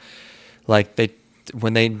show, like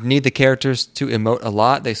when they need the characters to emote a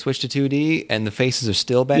lot, they switch to 2D, and the faces are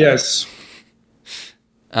still bad. Yes.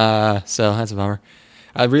 So that's a bummer.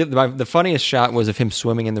 The funniest shot was of him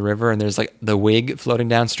swimming in the river, and there's like the wig floating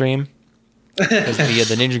downstream. Because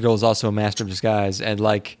the ninja girl is also a master of disguise, and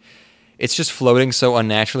like it's just floating so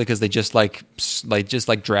unnaturally because they just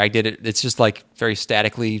dragged it. It's just like very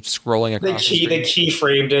statically scrolling across. They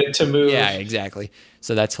keyframed it to move. Yeah, exactly.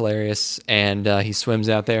 So that's hilarious, and he swims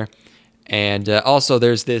out there, and also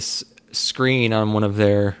there's this screen on one of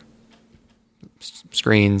their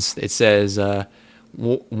screens. It says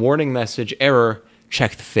warning message error.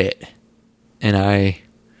 Check the fit, and I.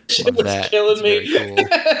 It was killing me. Cool.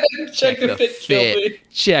 Check the fit. Kill me.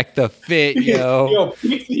 Check the fit, yo. Yo,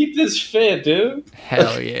 peep this fit, dude.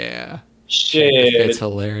 Hell yeah. Shit. It's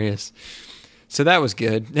hilarious. So that was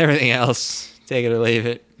good. Everything else, take it or leave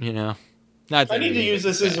it. Not. I need to use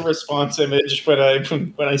this as a response image when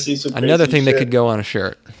I see some. Another thing shit that could go on a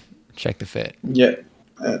shirt. Check the fit. Yeah.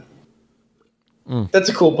 That's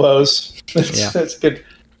a cool pose. That's good.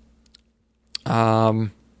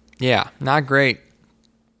 Yeah, not great.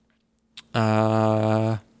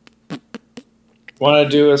 Want to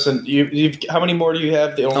do us? How many more do you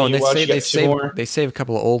have? They save a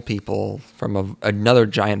couple of old people from another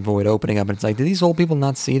giant void opening up, and it's like, did these old people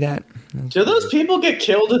not see that? Do those people get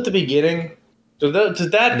killed at the beginning? Did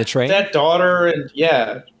that in the train? That daughter and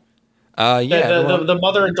the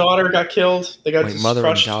mother and daughter got killed. They got mother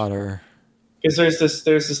crushed. And daughter. Because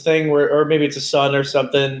there's this thing where, or maybe it's a son or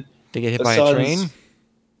something. They get hit by a train.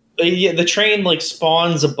 The train like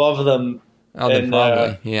spawns above them. Oh, then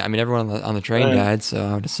probably. Yeah, I mean, everyone on the train died, so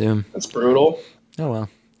I would assume. That's brutal. Oh,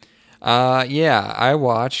 well. Yeah, I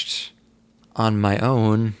watched on my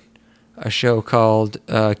own a show called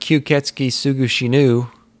Kyuuketsuki Sugu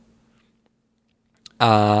Shinu,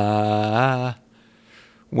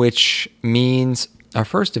 which means our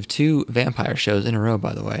first of 2 vampire shows in a row,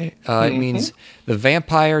 by the way. It means the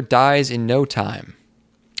vampire dies in no time,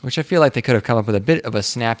 which I feel like they could have come up with a bit of a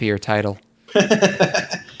snappier title.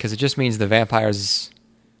 Because it just means the vampires.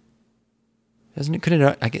 Couldn't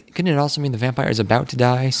it also mean the vampire is about to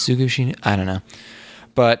die? Sugushi? I don't know.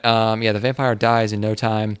 But the vampire dies in no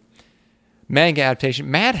time. Manga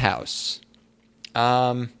adaptation, Madhouse.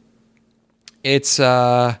 It's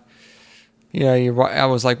I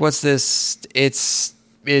was like, what's this? It's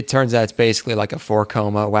it turns out it's basically like a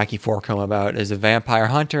wacky 4-coma about there's a vampire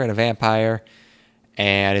hunter and a vampire,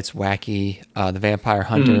 and it's wacky. The vampire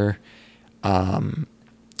hunter,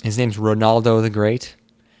 his name's Ronaldo the Great,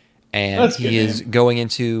 and he is going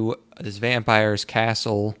into this vampire's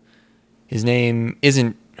castle. His name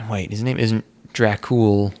isn't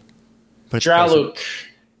Dracul, but it's Draluk.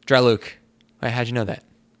 Draluk. Wait, how'd you know that?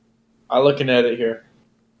 I'm looking at it here.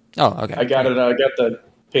 Oh, okay. I got it. I got the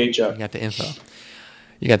page up. You got the info.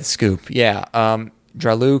 You got the scoop. Yeah.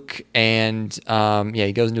 Draluk, and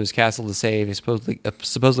he goes into his castle to save a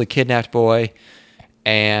supposedly kidnapped boy.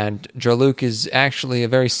 And Draluk is actually a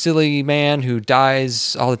very silly man who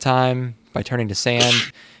dies all the time by turning to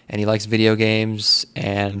sand, and he likes video games,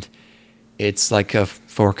 and it's like a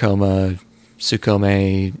 4-coma,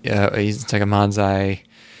 Tsukome, it's like a manzai.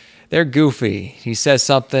 They're goofy. He says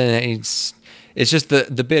something, and it's just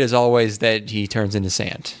the bit is always that he turns into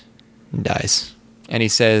sand and dies. And he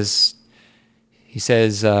says,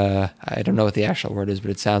 I don't know what the actual word is, but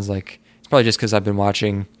it sounds like, it's probably just because I've been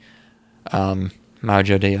watching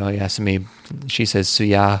Majo de Oyasumi. She says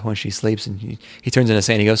suya when she sleeps, and he turns into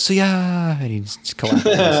sand. He goes suya, and he just collapses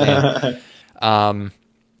into sand.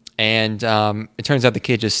 And it turns out the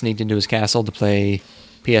kid just sneaked into his castle to play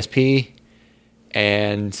PSP,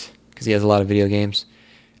 and because he has a lot of video games.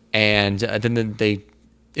 And then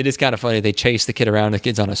it is kind of funny. They chase the kid around. The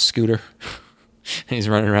kid's on a scooter, and he's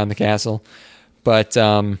running around the castle. But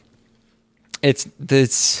it's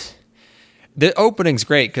the opening's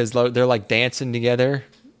great because they're like dancing together.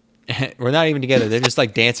 We're not even together. They're just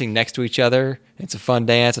like dancing next to each other. It's a fun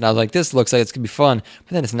dance, and I was like, "This looks like it's gonna be fun,"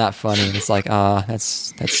 but then it's not funny. And it's like,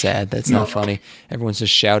 that's sad. That's not funny. Everyone's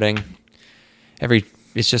just shouting.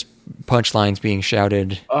 It's just punchlines being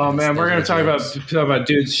shouted. Oh man, we're gonna talk about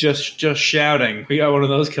dudes just shouting. We got one of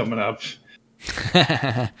those coming up.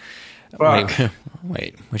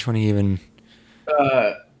 Wait, which one are you even?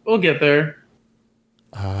 We'll get there.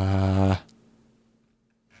 Oh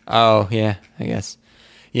yeah, I guess.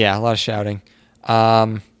 Yeah, a lot of shouting.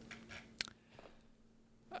 I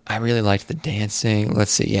really liked the dancing.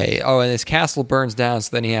 Let's see. Yeah. Oh, and his castle burns down, so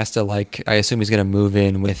then he has to I assume he's gonna move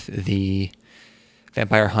in with the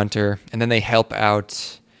vampire hunter, and then they help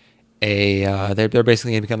out they're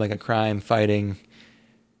basically gonna become like a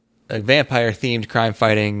vampire themed crime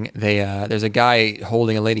fighting. There's a guy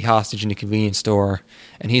holding a lady hostage in a convenience store,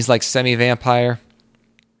 and he's like semi-vampire,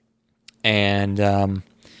 and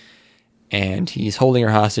he's holding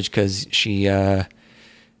her hostage because she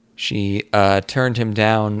turned him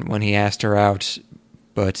down when he asked her out,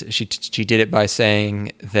 but she did it by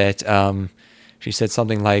saying that she said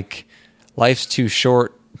something like, "Life's too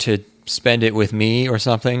short to spend it with me," or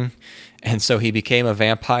something, and so he became a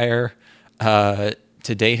vampire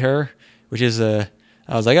to date her, which is I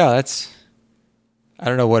was like, oh, that's, I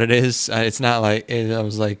don't know what it is. It's not like, I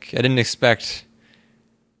was like, I didn't expect,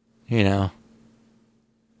 it's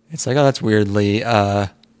like, oh, that's weirdly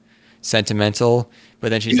sentimental. But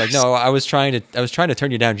then she's like, no, I was trying to turn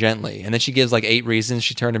you down gently. And then she gives like 8 reasons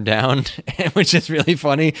she turned him down, which is really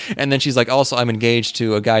funny. And then she's like, also, I'm engaged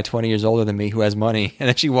to a guy 20 years older than me who has money. And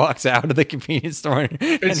then she walks out of the convenience store.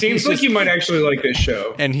 It seems like you might actually like this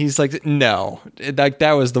show. And he's like, no,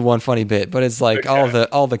 that was the one funny bit. But it's like, okay,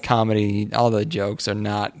 all the comedy, all the jokes are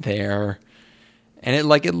not there. And it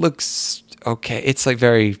looks okay. It's like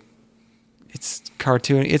it's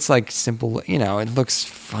cartoon. It's like simple, it looks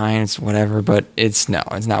fine. It's whatever, but it's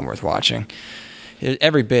not worth watching.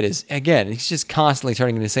 Every bit is, again, he's just constantly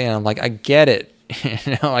turning into sand. I'm like, I get it.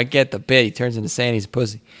 I get the bit. He turns into sand. He's a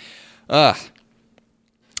pussy. Ugh.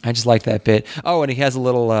 I just like that bit. Oh, and he has a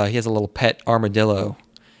little pet armadillo.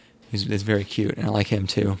 He's very cute, and I like him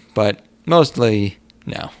too. But mostly,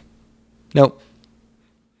 no. Nope.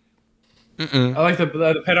 I like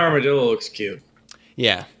the pet armadillo. Looks cute.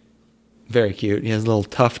 Yeah. Very cute. He has a little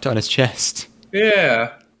tuft on his chest.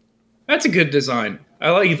 Yeah, that's a good design. I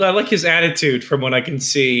like his attitude from what I can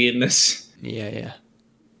see in this. Yeah.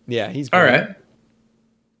 He's great. All right.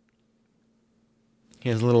 He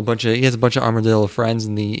has a bunch of armadillo friends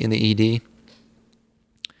in the ED.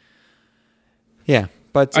 Yeah,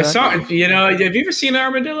 but I saw. Have you ever seen an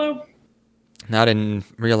armadillo? Not in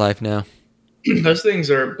real life, no. Those things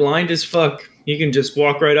are blind as fuck. You can just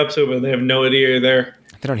walk right up to them and they have no idea you're there.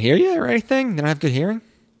 They don't hear you or anything? They don't have good hearing?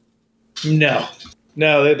 No,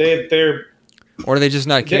 they're... Or do they just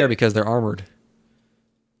not care because they're armored?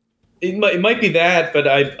 It might be that,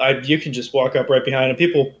 but you can just walk up right behind them.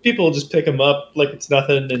 People just pick them up like it's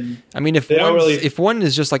nothing. And I mean, if one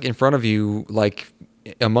is just like in front of you, like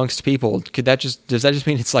amongst people, does that just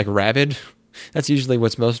mean it's like rabid? That's usually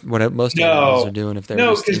what most animals are doing if they're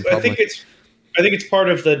just in public. I think it's part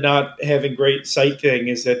of the not having great sight thing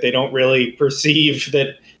is that they don't really perceive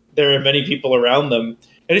that there are many people around them.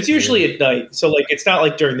 And it's usually at night. So, like, it's not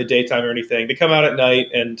like during the daytime or anything. They come out at night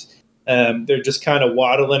and they're just kind of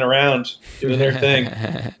waddling around doing their thing.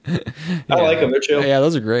 I like them. They're chill. Yeah,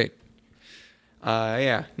 those are great.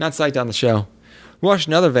 Yeah, not psyched on the show. We watched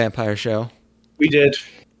another vampire show. We did.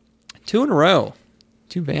 2 in a row.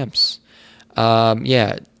 2 vamps.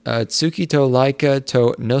 Tsuki to Laika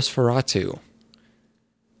to Nosferatu.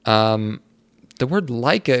 The word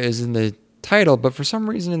Laika is in the title, but for some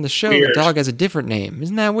reason in the show, the dog has a different name.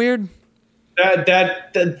 Isn't that weird?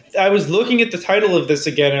 That I was looking at the title of this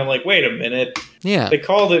again, and I'm like, wait a minute. Yeah. They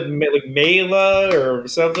called it like Mela or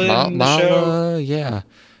something in the show. Yeah.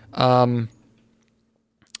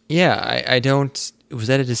 I don't... Was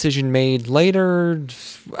that a decision made later?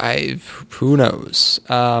 Who knows?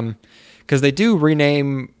 Because they do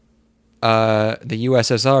rename the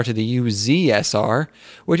USSR to the UZSR,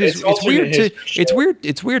 which is weird to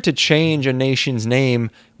it's weird to change a nation's name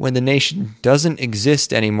when the nation doesn't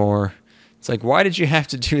exist anymore. It's like, why did you have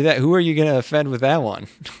to do that? Who are you going to offend with that one?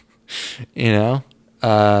 You know,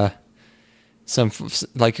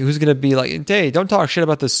 who's going to be like, hey, don't talk shit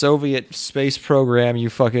about the Soviet space program. You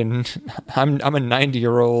fucking, I'm a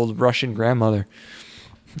 90-year-old Russian grandmother.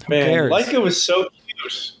 Man, Laika was so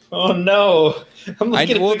cute. Oh no. I'm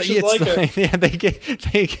looking at pictures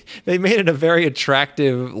Laika. They made it a very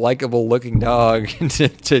attractive, likable looking dog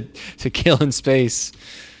to kill in space.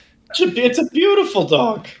 It's a beautiful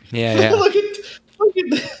dog. Yeah. look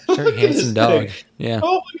at very handsome dog. Thing. Yeah.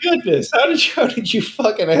 Oh my goodness! How did you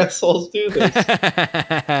fucking assholes do this?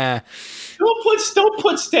 Don't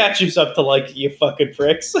put statues up to like you fucking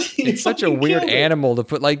pricks. It's such a weird animal to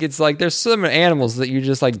put. Like, it's like there's some animals that you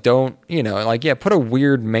just like don't, put a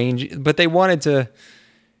weird mange. But they wanted to.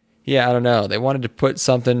 Yeah, I don't know. They wanted to put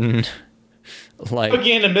something like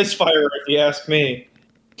again a misfire, if you ask me.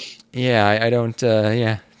 Yeah, I don't.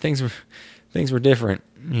 Things were different,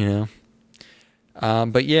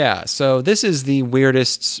 But yeah, so this is the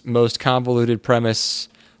weirdest, most convoluted premise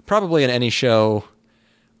probably in any show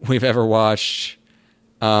we've ever watched.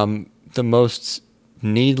 The most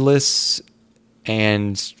needless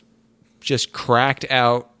and just cracked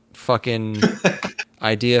out fucking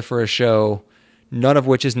idea for a show, none of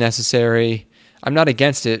which is necessary. I'm not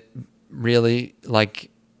against it, really,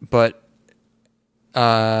 but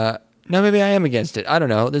no, maybe I am against it. I don't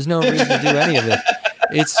know. There's no reason to do any of it.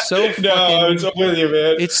 It's so fucking... No, I'm with you,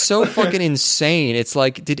 man. It's so fucking insane. It's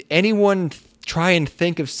like, did anyone try and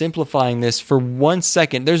think of simplifying this for 1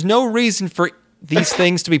 second? There's no reason for these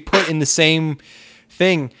things to be put in the same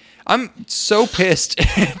thing. I'm so pissed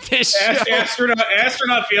at this show.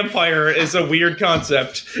 Astronaut vampire is a weird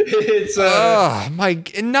concept. It's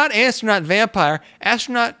not astronaut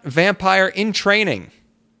vampire in training.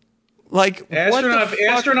 Like,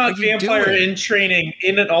 astronaut vampire in training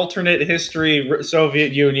in an alternate history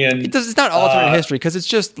Soviet Union. It's not alternate history because it's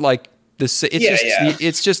just like this.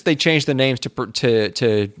 It's just they changed the names to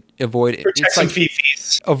avoid it. Protect some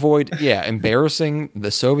fifis. Avoid embarrassing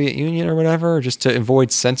the Soviet Union or whatever, just to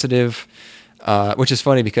avoid sensitive. Which is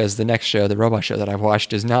funny because the next show, the robot show that I've watched,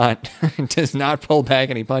 does not pull back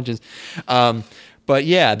any punches. But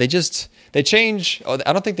yeah, they change.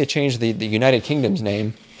 I don't think they changed the United Kingdom's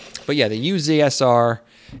name. But yeah, the UZSR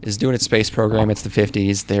is doing its space program. It's the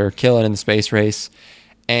 50s. They're killing in the space race.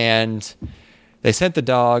 And they sent the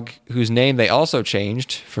dog, whose name they also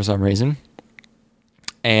changed for some reason.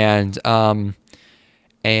 And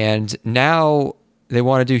now they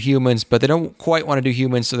want to do humans, but they don't quite want to do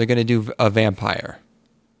humans, so they're going to do a vampire.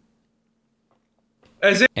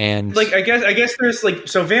 I guess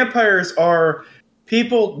there's so vampires are,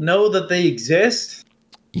 people know that they exist.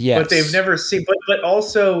 Yes. But they've never seen. But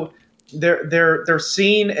also, they're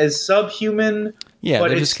seen as subhuman. Yeah, but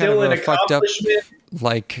they're it's just kind still of an accomplishment.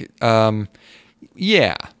 They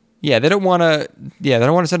don't want to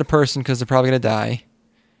send a person because they're probably gonna die.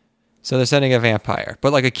 So they're sending a vampire,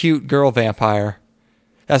 but like a cute girl vampire.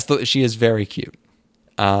 She is very cute.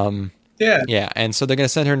 Yeah, and so they're gonna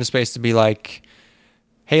send her into space to be like,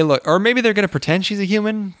 hey, look, or maybe they're gonna pretend she's a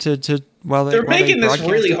human they're making this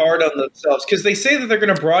really hard on themselves because they say that they're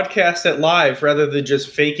going to broadcast it live rather than just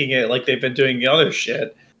faking it like they've been doing the other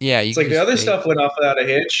shit. Yeah, it's like the other stuff went off without a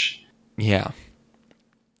hitch. Yeah.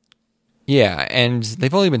 Yeah, and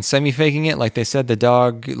they've only been semi-faking it. Like they said, the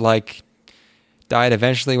dog died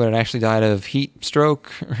eventually when it actually died of heat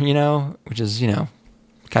stroke, which is kind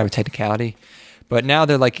of a technicality. But now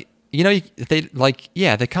they're like,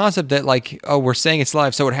 the concept that we're saying it's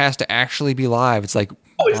live, so it has to actually be live. It's like,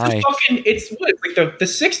 Oh, it's Why? the fucking. It's what? It's like the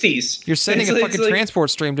 60s. You're sending a fucking transport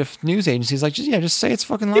stream to news agencies. Like, just say it's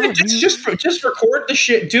fucking live. Yeah, just record the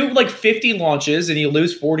shit. Do like 50 launches, and you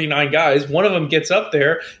lose 49 guys. One of them gets up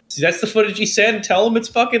there. See, that's the footage you send. Tell them it's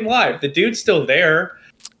fucking live. The dude's still there,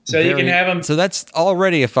 so you can have him. So that's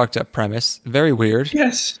already a fucked up premise. Very weird.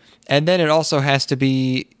 Yes. And then it also has to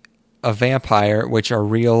be a vampire, which are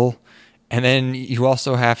real. And then you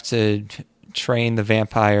also have to train the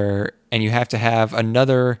vampire, and you have to have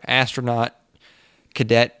another astronaut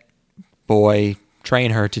cadet boy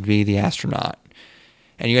train her to be the astronaut.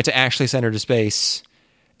 And you have to actually send her to space.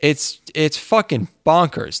 It's fucking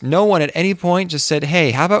bonkers. No one at any point just said,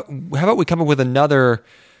 "Hey, how about we come up with another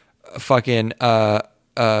fucking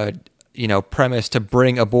premise to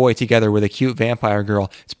bring a boy together with a cute vampire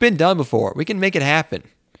girl. It's been done before. We can make it happen."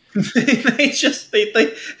 they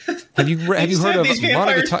have you heard of the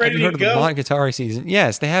Monogatari season?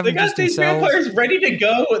 Yes, they have. They got these vampires ready to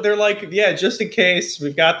go. They're like, yeah, just in case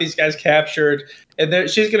we've got these guys captured, and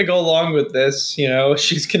she's gonna go along with this. You know,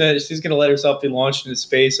 she's gonna let herself be launched into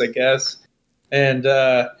space, I guess. And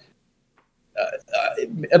the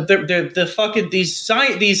fucking these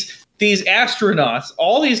astronauts,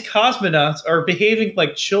 all these cosmonauts are behaving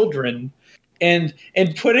like children. And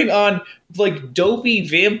putting on like dopey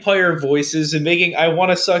vampire voices and making "I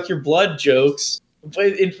want to suck your blood" jokes, but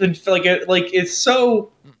it's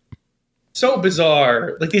so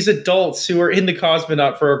bizarre. Like these adults who are in the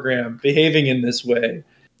cosmonaut program behaving in this way.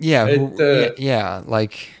 Yeah,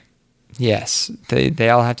 like yes,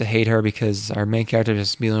 they all have to hate her because our main character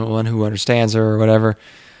is the only one who understands her or whatever.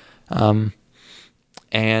 But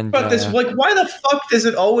this why the fuck does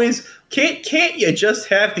it always can't you just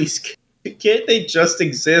have these? Can't they just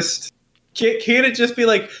exist? Can't it just be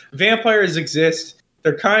like vampires exist?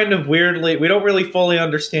 They're kind of weirdly. We don't really fully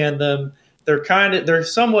understand them. They're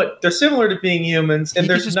similar to being humans, and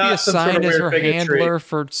there's not some sort of weird bigotry. Handler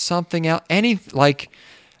for something else.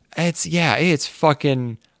 It's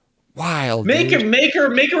fucking wild. Make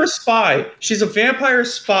her a spy. She's a vampire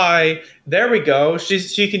spy. There we go.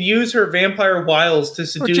 She can use her vampire wiles to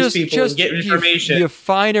seduce people and get information. You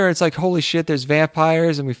find her, it's like, holy shit, there's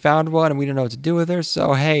vampires, and we found one, and we don't know what to do with her.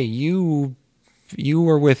 So hey, you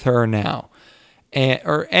are with her now,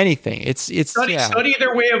 or anything. It's study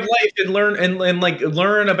their way of life and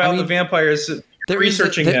learn about the vampires.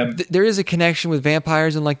 Researching them. There is a connection with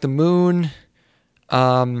vampires and like the moon,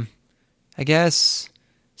 I guess.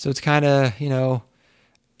 So it's kind of,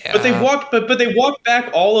 But they walk back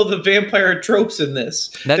all of the vampire tropes in this.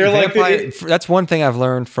 That's one thing I've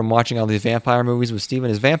learned from watching all these vampire movies with Steven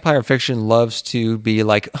is vampire fiction loves to be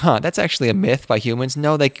like, that's actually a myth by humans.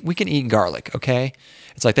 No, we can eat garlic, okay?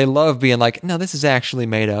 It's like they love being like, no, this is actually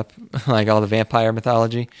made up, like all the vampire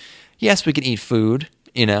mythology. Yes, we can eat food,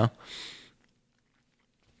 They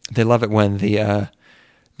love it when the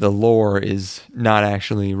lore is not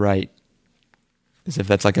actually right. As if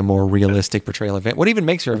that's like a more realistic portrayal of it. What even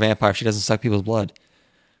makes her a vampire if she doesn't suck people's blood?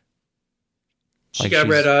 She got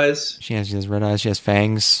red eyes. She has red eyes. She has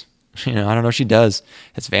fangs. I don't know what she does.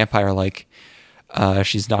 It's vampire-like.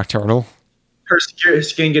 She's nocturnal. Her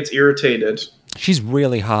skin gets irritated. She's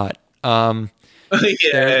really hot.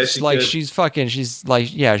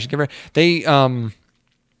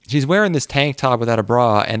 She's wearing this tank top without a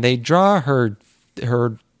bra, and they draw her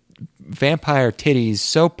vampire titties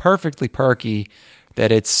so perfectly perky that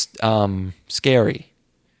it's scary.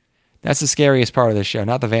 That's the scariest part of the show,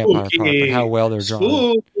 not the vampire part, but how well they're drawn.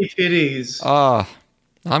 Spooky titties. Oh,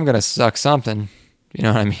 I'm gonna suck something. You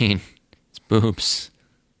know what I mean? It's boobs.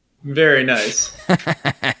 Very nice.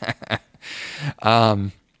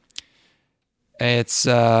 It's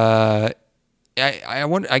I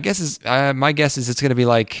wonder. I guess my guess is it's gonna be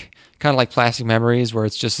like kind of like Plastic Memories, where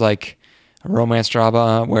it's just like a romance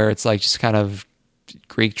drama where it's like just kind of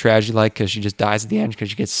Greek tragedy, like because she just dies at the end because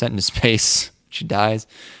she gets sent into space. She dies.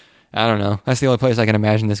 I don't know. That's the only place I can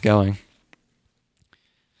imagine this going.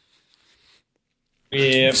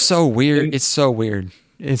 Yeah. It's so weird. It's so weird.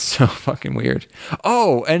 It's so fucking weird.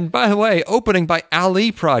 Oh, and by the way, opening by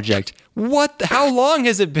Ali Project. How long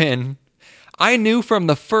has it been? I knew from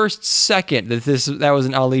the first second that that was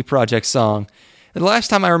an Ali Project song. The last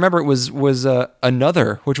time I remember it was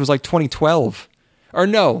Another, which was like 2012. Or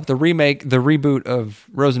no, the reboot of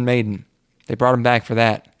Rosen Maiden. They brought him back for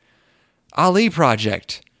that. Ali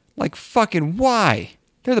Project. Like fucking why?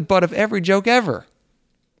 They're the butt of every joke ever.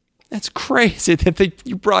 That's crazy that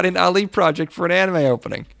you brought in Ali Project for an anime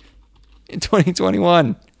opening in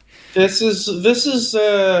 2021. This is there's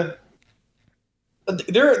a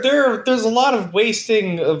lot of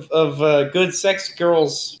wasting of good sex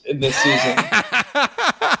girls in this season.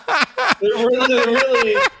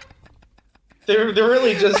 they're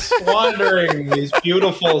really just squandering these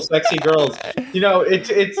beautiful, sexy girls. You know, it's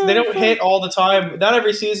they don't hit all the time. Not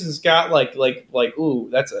every season's got like ooh,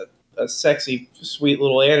 that's a sexy, sweet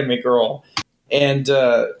little anime girl, and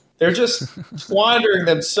they're just squandering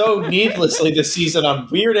them so needlessly this season on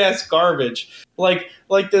weird ass garbage, like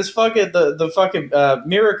this fucking the fucking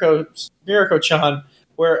Mieruko-chan,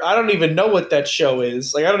 where I don't even know what that show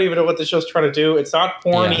is. Like, I don't even know what the show's trying to do. It's not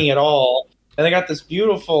porny at all. And they got this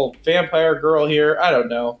beautiful vampire girl here. I don't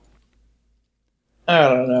know.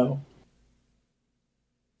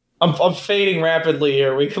 I'm fading rapidly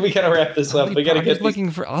here. We gotta wrap this up. We gotta get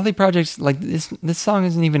looking for all the projects. Like this song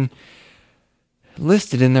isn't even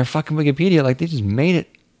listed in their fucking Wikipedia. Like, they just made it.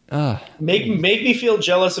 Make me feel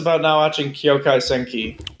jealous about not watching Kyoukai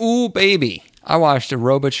Senki. Ooh, baby. I watched a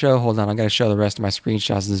robot show. Hold on, I gotta show the rest of my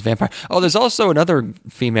screenshots of this vampire. Oh, there's also another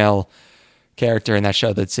female character in that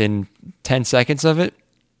show that's in 10 seconds of it.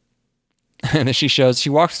 And then she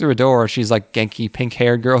walks through a door. She's like Genki,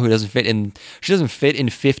 pink-haired girl who doesn't fit in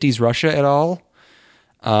 50s Russia at all.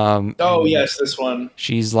 Yes, this one.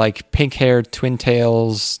 She's like pink-haired, twin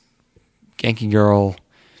tails, Genki girl.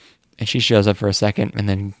 And she shows up for a second, and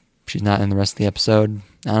then she's not in the rest of the episode.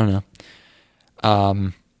 I don't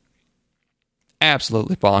know.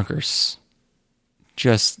 Absolutely bonkers.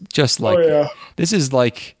 Just like, this is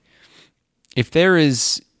like, if there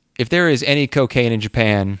is any cocaine in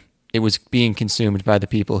Japan, it was being consumed by the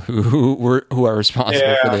people who are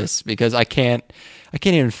responsible for this, because I can't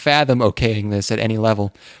even fathom okaying this at any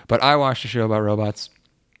level. But I watched a show about robots.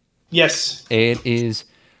 Yes, it is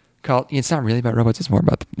called. It's not really about robots. It's more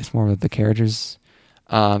about the characters.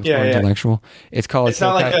 More intellectual. It's called. It's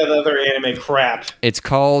not like that other anime crap. It's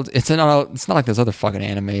called. It's not like those other fucking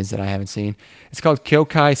animes that I haven't seen. It's called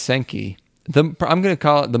Kyoukai Senki. I'm going to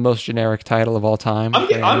call it the most generic title of all time.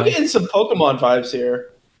 I'm getting some Pokemon vibes here.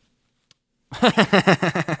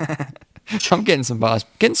 I'm getting some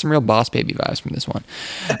real Boss Baby vibes from this one.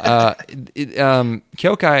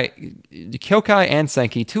 Kyoukai and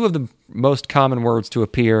Senki, two of the most common words to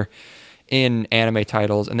appear in anime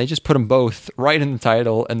titles, and they just put them both right in the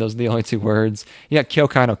title, and those are the only two words. You got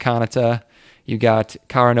Kyoukai no Kanata, you got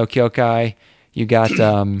Kara no Kyoukai, you got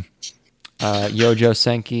Yojo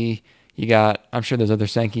Senki, you got, I'm sure there's other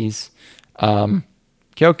Senkis, Kyoukai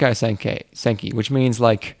Senki, which means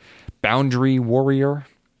like boundary warrior.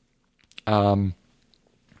 And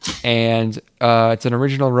it's an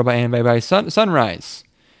original robot anime by Sunrise,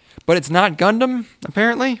 but it's not Gundam,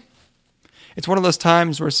 apparently. It's one of those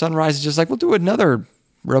times where Sunrise is just like, we'll do another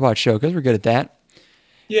robot show because we're good at that.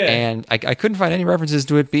 Yeah. And I couldn't find any references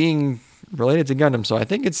to it being related to Gundam, so I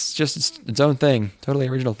think it's just its own thing, totally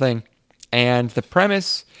original thing. And the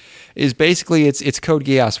premise is basically it's Code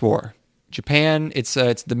Geass War. Japan, it's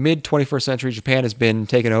the mid 21st century. Japan has been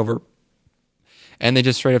taken over, and they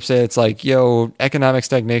just straight up say it's like, yo, economic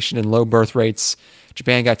stagnation and low birth rates.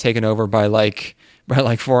 Japan got taken over by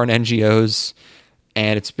foreign NGOs.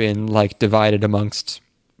 And it's been like divided amongst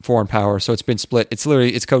foreign powers, so it's been split. It's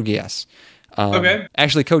Code Geass. Okay.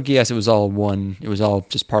 Actually, Code Geass, it was all one. It was all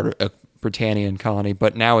just part of a Britannian colony,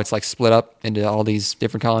 but now it's like split up into all these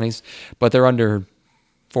different colonies, but they're under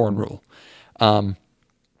foreign rule.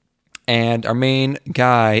 And our main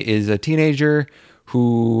guy is a teenager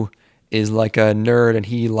who is like a nerd, and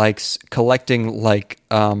he likes collecting like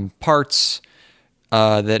parts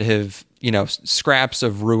that have, scraps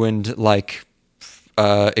of ruined like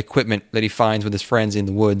equipment that he finds with his friends in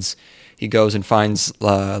the woods. He goes and finds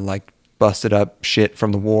like busted up shit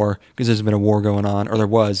from the war, because there's been a war going on, or there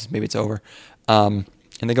was, maybe it's over. And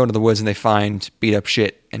they go into the woods and they find beat up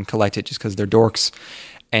shit and collect it just because they're dorks.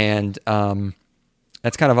 And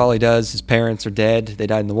that's kind of all he does. His parents are dead. They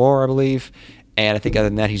died in the war, I believe. And I think other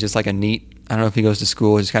than that, he's just like a neat, I don't know if he goes to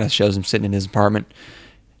school. It just kind of shows him sitting in his apartment.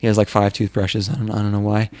 He has like 5 toothbrushes. I don't know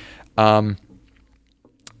why.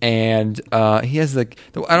 And he has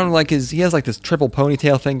he has like this triple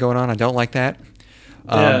ponytail thing going on. I don't like that.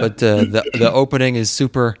 But the opening is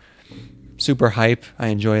super, super hype. I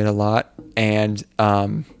enjoy it a lot. And,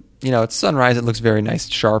 it's Sunrise. It looks very nice,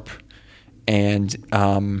 sharp. And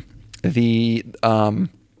another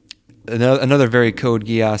very Code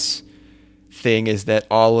Geass thing is that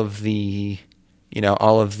all of the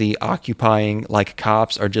occupying like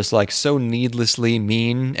cops are just like so needlessly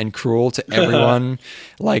mean and cruel to everyone.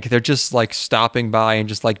 Like they're just like stopping by and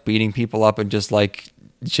just like beating people up and just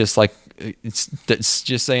it's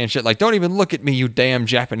just saying shit like, don't even look at me, you damn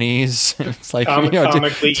Japanese. It's like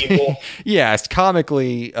comically evil. Yeah, it's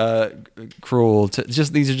comically cruel.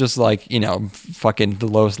 These are just like fucking the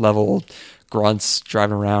lowest level grunts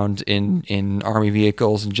driving around in army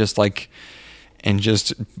vehicles and just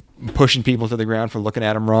pushing people to the ground for looking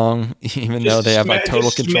at them wrong, even though they have like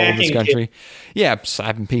total control of this country. Yeah,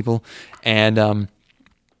 slapping people. And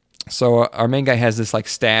so our main guy has this like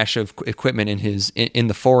stash of equipment in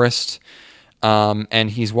the forest,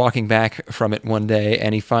 and he's walking back from it one day,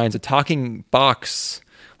 and he finds a talking box,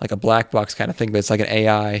 like a black box kind of thing, but it's like an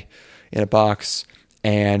AI in a box.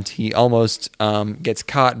 And he almost gets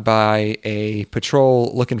caught by a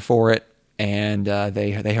patrol looking for it, and they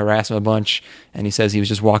harass him a bunch. And he says he was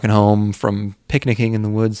just walking home from picnicking in the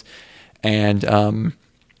woods, and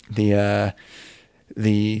the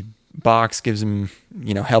box gives him,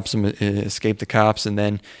 helps him escape the cops. And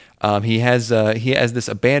then he has this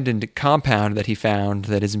abandoned compound that he found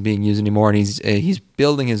that isn't being used anymore, and he's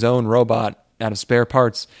building his own robot out of spare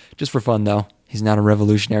parts just for fun, though. He's not a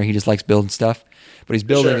revolutionary. He just likes building stuff. But he's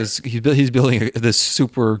building he's building this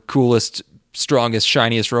super coolest, strongest,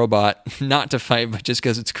 shiniest robot, not to fight, but just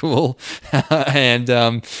because it's cool. and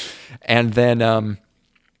then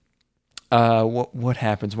what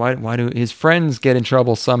happens? Why do his friends get in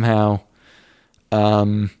trouble somehow?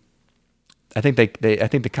 I think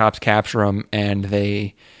the cops capture him, and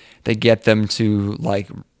they get them to like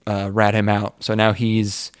rat him out. So now they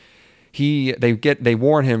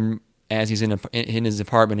warn him as he's in his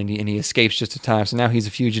apartment, and he escapes just in time. So now he's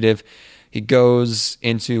a fugitive. He goes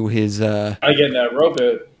into his. I get in that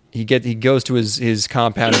robot. He goes to his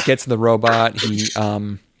compound. He gets in the robot. He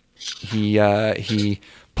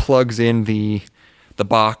plugs in the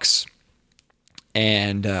box,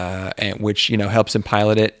 and which helps him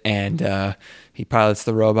pilot it, and he pilots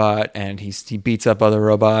the robot, and he beats up other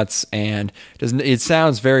robots, and it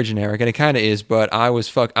sounds very generic, and it kind of is, but I was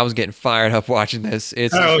getting fired up watching this.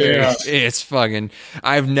 It's fucking.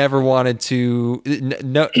 I've never wanted to.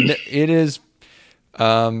 No, it is.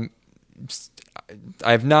 I've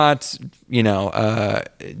not. No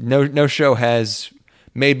show has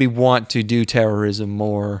made me want to do terrorism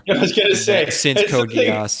more. I was gonna say since Code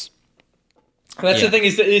Geass. That's the thing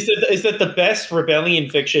is that the best rebellion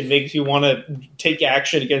fiction makes you want to take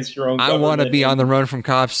action against your own government. I want to be on the run from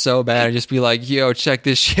cops so bad. I just be like, yo, check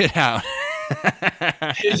this shit out.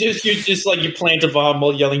 you plant a bomb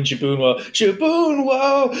while yelling Jabun, whoa.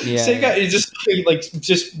 Yeah, Senka, you're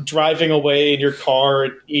just driving away in your car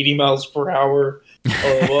at 80 miles per hour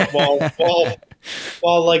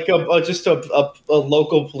while like a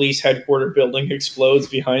local police headquarters building explodes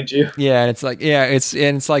behind you. Yeah, and it's like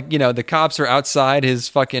the cops are outside his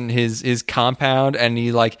compound, and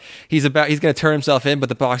he's gonna turn himself in, but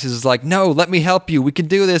the boss is like, no, let me help you, we can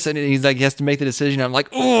do this, and he's like, he has to make the decision. I'm like,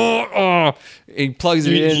 oh, he plugs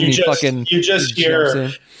it in, and he fucking you just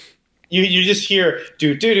hear. You just hear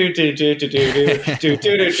do do do do do do do do do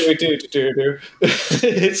do do do do.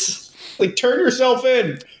 It's like turn yourself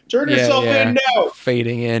in now.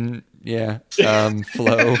 Fading in,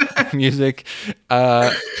 flow music.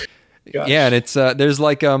 Yeah, and it's there's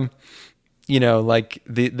like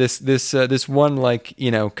this one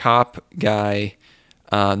cop guy.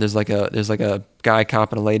 There's like a guy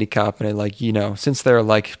cop and a lady cop, and since they're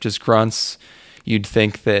like just grunts, you'd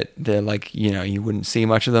think that they're like you wouldn't see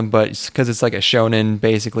much of them, but because it's like a shonen,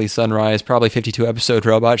 basically Sunrise, probably 52 episode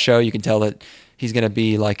robot show, you can tell that he's gonna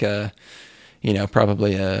be like a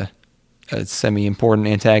probably a semi-important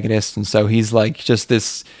antagonist, and so he's like just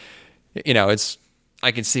this, it's,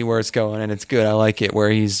 I can see where it's going, and it's good. I like it, where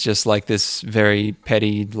he's just like this very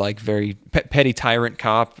petty, very petty tyrant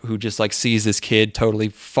cop who just like sees this kid totally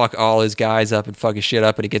fuck all his guys up and fuck his shit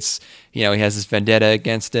up, and he gets, he has this vendetta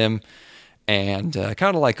against him. And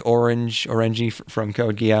kind of like Orangey from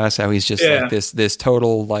Code Geass, how he's just like this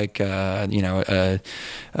total a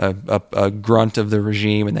grunt of the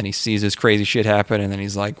regime, and then he sees this crazy shit happen, and then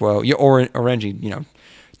he's like, well, Orangey,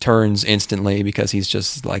 turns instantly because he's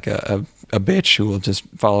just like a bitch who will just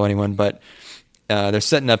follow anyone. But they're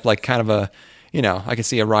setting up like kind of a, I can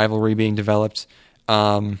see a rivalry being developed.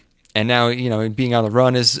 And now, being on the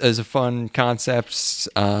run is a fun concept,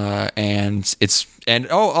 and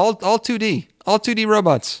all 2D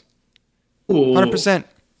robots, 100%.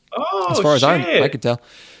 As far as I could tell.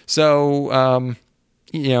 So,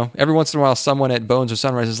 every once in a while, someone at Bones or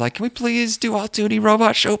Sunrise is like, "Can we please do all 2D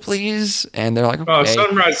robot show, please?" And they're like, "Okay." Oh,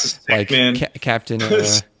 Sunrise is sick, man. Captain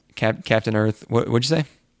Earth. What'd you say?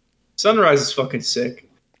 Sunrise is fucking sick.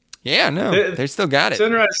 Yeah, no, they still got it.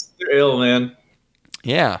 Sunrise, they're ill, man.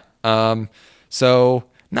 Yeah. So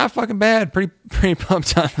not fucking bad. Pretty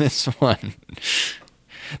pumped on this one.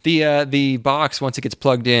 The box, once it gets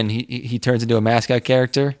plugged in, he turns into a mascot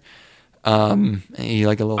character. He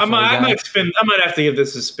like a little. I might have to give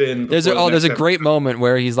this a spin. There's a great moment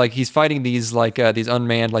where he's fighting these these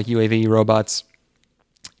unmanned like UAV robots,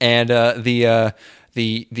 and the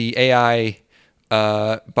AI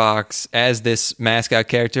box as this mascot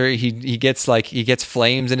character, he gets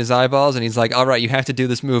flames in his eyeballs, and he's like, all right, you have to do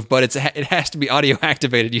this move, but it has to be audio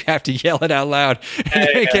activated. You have to yell it out loud. And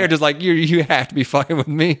the character's like, you have to be fucking with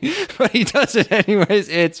me, but he does it anyways.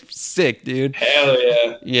 It's sick, dude. Hell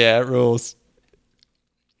yeah. Yeah, it rules.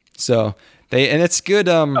 So it's good.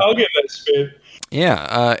 I'll give that a spin.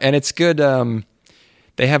 Yeah, and it's good.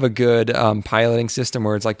 They have a good piloting system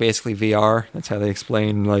where it's like basically VR. That's how they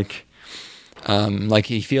explain like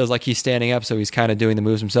he feels like he's standing up, so he's kind of doing the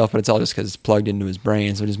moves himself, but it's all just because it's plugged into his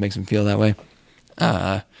brain, so it just makes him feel that way.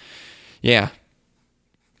 Yeah,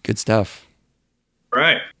 good stuff.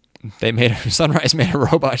 Right. Sunrise made a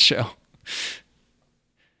robot show.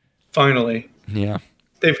 Finally. Yeah.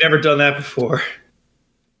 They've never done that before.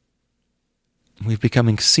 We've become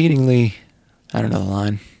exceedingly, I don't know the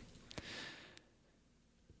line.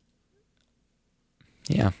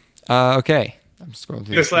 Yeah. Okay. I'm scrolling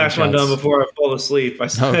through This last one done before I fall asleep. I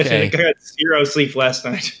Okay. I got 0 sleep last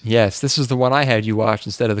night. Yes, this is the one I had you watch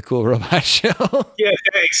instead of the Cool Robot Show. Yeah,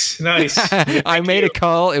 thanks. Nice. I made a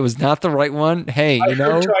call. It was not the right one. Hey, I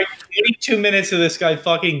tried 22 minutes of this guy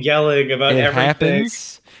fucking yelling about everything.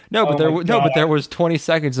 Happens. No, but there was 20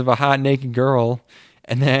 seconds of a hot naked girl.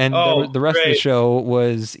 And then the rest of the show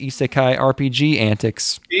was isekai RPG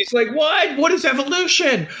antics. He's like, what? What is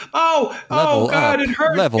evolution? Oh, God, it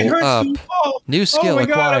hurts. Level it hurts up. to fall. New skill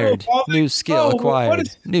acquired. New skill acquired.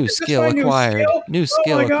 New skill acquired. New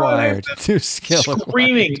skill acquired. New skill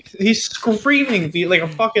acquired. He's screaming like a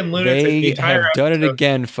fucking lunatic. They have done it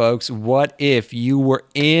again, folks. What if you were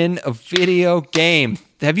in a video game?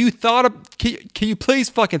 Have you thought of? Can you please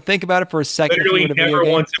fucking think about it for a second? Literally never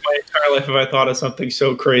once in my entire life have I thought of something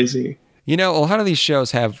so crazy. You know, a lot of these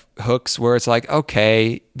shows have hooks where it's like,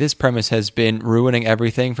 okay, this premise has been ruining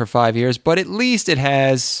everything for 5 years, but at least it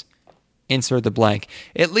has insert the blank.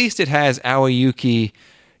 At least it has Aoyuki,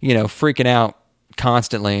 freaking out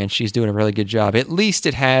constantly, and she's doing a really good job. At least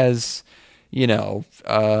it has,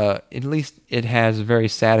 at least it has a very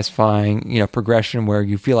satisfying, progression where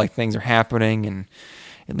you feel like things are happening and.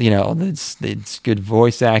 It's good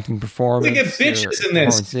voice acting performance. They get bitches in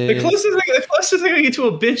this. The closest thing I get to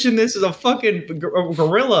a bitch in this is a fucking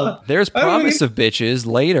gorilla. There's promise of bitches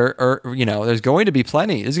later, or there's going to be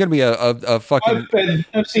plenty. There's going to be a fucking.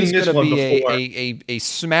 I've seen this one before. A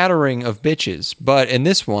smattering of bitches, but in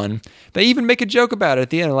this one, they even make a joke about it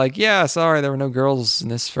at the end. Like, yeah, sorry, there were no girls in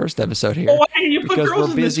this first episode here. Well, why didn't you put because girls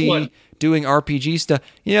we're in this busy one? Doing RPG stuff.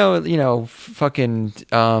 Fucking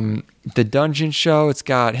the dungeon show. It's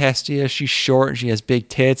got Hestia. She's short and she has big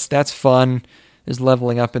tits. That's fun. There's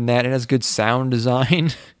leveling up in that. It has good sound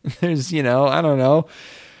design. There's I don't know.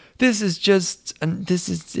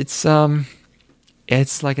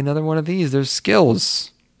 It's like another one of these. There's skills.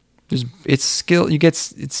 It's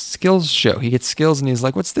skills show. He gets skills and he's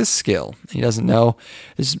like, what's this skill? And he doesn't know.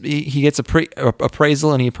 He gets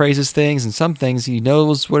appraisal and he appraises things, and some things he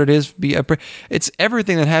knows what it is. It's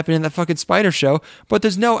everything that happened in that fucking spider show, but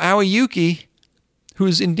there's no Aoyuki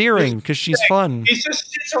who's endearing because she's fun. He just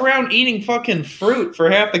sits around eating fucking fruit for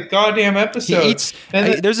half the goddamn episode. He eats.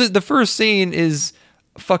 The first scene is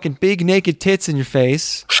fucking big naked tits in your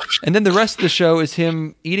face, and then the rest of the show is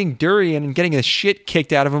him eating durian and getting the shit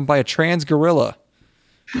kicked out of him by a trans gorilla.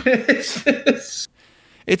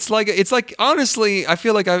 It's like honestly, I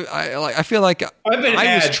feel like I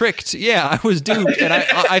was tricked. Yeah, I was duped, and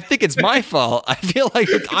I think it's my fault. I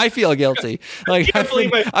feel guilty. Like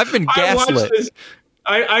I've been gaslit.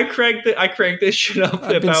 I cranked this shit up.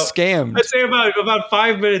 I've been scammed. I'd say about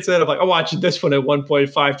 5 minutes in, I'm like, I'm watching this one at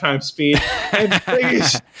 1.5 times speed. And the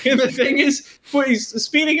thing is, when he's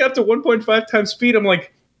speeding up to 1.5 times speed, I'm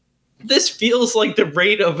like, this feels like the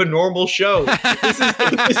rate of a normal show. This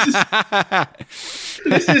is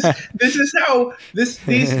how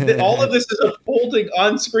all of this is unfolding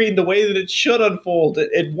on screen the way that it should unfold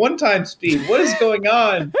at 1 time speed. What is going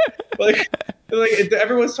on? Like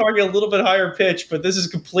everyone's talking a little bit higher pitch, but this is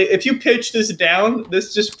complete. If you pitch this down,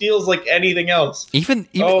 this just feels like anything else.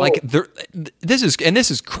 This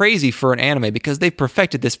is crazy for an anime because they've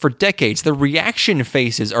perfected this for decades. The reaction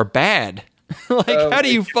faces are bad. How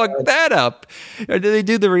do you fuck that up? Do they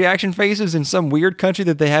do the reaction faces in some weird country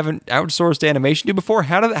that they haven't outsourced animation to before?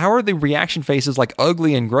 How are the reaction faces like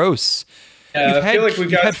ugly and gross? You've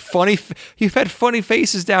had funny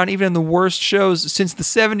faces down even in the worst shows since the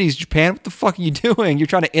 70s, Japan. What the fuck are you doing? You're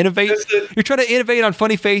trying to innovate. You're trying to innovate on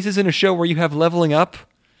funny faces in a show where you have leveling up.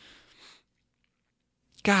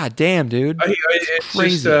 God damn, dude. It's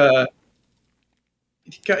crazy.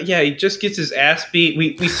 He just gets his ass beat.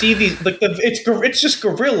 We see these like it's just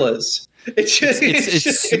gorillas.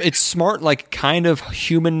 It's smart, like kind of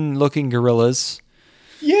human looking gorillas.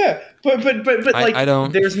 Yeah, but like I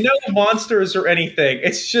don't. There's no monsters or anything.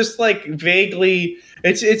 It's just like vaguely.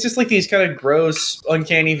 It's just like these kind of gross,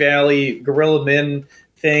 uncanny valley gorilla men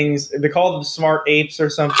things. They call them smart apes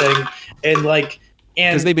or something, and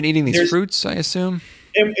because they've been eating these fruits, I assume.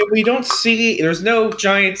 And we don't see. There's no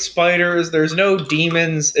giant spiders. There's no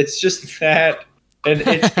demons. It's just that, and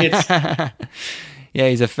it's. Yeah,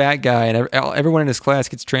 he's a fat guy, and everyone in his class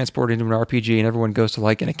gets transported into an RPG, and everyone goes to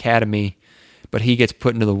like an academy. But he gets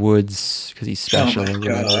put into the woods because he's special.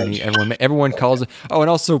 Everyone calls it. Oh, and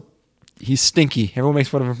also, he's stinky. Everyone makes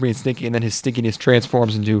fun of him for being stinky, and then his stinkiness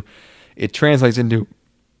translates into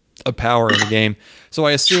a power in the game. So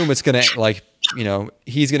I assume it's gonna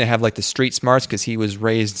he's gonna have like the street smarts because he was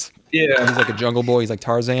raised. Yeah, he's like a jungle boy. He's like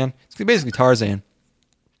Tarzan. It's basically Tarzan,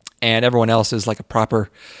 and everyone else is like a proper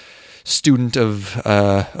student of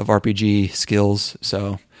RPG skills.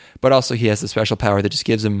 So, but also he has the special power that just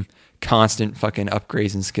gives him constant fucking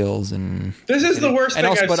upgrades and skills, and this is the worst thing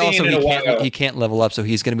I've seen in a while. He can't level up, so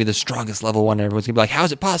he's going to be the strongest level 1. And everyone's going to be like, "How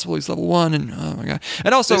is it possible he's level 1?" And oh my god!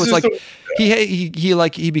 And also, it's like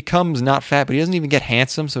he becomes not fat, but he doesn't even get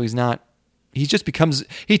handsome, so he's not. He just becomes.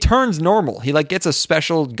 He turns normal. He like gets a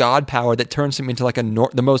special god power that turns him into like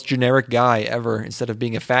the most generic guy ever, instead of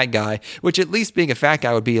being a fat guy. Which at least being a fat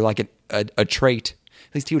guy would be like a trait.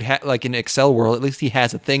 At least he would have like in Excel world. At least he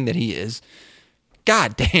has a thing that he is.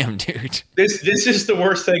 God damn, dude. This is the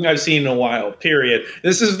worst thing I've seen in a while, period.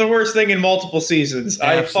 This is the worst thing in multiple seasons.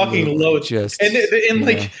 Absolutely. I fucking loathe it.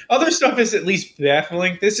 Like, other stuff is at least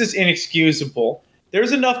baffling. This is inexcusable.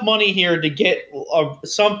 There's enough money here to get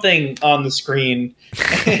something on the screen.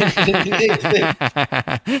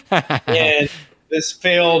 And this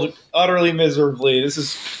failed utterly miserably. This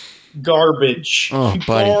is garbage. Oh,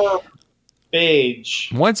 buddy.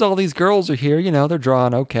 Garbage. Once all these girls are here, they're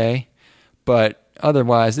drawn okay. But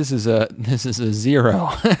otherwise, this is a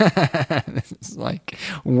 0. This is like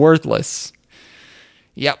worthless.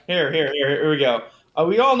 Yep. Here we go.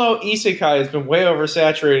 We all know isekai has been way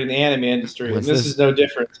oversaturated in the anime industry, and this is no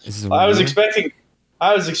different. I was expecting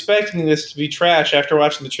this to be trash after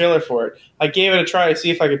watching the trailer for it. I gave it a try to see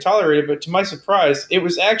if I could tolerate it, but to my surprise, it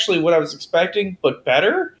was actually what I was expecting, but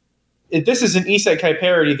better. This is an isekai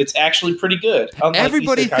parody that's actually pretty good.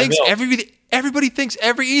 Everybody thinks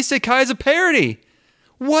every isekai is a parody.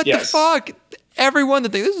 What the fuck? Everyone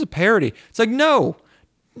that thinks this is a parody. It's like, no.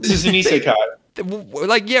 This is an isekai.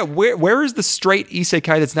 Like, yeah, where is the straight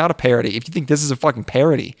isekai that's not a parody? If you think this is a fucking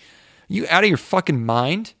parody, you out of your fucking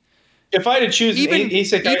mind? If I had to choose an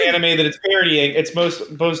isekai anime that it's parodying, it's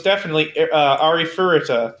most definitely Ari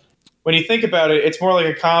Furita. When you think about it, it's more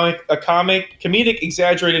like a comedic,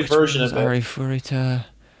 exaggerated version of it. Ari Furita.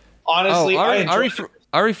 Honestly, Ari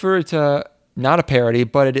Furita, not a parody,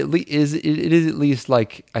 but it is at least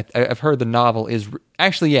like I've heard the novel is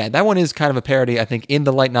actually, yeah, that one is kind of a parody. I think in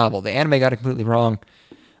the light novel, the anime got it completely wrong.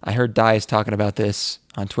 I heard Dies talking about this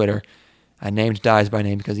on Twitter. I named Dies by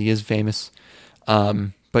name because he is famous.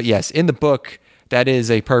 But yes, in the book, that is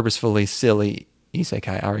a purposefully silly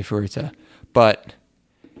isekai, Ari Furita. But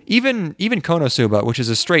even Konosuba, which is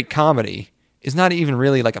a straight comedy, is not even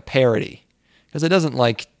really like a parody because it doesn't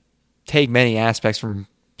like take many aspects from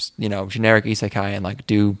generic isekai and like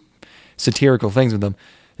do satirical things with them.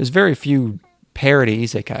 There's very few parody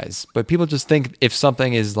isekais, but people just think if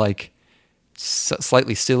something is like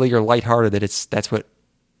slightly silly or lighthearted that's what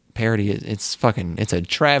parody is. It's a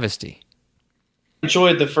travesty.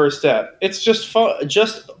 Enjoyed the first step. It's just fun.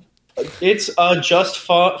 It's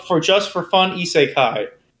for fun isekai.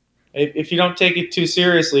 If you don't take it too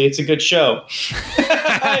seriously, it's a good show.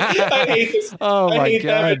 I hate this. I hate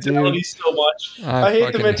that mentality dude. So much. I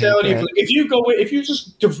hate the mentality. If you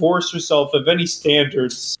just divorce yourself of any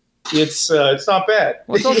standards, it's not bad.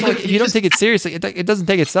 Well, it's also like if you don't take it seriously, it doesn't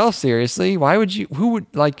take itself seriously. Why would you? Who would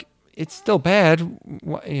like? It's still bad.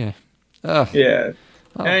 Yeah. Yeah.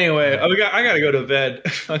 Oh, anyway, I gotta go to bed.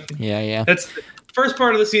 Yeah. That's the first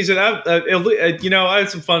part of the season. I had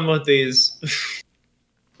some fun with these.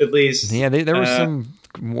 At least, yeah, there was some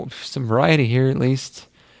variety here. At least,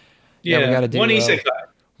 yeah. We got to do one isekai.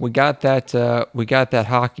 We got that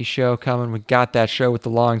hockey show coming. We got that show with the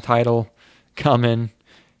long title coming.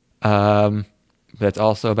 That's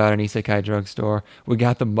also about an isekai drugstore. We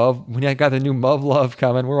got the new Muv Love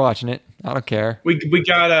coming. We're watching it. I don't care. We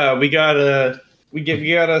got us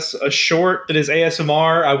a short that is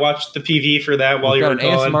ASMR. I watched the PV for that while you were gone.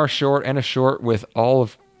 An ASMR short and a short with all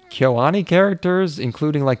of Kyoani characters,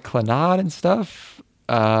 including like Clannad and stuff.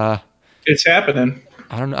 It's happening.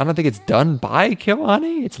 I don't think it's done by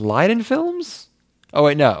Kyoani. It's Leiden Films. Oh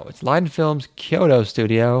wait, no, it's Leiden Films Kyoto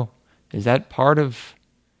Studio. Is that part of?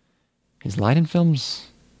 Is Leiden Films?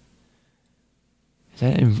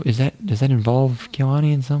 Does that involve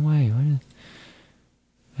Kyoani in some way?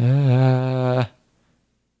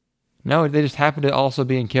 No, they just happen to also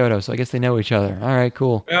be in Kyoto, so I guess they know each other. All right,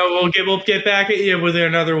 cool. We'll get back at you with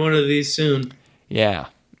another one of these soon. Yeah,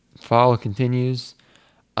 follow continues.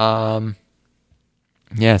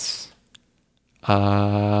 Yes.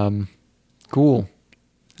 Cool.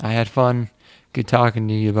 I had fun. Good talking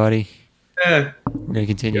to you, buddy. Yeah. We're going to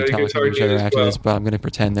continue talking to each other after this, but I'm going to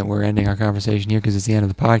pretend that we're ending our conversation here because it's the end of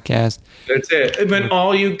the podcast. That's it. And then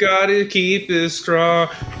all you got to keep is strong.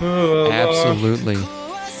 Absolutely.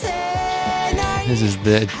 This is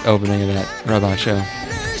the opening of that robot show.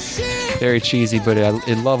 Very cheesy, but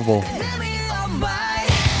lovable.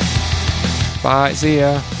 Bye. See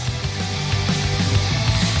ya.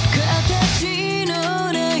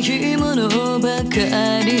 ばか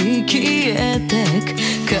り消えてく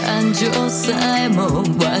感情さえもわか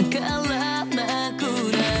らなくなっ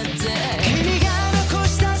て君が残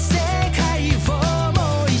した世界を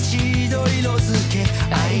もう一度色づけ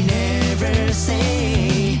I never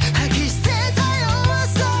say 吐き捨てたよ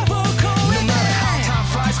朝を越えて No matter how time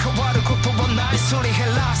flies 変わることはないすり減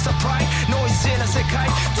らしたプライドノイズな世界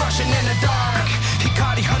Flashing in the dark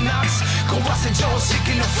光放つ壊せ常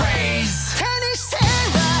識のフレーズ手にして